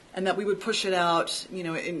 And that we would push it out,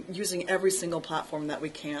 in using every single platform that we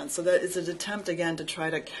can. So that is an attempt, again, to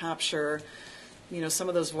try to capture, some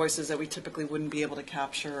of those voices that we typically wouldn't be able to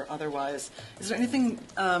capture otherwise. Is there anything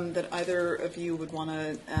that either of you would want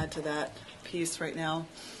to add to that piece right now?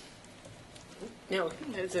 No,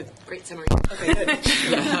 that was a great summary. Okay,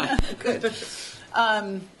 good.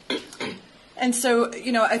 Good. And so,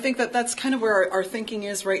 I think that's kind of where our thinking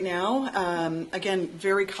is right now. Again,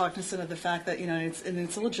 very cognizant of the fact that,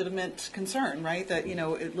 it's a legitimate concern, right? That,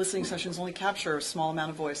 listening sessions only capture a small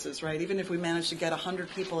amount of voices, right? Even if we manage to get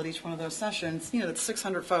 100 people at each one of those sessions, that's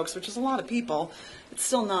 600 folks, which is a lot of people. It's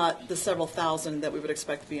still not the several thousand that we would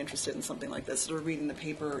expect to be interested in something like this, or reading the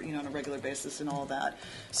paper, on a regular basis and all of that.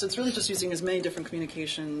 So it's really just using as many different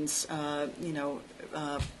communications,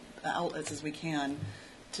 outlets as we can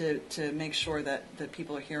to make sure that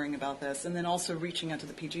people are hearing about this, and then also reaching out to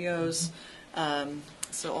the PGOs,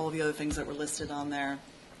 so all of the other things that were listed on there.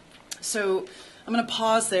 So I'm going to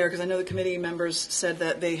pause there because I know the committee members said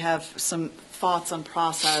that they have some thoughts on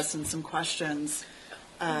process and some questions.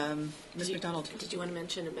 Ms. McDonald. Did you want to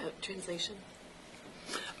mention about translation?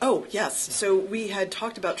 Oh, yes. So we had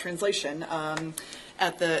talked about translation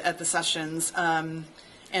at the sessions,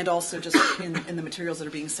 and also just in the materials that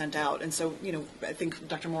are being sent out. And so, I think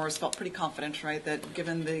Dr. Morris felt pretty confident, right, that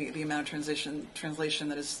given the amount of translation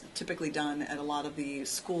that is typically done at a lot of the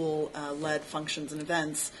school-led functions and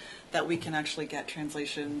events, that we can actually get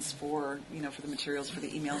translations for the materials, for the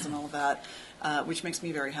emails and all of that, which makes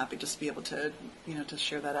me very happy just to be able to, to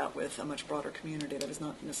share that out with a much broader community that is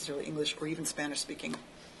not necessarily English or even Spanish speaking.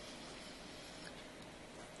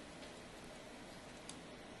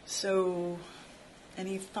 So,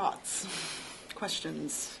 any thoughts,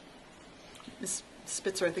 questions? Ms.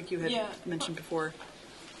 Spitzer, I think you had mentioned before.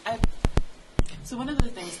 So one of the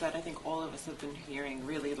things that I think all of us have been hearing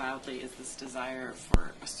really loudly is this desire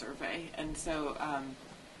for a survey. And so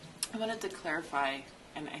I wanted to clarify,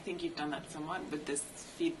 and I think you've done that somewhat, with this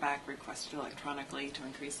feedback requested electronically to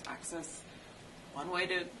increase access. One way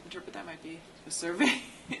to interpret that might be a survey.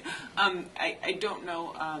 I don't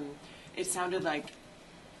know. It sounded like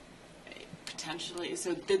potentially,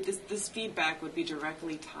 so this feedback would be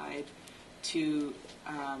directly tied to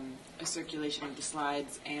a circulation of the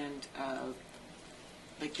slides and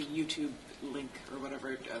like the YouTube link or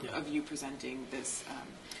whatever of you presenting this.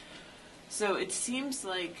 So it seems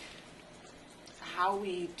like how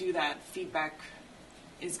we do that feedback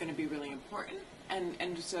is going to be really important.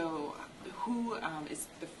 And so who is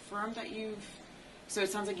the firm that you've, so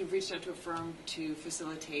it sounds like you've reached out to a firm to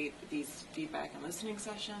facilitate these feedback and listening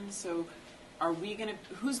sessions. So are we going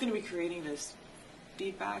to, who's going to be creating this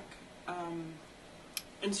feedback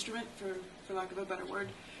instrument, for lack of a better word?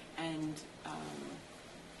 And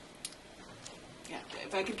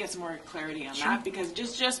if I could get some more clarity on that, because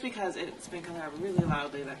just because it's been coming out really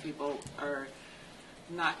loudly that people are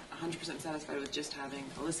not 100% satisfied with just having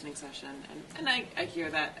a listening session, and I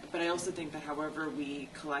hear that, but I also think that however we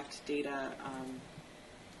collect data,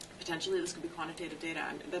 potentially this could be quantitative data,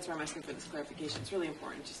 and that's why I'm asking for this clarification. It's really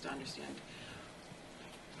important just to understand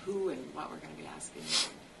who and what we're going to be asking.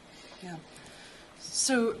 Yeah.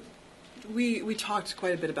 So we talked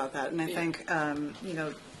quite a bit about that, and I think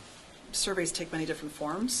surveys take many different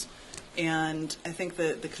forms, and I think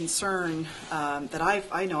the concern that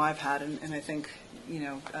I know I've had, and I think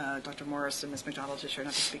Dr. Morris and Ms. McDonald just shared,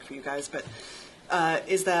 not to speak for you guys, but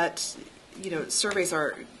is that surveys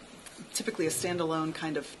are typically a standalone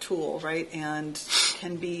kind of tool, right? And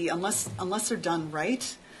can be, unless they're done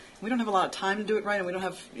right, we don't have a lot of time to do it right, and we don't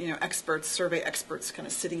have survey experts kind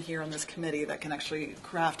of sitting here on this committee that can actually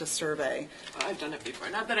craft a survey. Well, I've done it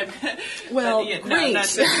before. Not that I've. Well, great.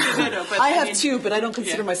 But I have too, but I don't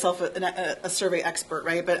consider myself a survey expert,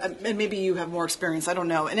 right? But and maybe you have more experience. I don't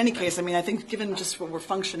know. In any case, I mean, I think given just what we're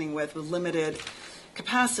functioning with limited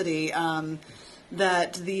capacity,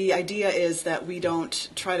 that the idea is that we don't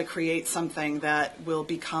try to create something that will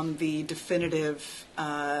become the definitive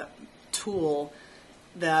tool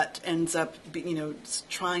that ends up,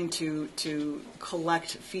 trying to collect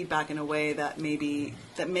feedback in a way that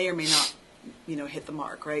may or may not, hit the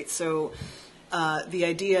mark, right? So the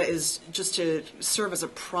idea is just to serve as a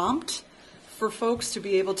prompt for folks to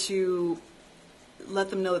be able to let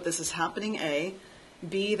them know that this is happening, A,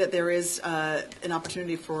 B, that there is an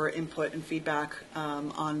opportunity for input and feedback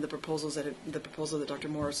on the proposal that Dr.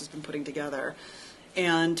 Morris has been putting together,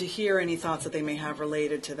 and to hear any thoughts that they may have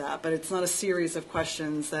related to that. But it's not a series of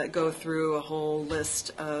questions that go through a whole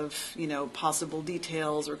list of, possible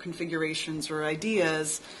details or configurations or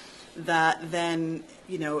ideas that then,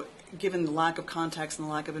 given the lack of context and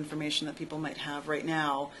the lack of information that people might have right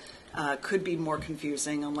now, could be more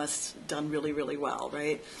confusing unless done really, really well,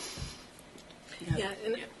 right? Yeah,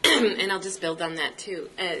 and I'll just build on that too,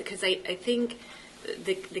 because I think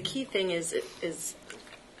the key thing is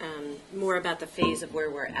more about the phase of where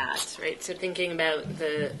we're at, right? So thinking about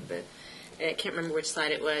I can't remember which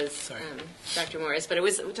slide it was, Dr. Morris, but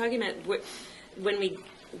we're talking about when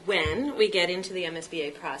we get into the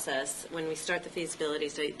MSBA process, when we start the feasibility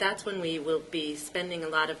study, that's when we will be spending a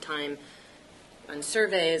lot of time on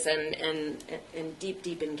surveys and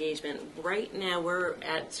deep engagement. Right now we're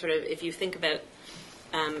at sort of, if you think about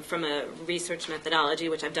from a research methodology,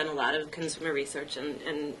 which I've done a lot of consumer research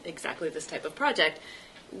and exactly this type of project,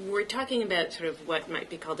 we're talking about sort of what might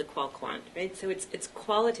be called a qual-quant, right? So it's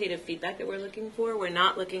qualitative feedback that we're looking for. We're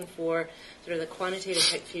not looking for sort of the quantitative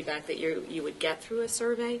type feedback that you would get through a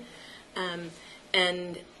survey.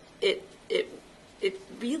 And it it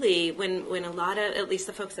really, when a lot of, at least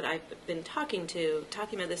the folks that I've been talking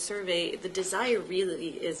about this survey, the desire really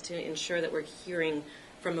is to ensure that we're hearing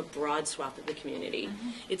from a broad swath of the community.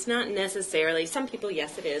 It's not necessarily, some people,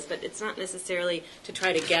 yes it is, but it's not necessarily to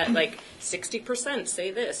try to get like 60%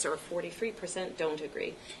 say this or 43% don't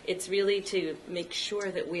agree. It's really to make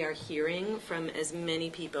sure that we are hearing from as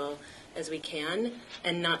many people as we can,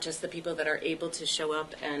 and not just the people that are able to show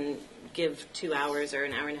up and give 2 hours or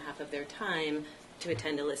an hour and a half of their time to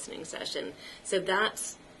attend a listening session. So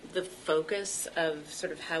that's the focus of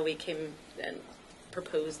sort of how we came and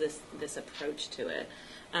proposed this approach to it.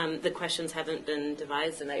 The questions haven't been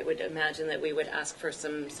devised, and I would imagine that we would ask for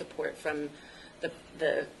some support from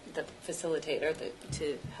the facilitator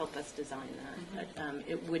to help us design that. But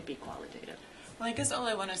it would be qualitative. Well, I guess all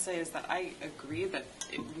I want to say is that I agree that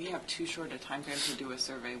we have too short a time frame to do a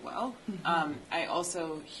survey well. I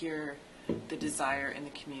also hear the desire in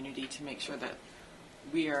the community to make sure that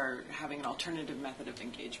we are having an alternative method of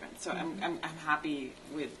engagement. So I'm happy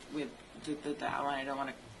with the outline. I don't want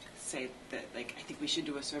to say that, like, I think we should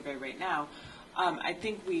do a survey right now. I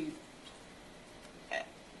think we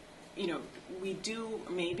do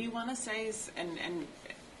maybe want to say, and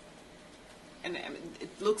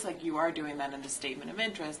it looks like you are doing that in the statement of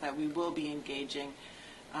interest, that we will be engaging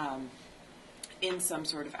in some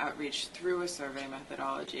sort of outreach through a survey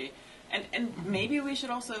methodology. And maybe we should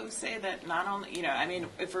also say that not only, I mean,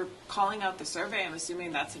 if we're calling out the survey, I'm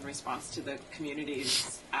assuming that's in response to the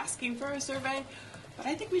community's asking for a survey. But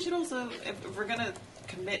I think we should also, if we're going to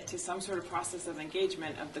commit to some sort of process of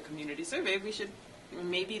engagement of the community survey, we should,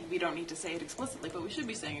 maybe we don't need to say it explicitly, but we should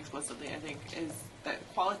be saying explicitly, I think, is that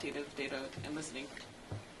qualitative data and listening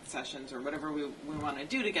sessions or whatever we want to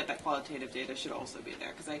do to get that qualitative data should also be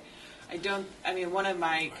there. Because I mean, one of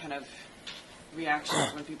my kind of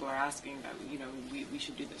reactions when people are asking that, we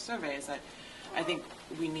should do this survey is that I think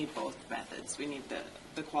we need both methods. We need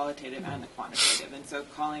the qualitative and the quantitative. And so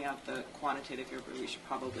calling out the quantitative here, but we should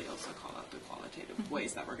probably also call out the qualitative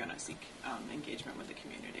ways that we're going to seek engagement with the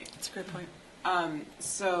community. That's a great point.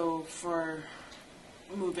 So for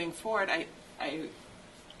moving forward,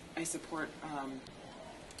 I support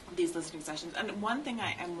these listening sessions. And one thing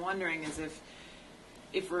I'm wondering is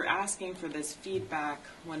if we're asking for this feedback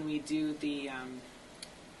when we do the,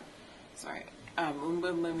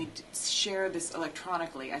 when we share this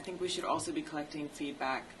electronically, I think we should also be collecting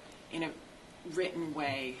feedback in a written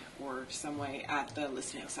way or some way at the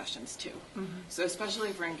listening sessions too. So especially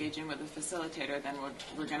if we're engaging with a facilitator, then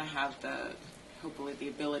we're going to have hopefully the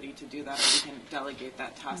ability to do that, or we can delegate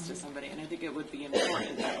that task to somebody. And I think it would be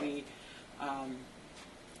important that we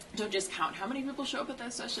don't just count how many people show up at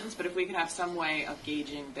those sessions, but if we can have some way of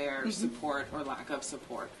gauging their support or lack of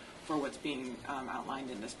support for what's being outlined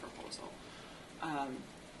in this proposal.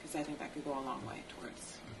 Because I think that could go a long way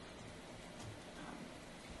towards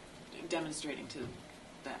demonstrating to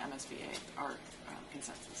the MSBA our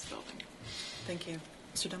consensus building. Thank you.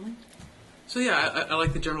 Mr. Demling? So yeah, I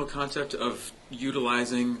like the general concept of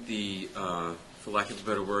utilizing the, for lack of a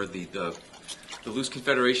better word, the loose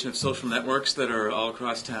confederation of social networks that are all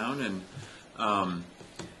across town. And, I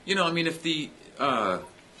mean, if the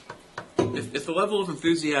level of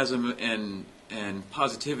enthusiasm and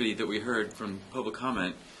positivity that we heard from public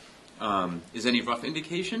comment is any rough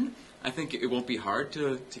indication, I think it won't be hard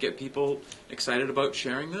to get people excited about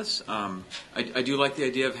sharing this. I do like the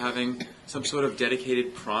idea of having some sort of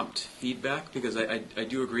dedicated prompt feedback, because I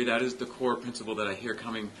do agree that is the core principle that I hear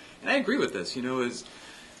coming, and I agree with this, is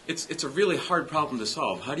it's a really hard problem to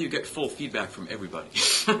solve. How do you get full feedback from everybody?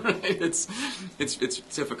 Right? It's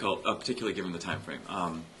difficult, particularly given the time frame.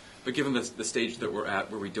 But given the stage that we're at,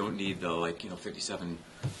 where we don't need the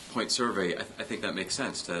 57-point survey, I think that makes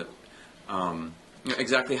sense to.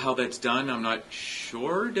 Exactly how that's done, I'm not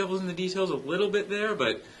sure. Devil's in the details a little bit there,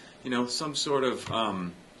 but some sort of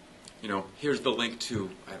here's the link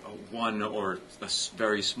to one or a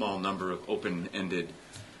very small number of open-ended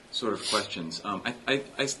sort of questions. I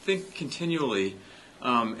think continually,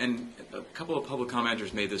 and a couple of public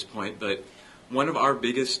commenters made this point, but one of our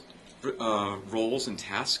biggest roles and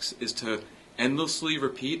tasks is to endlessly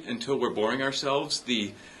repeat until we're boring ourselves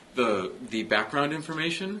the background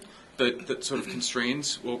information that sort of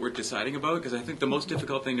constrains what we're deciding about, because I think the most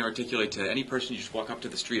difficult thing to articulate to any person you just walk up to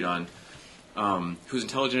the street on who's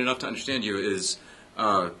intelligent enough to understand you is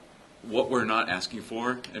what we're not asking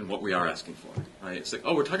for and what we are asking for. Right? It's like,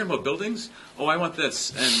 oh, we're talking about buildings? Oh, I want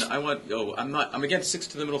this, and I want, I'm against 6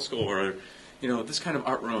 to the middle school, or this kind of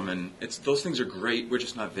art room, and those things are great, we're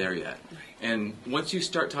just not there yet. Right. And once you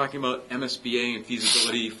start talking about MSBA and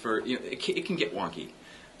feasibility for, it can get wonky.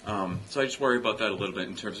 So I just worry about that a little bit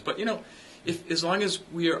in terms of, but as long as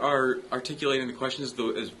we are articulating the questions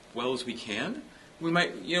as well as we can, we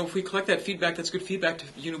might, if we collect that feedback, that's good feedback.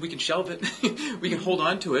 We can shelve it, we can hold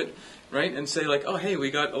on to it, right, and say like, oh, hey,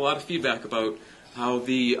 we got a lot of feedback about how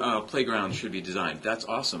the playground should be designed. That's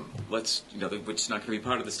awesome. Let's, which is not going to be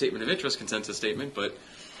part of the statement of interest consensus statement, but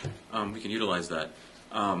we can utilize that.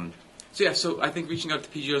 So I think reaching out to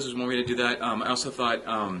PGOs is one way to do that. I also thought,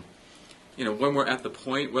 when we're at the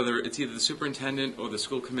point, whether it's either the superintendent or the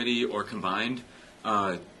school committee or combined,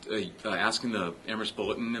 asking the Amherst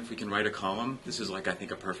Bulletin if we can write a column. This is I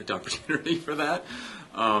think a perfect opportunity for that.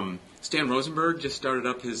 Stan Rosenberg just started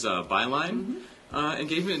up his byline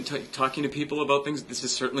engagement and talking to people about things. This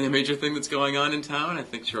is certainly a major thing that's going on in town. I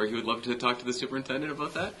think sure he would love to talk to the superintendent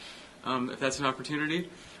about that, if that's an opportunity.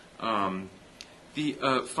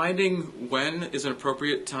 The finding when is an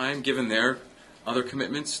appropriate time, given their other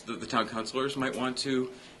commitments that the town councilors might want to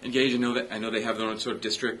engage. I know they have their own sort of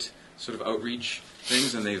district sort of outreach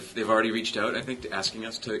things, and they've already reached out, I think, to asking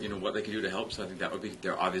us to what they can do to help. So I think that would be,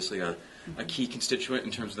 they're obviously a key constituent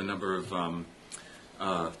in terms of the number of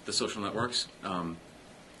the social networks.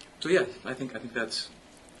 So yeah, I think that's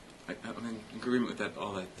I'm in agreement with that,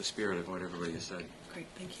 all the spirit of what everybody has said. Great,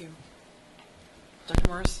 thank you. Dr.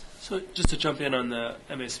 Morris? So just to jump in on the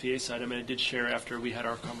MSBA side, I did share after we had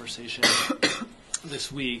our conversation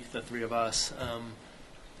this week, the three of us,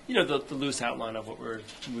 the loose outline of what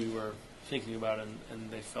we were thinking about,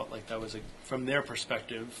 and they felt like that was, from their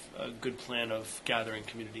perspective, a good plan of gathering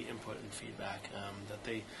community input and feedback, that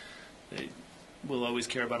they will always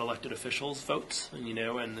care about elected officials' votes, and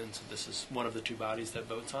so this is one of the two bodies that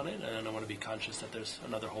votes on it, and I want to be conscious that there's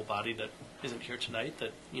another whole body that isn't here tonight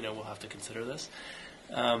that, we'll have to consider this.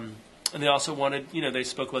 And they also wanted, they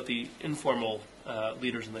spoke about the informal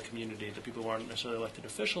leaders in the community, the people who aren't necessarily elected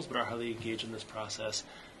officials but are highly engaged in this process,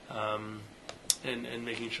 and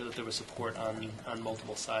making sure that there was support on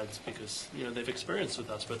multiple sides, because, they've experienced with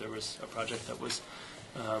us where there was a project that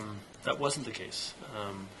wasn't the case.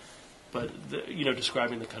 But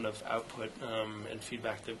describing the kind of output and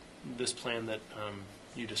feedback that this plan that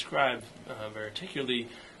you described very articulately,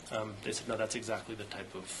 they said, no, that's exactly the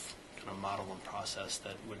type of kind of model and process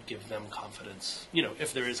that would give them confidence.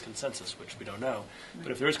 If there is consensus, which we don't know,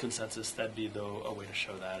 but if there is consensus, that'd be a way to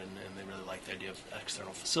show that. And they really like the idea of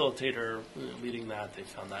external facilitator leading that. They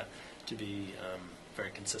found that to be very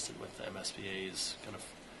consistent with the MSBA's kind of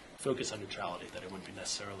focus on neutrality, that it wouldn't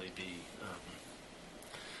necessarily be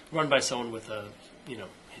run by someone with a,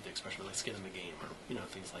 hate the expression, like skin in the game, or,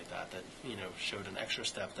 things like that, showed an extra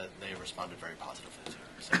step that they responded very positively to.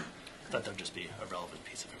 So that would just be a relevant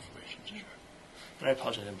piece of information, to share. And I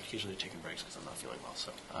apologize, I'm occasionally taking breaks because I'm not feeling well,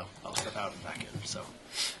 so I'll step out and back in.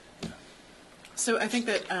 So I think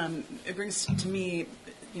that it brings to me,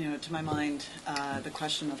 to my mind, the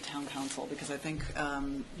question of town council, because I think,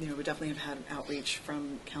 we definitely have had outreach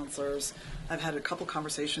from counselors. I've had a couple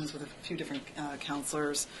conversations with a few different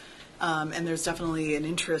counselors, and there's definitely an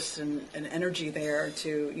interest and an energy there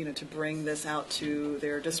to bring this out to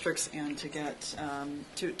their districts and to get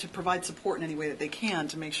to provide support in any way that they can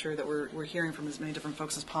to make sure that we're hearing from as many different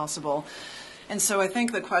folks as possible. And so I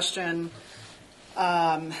think the question,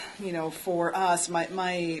 for us,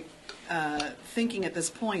 my thinking at this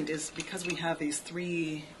point is, because we have these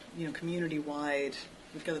three, community-wide,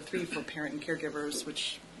 we've got the three for parent and caregivers,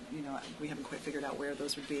 which, we haven't quite figured out where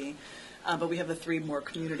those would be, but we have the three more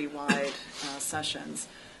community-wide sessions.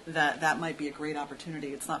 That might be a great opportunity.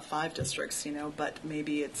 It's not 5 districts, but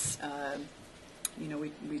maybe it's,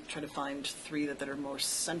 we try to find 3 that are more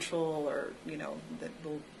central, or, that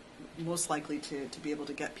will most likely to be able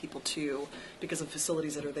to get people to because of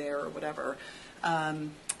facilities that are there or whatever.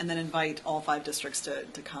 And then invite all 5 districts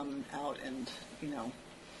to come out and,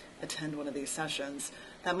 attend one of these sessions.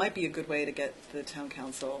 That might be a good way to get the town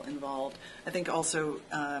council involved. I think also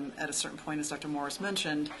at a certain point, as Dr. Morris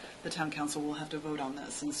mentioned, the town council will have to vote on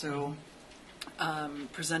this. And so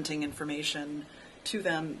presenting information to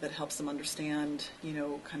them that helps them understand,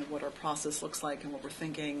 kind of what our process looks like and what we're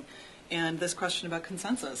thinking. And this question about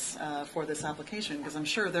consensus for this application, because I'm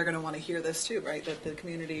sure they're going to want to hear this too, right? That the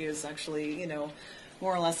community is actually,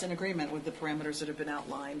 more or less in agreement with the parameters that have been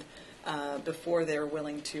outlined before they're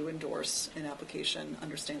willing to endorse an application,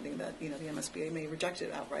 understanding that, the MSBA may reject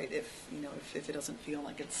it outright if it doesn't feel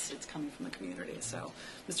like it's coming from the community. So,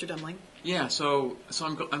 Mr. Demling? Yeah, so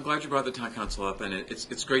I'm glad you brought the town council up, and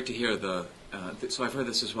it's great to hear so I've heard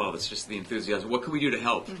this as well. It's just the enthusiasm. What can we do to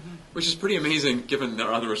help? Mm-hmm. Which is pretty amazing given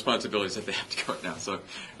their other responsibilities that they have to go now. So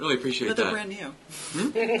really appreciate that. But they're brand new.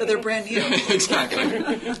 But they're brand new. Exactly.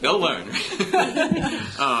 They'll learn.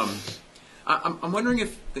 I'm wondering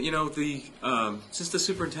if, since the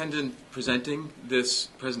superintendent presenting this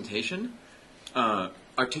presentation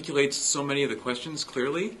articulates so many of the questions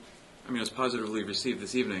clearly, I mean, it was positively received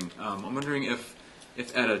this evening. I'm wondering if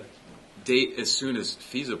at a date as soon as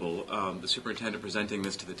feasible, the superintendent presenting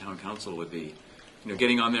this to the town council would be,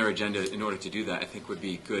 getting on their agenda in order to do that, I think would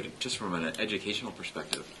be good just from an educational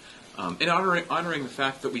perspective. And honoring the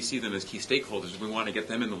fact that we see them as key stakeholders, we want to get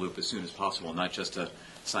them in the loop as soon as possible, not just to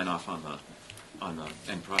sign off on the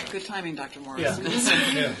end product. Good timing, Dr. Morris.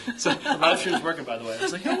 Yeah. So the live stream is working, by the way. I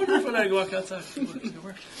was like, I wonder if when I walk outside, it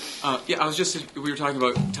works. I was just, we were talking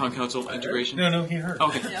about town council integration. No, he heard.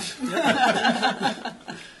 Okay. Yeah.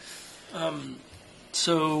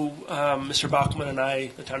 So Mr. Bachman and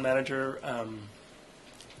I, the town manager,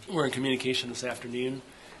 were in communication this afternoon,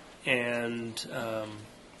 and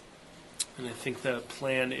I think the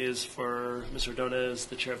plan is for Mr. Ordona, as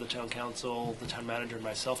the chair of the town council, the town manager, and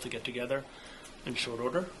myself to get together in short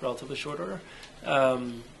order, relatively short order,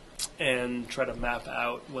 and try to map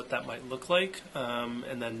out what that might look like,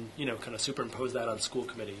 and then kind of superimpose that on school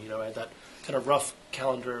committee. I had that kind of rough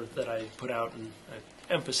calendar that I put out, and I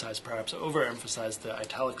emphasized, perhaps overemphasized, the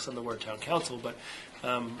italics on the word town council, but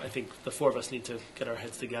I think the four of us need to get our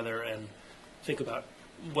heads together and think about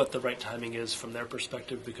what the right timing is from their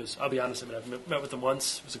perspective, because I'll be honest, I've met with them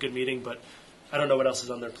once, it was a good meeting, but I don't know what else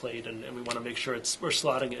is on their plate, and we want to make sure we're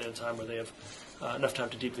slotting it in a time where they have enough time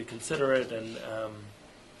to deeply consider it, and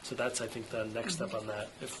so that's, I think, the next step on that,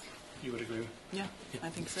 if you would agree. Yeah, I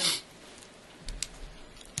think so.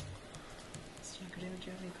 Mr. Nicodemo, do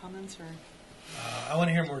you have any comments? Or I want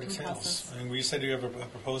to hear more details. I mean, we said you have a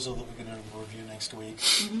proposal that we're going to review next week.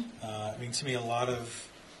 I mean, to me, a lot of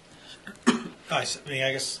I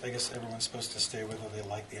guess everyone's supposed to stay with what they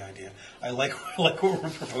like the idea. I like what we're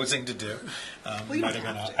proposing to do. Well, you don't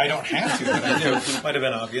have to. I don't have to, but I do. Might have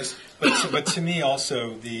been obvious. But to me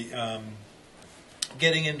also, the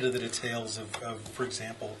getting into the details of, for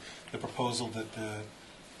example, the proposal that the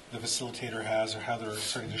facilitator has, or how they're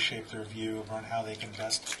starting to shape their view around how they can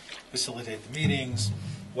best facilitate the meetings,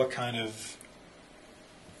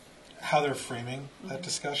 how they're framing that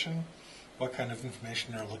discussion, what kind of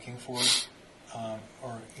information they're looking for,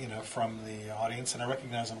 from the audience. And I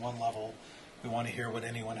recognize on one level we want to hear what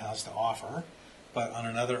anyone has to offer, but on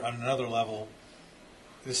another level,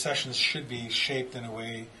 the sessions should be shaped in a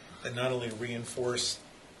way that not only reinforce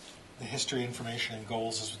the history, information, and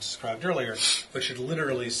goals as was described earlier, but should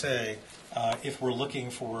literally say, if we're looking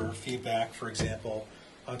for feedback, for example,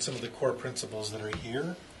 on some of the core principles that are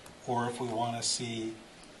here, or if we want to see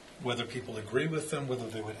whether people agree with them, whether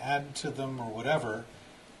they would add to them, or whatever,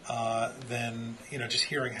 then just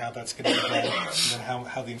hearing how that's going to be done, and then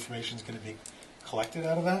how the information is going to be collected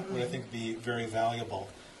out of that would, I think, be very valuable.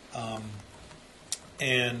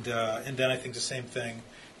 And then I think the same thing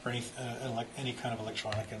for any kind of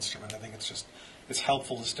electronic instrument. I think it's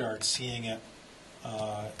helpful to start seeing it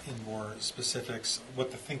in more specifics, what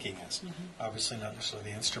the thinking is. Obviously, not necessarily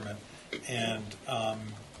the instrument. And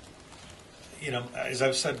as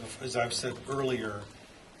I've said earlier,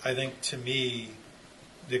 I think to me,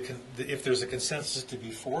 if there's a consensus to be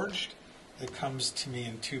forged, it comes to me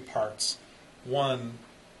in two parts. One,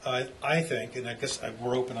 I think, and I guess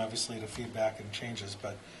we're open obviously to feedback and changes,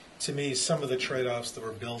 but to me, some of the trade-offs that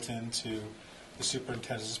were built into the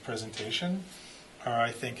superintendent's presentation are,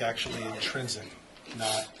 I think, actually intrinsic.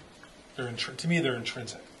 To me, they're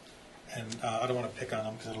intrinsic, and I don't want to pick on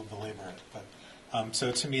them because it'll belabor it. But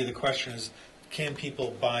so to me, the question is, can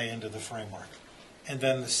people buy into the framework? And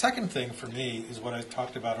then the second thing for me is what I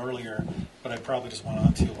talked about earlier, but I probably just went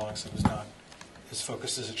on too long, so it was not as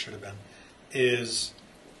focused as it should have been, is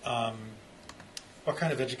what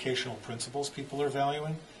kind of educational principles people are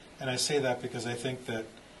valuing. And I say that because I think that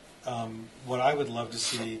what I would love to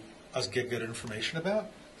see us get good information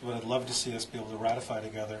about, what I'd love to see us be able to ratify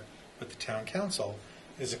together with the town council,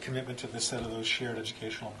 is a commitment to the set of those shared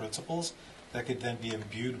educational principles that could then be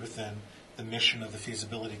imbued within the mission of the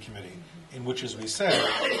feasibility committee, in which, as we said,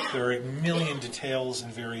 there are a million details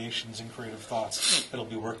and variations and creative thoughts that'll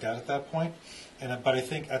be worked out at that point. But I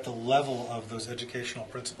think at the level of those educational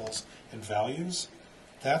principles and values,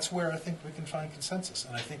 that's where I think we can find consensus.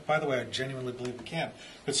 And I think, by the way, I genuinely believe we can.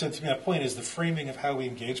 But so to me, my point is the framing of how we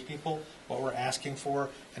engage people, what we're asking for,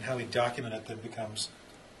 and how we document it that becomes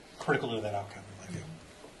critical to that outcome, in my view.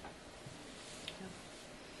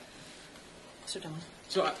 Mr. Dillon.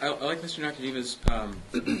 So I like Mr. Nakajima's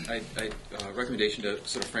recommendation to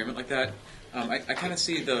sort of frame it like that. I kind of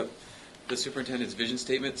see the superintendent's vision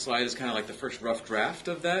statement slide as kind of like the first rough draft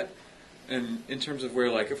of that. And in terms of where,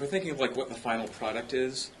 like, if we're thinking of like what the final product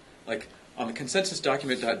is, like on the consensus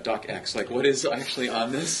document.docx, like what is actually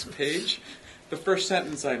on this page? The first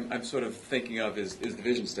sentence I'm sort of thinking of is the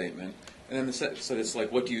vision statement, and then so it's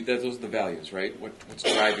like what do you? Those are the values, right? What's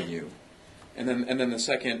driving you? And then the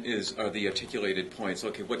second are the articulated points.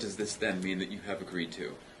 Okay, what does this then mean that you have agreed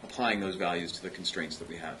to? Applying those values to the constraints that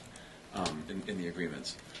we have in the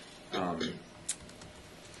agreements.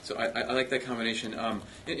 So I like that combination.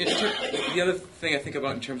 The other thing I think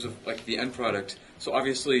about in terms of like the end product. So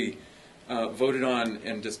obviously voted on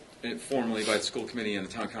and just formally by the school committee and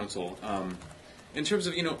the town council. In terms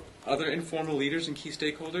of other informal leaders and key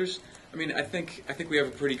stakeholders, I mean I think we have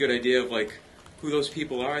a pretty good idea of like who those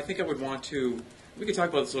people are. I think I would want to. We could talk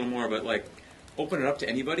about this a little more, but like open it up to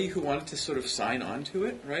anybody who wanted to sort of sign on to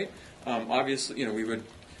it, right? Obviously, we would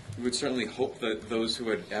certainly hope that those who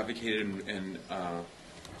had advocated and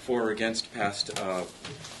for or against past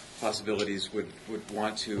possibilities would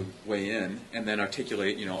want to weigh in and then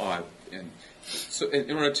articulate, and so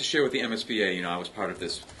in order to share with the MSBA, I was part of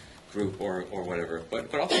this group or whatever.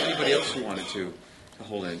 But also anybody else who wanted to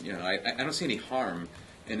hold in, I don't see any harm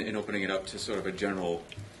in opening it up to sort of a general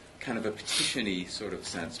kind of a petition-y sort of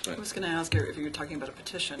sense. But I was going to ask if you were talking about a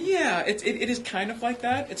petition. Yeah, it is kind of like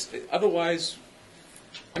that. Otherwise,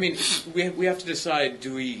 I mean, we have to decide,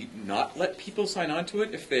 do we not let people sign on to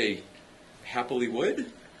it if they happily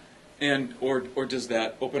would? Or does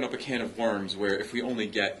that open up a can of worms where if we only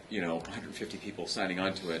get 150 people signing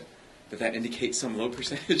on to it, that indicates some low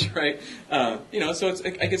percentage, right? So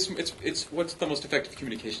I guess it's what's the most effective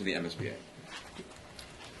communication of the MSBA.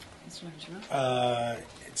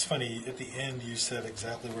 It's funny, at the end you said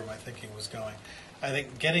exactly where my thinking was going. I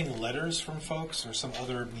think getting letters from folks or some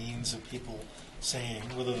other means of people saying,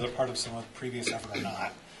 whether they're part of some previous effort or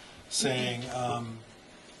not, saying,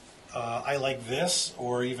 I like this,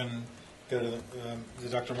 or even go to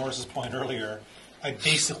Dr. Morris's point earlier, I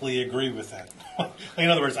basically agree with that. In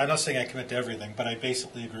other words, I'm not saying I commit to everything, but I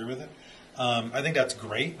basically agree with it. I think that's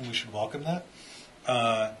great, and we should welcome that.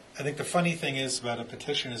 I think the funny thing is about a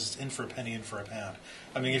petition is it's in for a penny, in for a pound.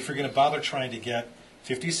 I mean, if you're going to bother trying to get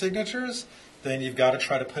 50 signatures, then you've got to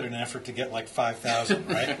try to put in an effort to get like 5,000,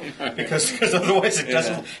 right? because otherwise it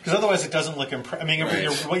doesn't look impressive. I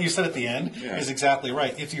mean, what you said at the end is exactly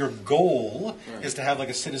right. If your goal is to have like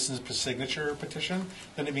a citizen's signature petition,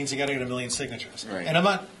 then it means you got to get 1 million signatures. Right. And I'm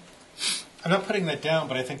not putting that down,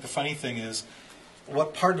 but I think the funny thing is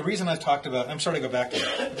the reason I talked about, I'm sorry to go back to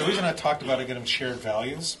it, the reason I talked about getting shared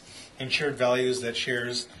values that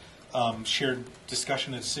shares shared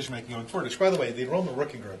discussion and decision making going forward, which by the way, the enrollment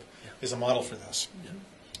working group is a model for this.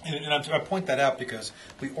 Yeah. And I point that out because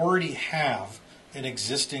we already have an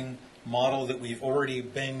existing model that we've already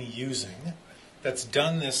been using that's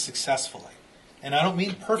done this successfully. And I don't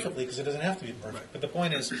mean perfectly because it doesn't have to be perfect. But the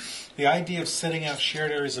point is the idea of setting out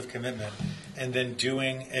shared areas of commitment and then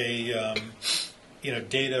doing a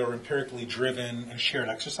data or empirically driven and shared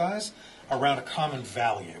exercise around a common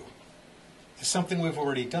value is something we've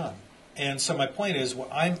already done. And so my point is,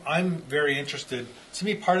 I'm very interested. To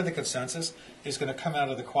me, part of the consensus is going to come out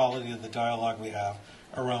of the quality of the dialogue we have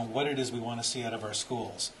around what it is we want to see out of our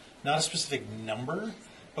schools. Not a specific number,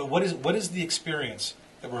 but what is the experience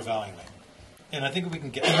that we're valuing. And I think we can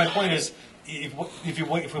get. And my point is, if we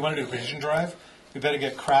want to do a petition drive, we better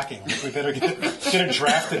get cracking. We better get it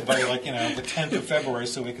drafted by the 10th of February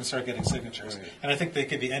so we can start getting signatures. Right. And I think they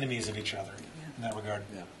could be enemies of each other in that regard.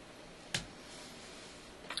 Yeah.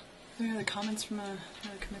 Are there other comments from other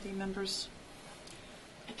committee members?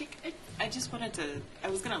 I think I just wanted to. I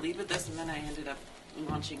was going to lead with this, and then I ended up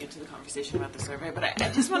launching into the conversation about the survey. But I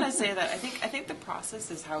just want to say that I think the process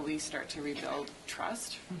is how we start to rebuild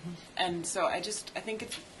trust, and so I think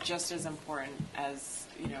it's just as important as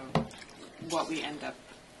what we end up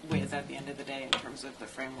with at the end of the day in terms of the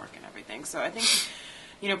framework and everything. So I think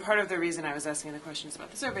part of the reason I was asking the questions about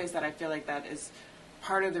the survey is that I feel like that is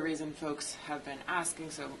part of the reason folks have been asking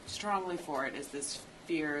so strongly for it is this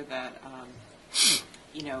fear that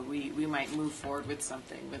we might move forward with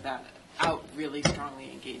something without really strongly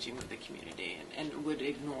engaging with the community and would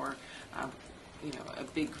ignore a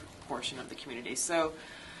big portion of the community. So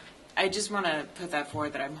I just want to put that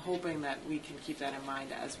forward that I'm hoping that we can keep that in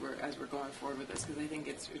mind as we're going forward with this, because I think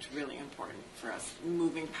it's really important for us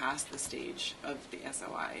moving past the stage of the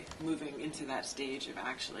SOI, moving into that stage of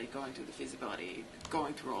actually going through the feasibility,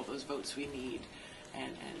 going through all those votes we need,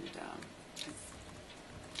 and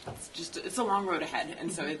it's a long road ahead, and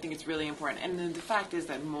so I think it's really important. And then the fact is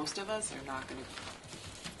that most of us are not going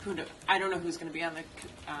to. I don't know who's going to be on the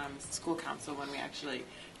school council when we actually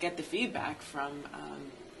get the feedback from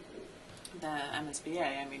the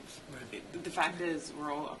MSBA. I mean, the fact is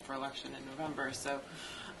we're all up for election in November, so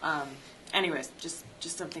Anyways, just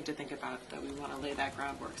something to think about, that we want to lay that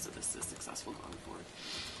groundwork so this is successful going forward.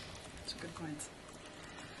 Those are good points.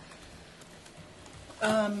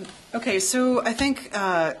 Okay, so I think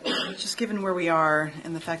just given where we are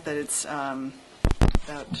and the fact that it's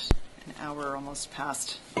about an hour almost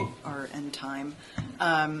past our end time,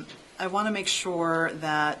 I want to make sure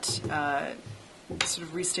that sort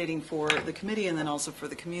of restating for the committee and then also for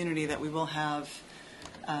the community that we will have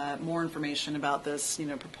more information about this,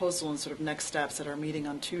 proposal and sort of next steps at our meeting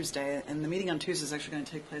on Tuesday. And the meeting on Tuesday is actually going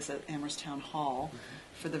to take place at Amherst Town Hall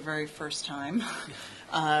for the very first time.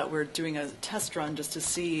 We're doing a test run just to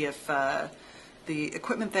see if the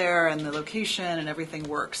equipment there and the location and everything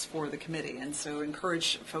works for the committee. And so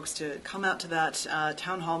encourage folks to come out to that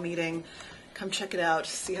town hall meeting, come check it out,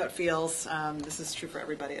 see how it feels. This is true for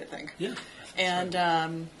everybody, I think. Yeah.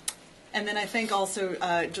 And then I think also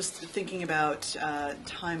just thinking about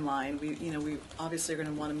timeline, we obviously are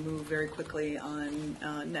going to want to move very quickly on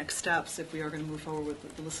next steps if we are going to move forward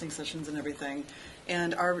with the listening sessions and everything.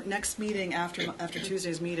 And our next meeting after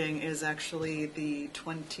Tuesday's meeting is actually the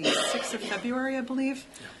 26th of February, I believe,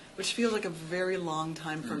 which feels like a very long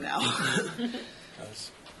time from now.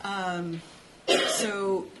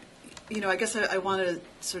 So, I guess I want to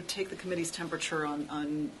sort of take the committee's temperature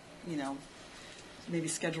on maybe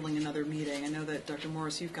scheduling another meeting. I know that, Dr.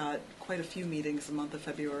 Morris, you've got quite a few meetings the month of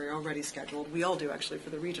February already scheduled. We all do, actually,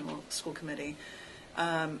 for the regional school committee.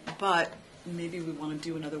 But maybe we want to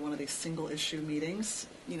do another one of these single-issue meetings,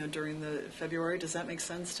 during the February. Does that make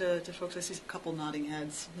sense to folks? I see a couple nodding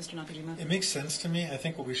heads. Mr. Nakajima? It makes sense to me. I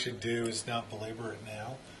think what we should do is not belabor it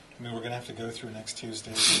now. I mean, we're going to have to go through next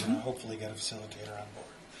Tuesday. We're going to hopefully get a facilitator on board.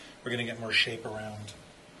 We're going to get more shape around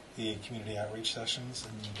the community outreach sessions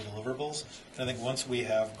and the deliverables. And I think once we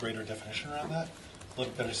have greater definition around that, a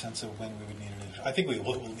little better sense of when we would need it. I think we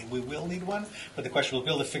will need one, but the question, we'll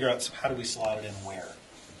be able to figure out how do we slot it in where.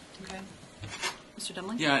 Okay. Mr.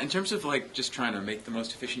 Demling? Yeah, in terms of just trying to make the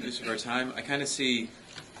most efficient use of our time, I kind of see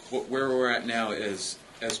where we're at now as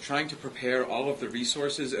trying to prepare all of the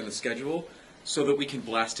resources and the schedule so that we can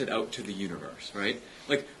blast it out to the universe, right?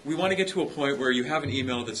 Like, we want to get to a point where you have an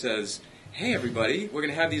email that says, hey, everybody, we're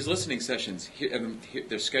going to have these listening sessions.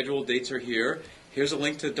 Their scheduled dates are here. Here's a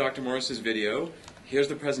link to Dr. Morris's video. Here's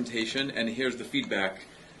the presentation, and here's the feedback,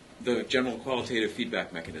 the general qualitative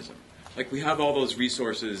feedback mechanism. Like, we have all those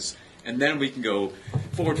resources, and then we can go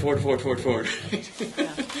forward.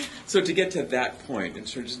 So to get to that point, in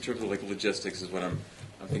terms of logistics, is what I'm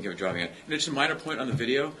thinking of driving at. And just a minor point on the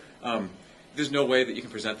video. There's no way that you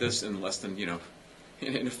can present this in less than,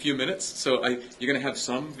 in a few minutes. So you're going to have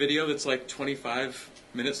some video that's like 25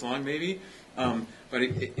 minutes long, maybe. But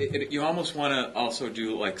you almost want to also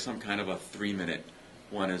do like some kind of a 3-minute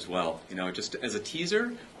one as well, just as a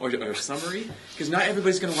teaser or a summary, because not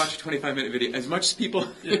everybody's going to watch a 25-minute video. As much as people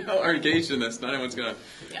are engaged in this, not everyone's going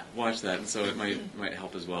to watch that, and so it might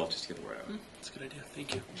help as well just to get the word out. That's a good idea.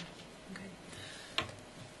 Thank you.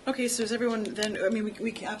 Okay, so is everyone then, I mean,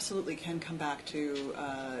 we absolutely can come back to,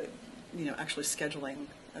 actually scheduling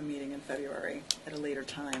a meeting in February at a later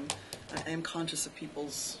time. I am conscious of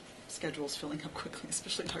people's schedules filling up quickly,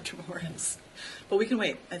 especially Dr. Morris. But we can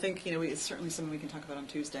wait. I think, it's certainly something we can talk about on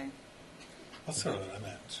Tuesday. That's sort of what I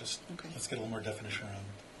meant. It's just, let's get a little more definition around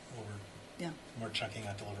what we're more chunking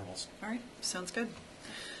out deliverables. All right, sounds good.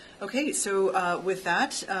 Okay, so with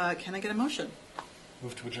that, can I get a motion?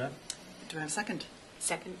 Move to adjourn. Do I have a second?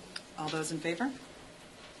 Second. All those in favor?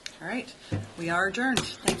 All right. We are adjourned.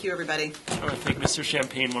 Thank you, everybody. I want to thank Mr.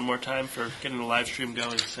 Champagne one more time for getting the live stream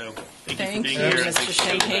going. So thank you for being Thank you, here. Mr.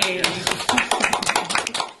 Champagne.